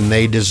dream, and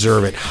they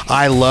deserve it.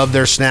 I love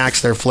their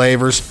snacks, their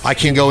flavors. I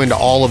can't go into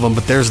all of them,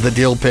 but there's the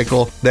dill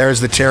pickle, there's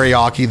the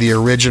teriyaki, the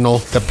original,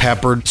 the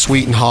peppered,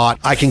 sweet and hot.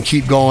 I can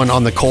keep going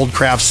on the cold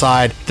craft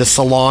side, the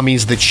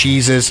salamis, the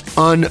cheeses.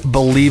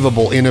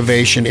 Unbelievable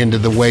innovation into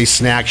the way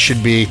snacks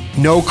should be.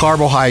 No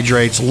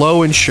carbohydrates,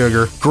 low in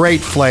sugar,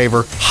 great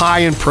flavor, high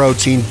in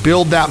protein.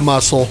 Build that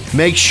muscle.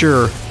 Make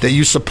sure that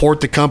you support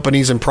the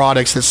companies and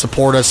products that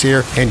support us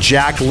here. And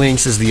Jack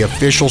Link's is the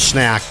official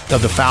snack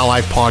of the Foul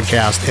Life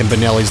podcast and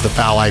Benelli's The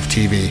Foul Life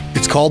TV.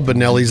 It's called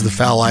Benelli's The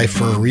Foul Life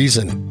for a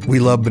reason. We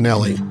love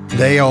Benelli.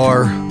 They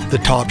are the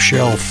top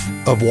shelf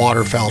of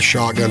waterfowl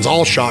shotguns,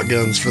 all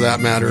shotguns for that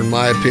matter, in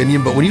my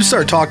opinion. But when you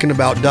start talking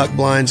about duck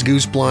blinds,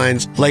 goose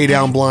blinds, lay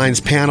down blinds,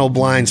 panel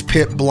blinds,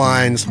 pit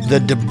blinds, the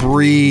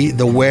debris,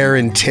 the wear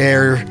and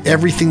tear,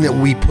 everything that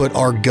we put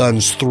our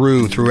guns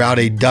throughout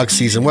a duck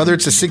season, whether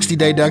it's a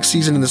 60-day duck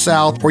season in the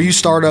south, or you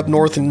start up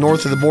north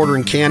of the border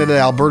in Canada,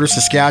 Alberta,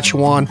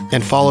 Saskatchewan,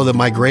 and follow the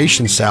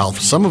migration south.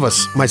 Some of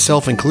us,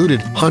 myself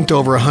included, hunt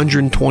over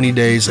 120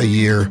 days a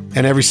year,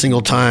 and every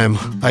single time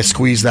I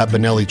squeeze that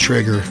Benelli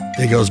trigger,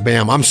 it goes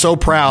bam. I'm so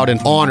proud and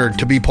honored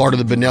to be part of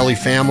the Benelli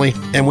family.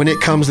 And when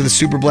it comes to the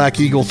Super Black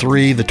Eagle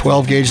 3, the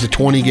 12 gauge, the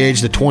 20 gauge,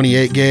 the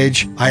 28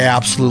 gauge, I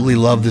absolutely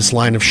love this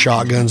line of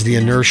shotguns. The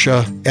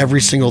inertia,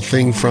 every single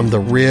thing from the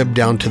rib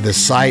down to the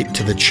sight,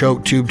 to the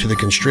choke tube, to the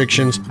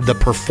constrictions, the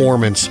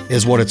performance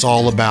is what it's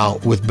all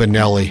about with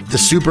Benelli. The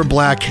Super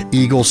Black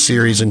Eagle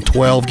series in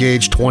 12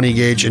 gauge, 20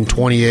 gauge, and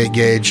 28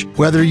 gauge.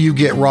 Whether you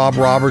get Rob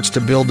Roberts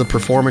to build the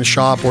performance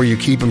shop or you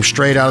keep them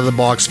straight out of the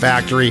box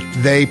factory,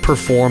 they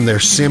perform. They're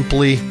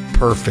simply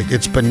perfect.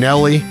 It's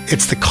Benelli.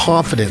 It's the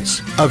confidence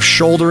of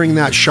shouldering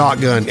that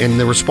shotgun and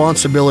the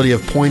responsibility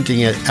of pointing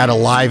it at a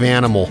live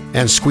animal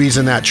and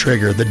squeezing that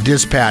trigger. The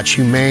dispatch,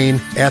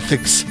 humane,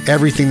 ethics,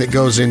 everything that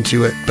goes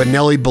into it.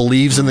 Benelli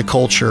believes in the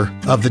culture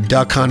of the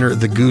duck hunter,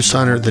 the goose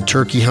hunter, the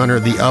turkey hunter,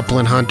 the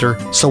upland hunter.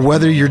 So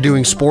whether you're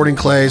doing sporting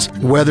clays,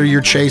 whether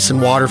you're chasing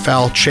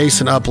waterfowl,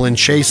 chasing upland,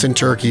 chasing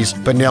turkeys,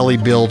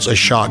 Benelli builds a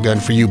shotgun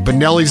for you.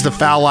 Benelli's The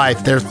Foul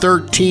Life. They're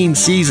 13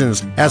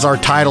 seasons as our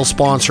title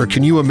sponsor.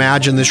 Can you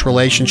imagine this relationship?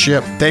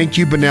 Thank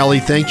you,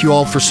 Benelli. Thank you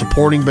all for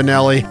supporting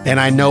Benelli. And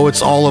I know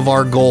it's all of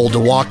our goal to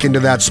walk into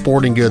that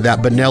sporting good, that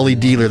Benelli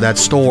dealer, that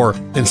store,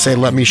 and say,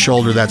 let me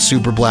shoulder that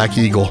Super Black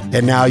Eagle.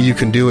 And now you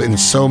can do it in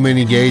so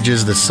many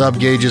gauges, the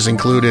sub gauges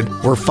included.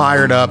 We're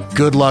fired up.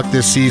 Good luck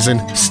this season.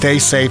 Stay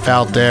safe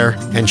out there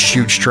and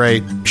shoot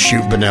straight.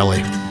 Shoot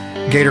Benelli.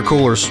 Gator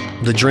coolers,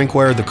 the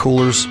drinkware, the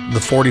coolers, the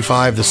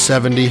 45, the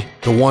 70,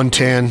 the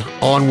 110,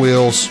 on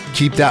wheels.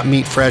 Keep that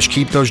meat fresh,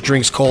 keep those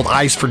drinks cold,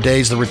 ice for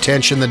days, the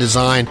retention, the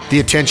design, the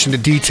attention to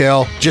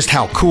detail, just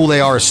how cool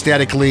they are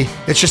aesthetically.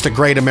 It's just a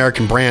great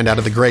American brand out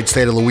of the great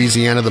state of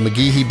Louisiana. The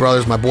McGehee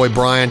brothers, my boy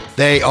Brian,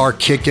 they are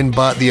kicking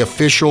butt. The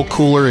official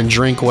cooler and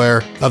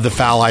drinkware of the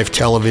Foul Life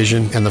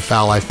television and the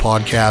Foul Life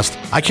podcast.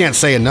 I can't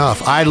say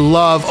enough. I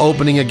love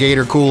opening a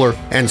Gator cooler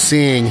and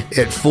seeing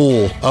it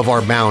full of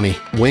our bounty.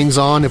 Wings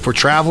on if we're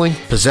traveling,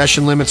 possession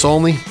session limits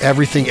only,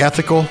 everything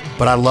ethical,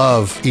 but I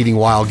love eating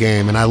wild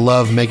game and I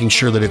love making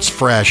sure that it's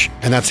fresh.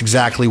 And that's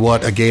exactly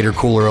what a Gator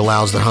cooler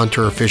allows the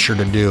hunter or fisher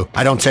to do.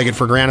 I don't take it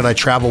for granted. I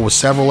travel with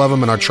several of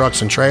them in our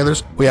trucks and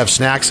trailers. We have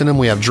snacks in them.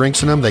 We have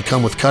drinks in them. They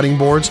come with cutting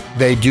boards.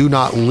 They do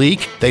not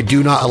leak. They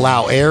do not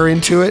allow air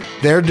into it.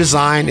 Their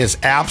design is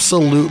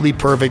absolutely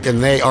perfect,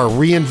 and they are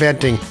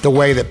reinventing the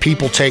way that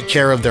people take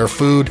care of their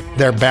food,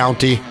 their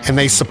bounty, and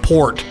they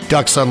support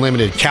Ducks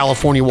Unlimited,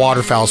 California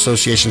Waterfowl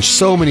Association,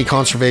 so many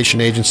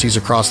conservation agencies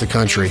across the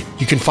country.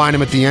 You can find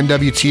them at the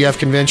NWTF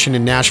convention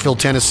in Nashville,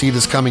 Tennessee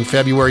this coming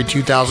February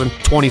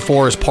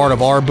 2024 as part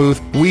of our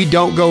booth. We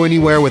don't go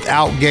anywhere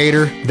without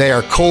Gator. They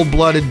are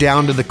cold-blooded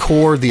down to the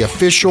core, the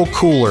official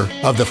cooler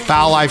of the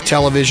Fowl Life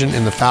Television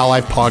and the Fowl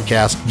Life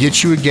Podcast.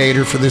 Get you a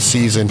Gator for this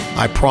season.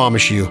 I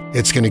promise you,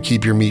 it's going to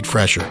keep your meat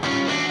fresher.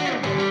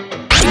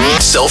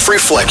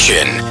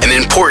 Self-reflection, an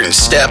important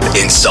step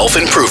in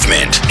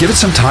self-improvement. Give it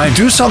some time.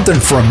 Do something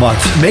for a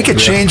month. Make a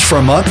change for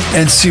a month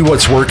and see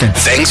what's working.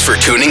 Thanks for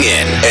tuning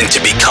in. And to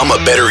become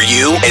a better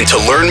you and to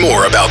learn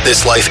more about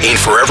This Life Ain't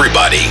For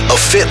Everybody, A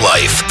Fit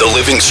Life, the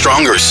Living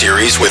Stronger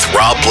series with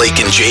Rob, Blake,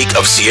 and Jake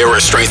of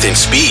Sierra Strength and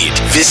Speed,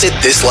 visit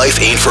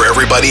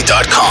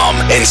thislifeaintforeverybody.com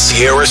and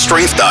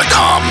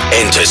sierrastrength.com.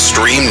 And to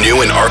stream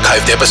new and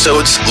archived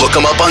episodes, look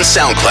them up on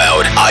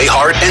SoundCloud,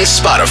 iHeart, and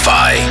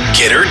Spotify.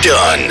 Get her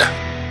done.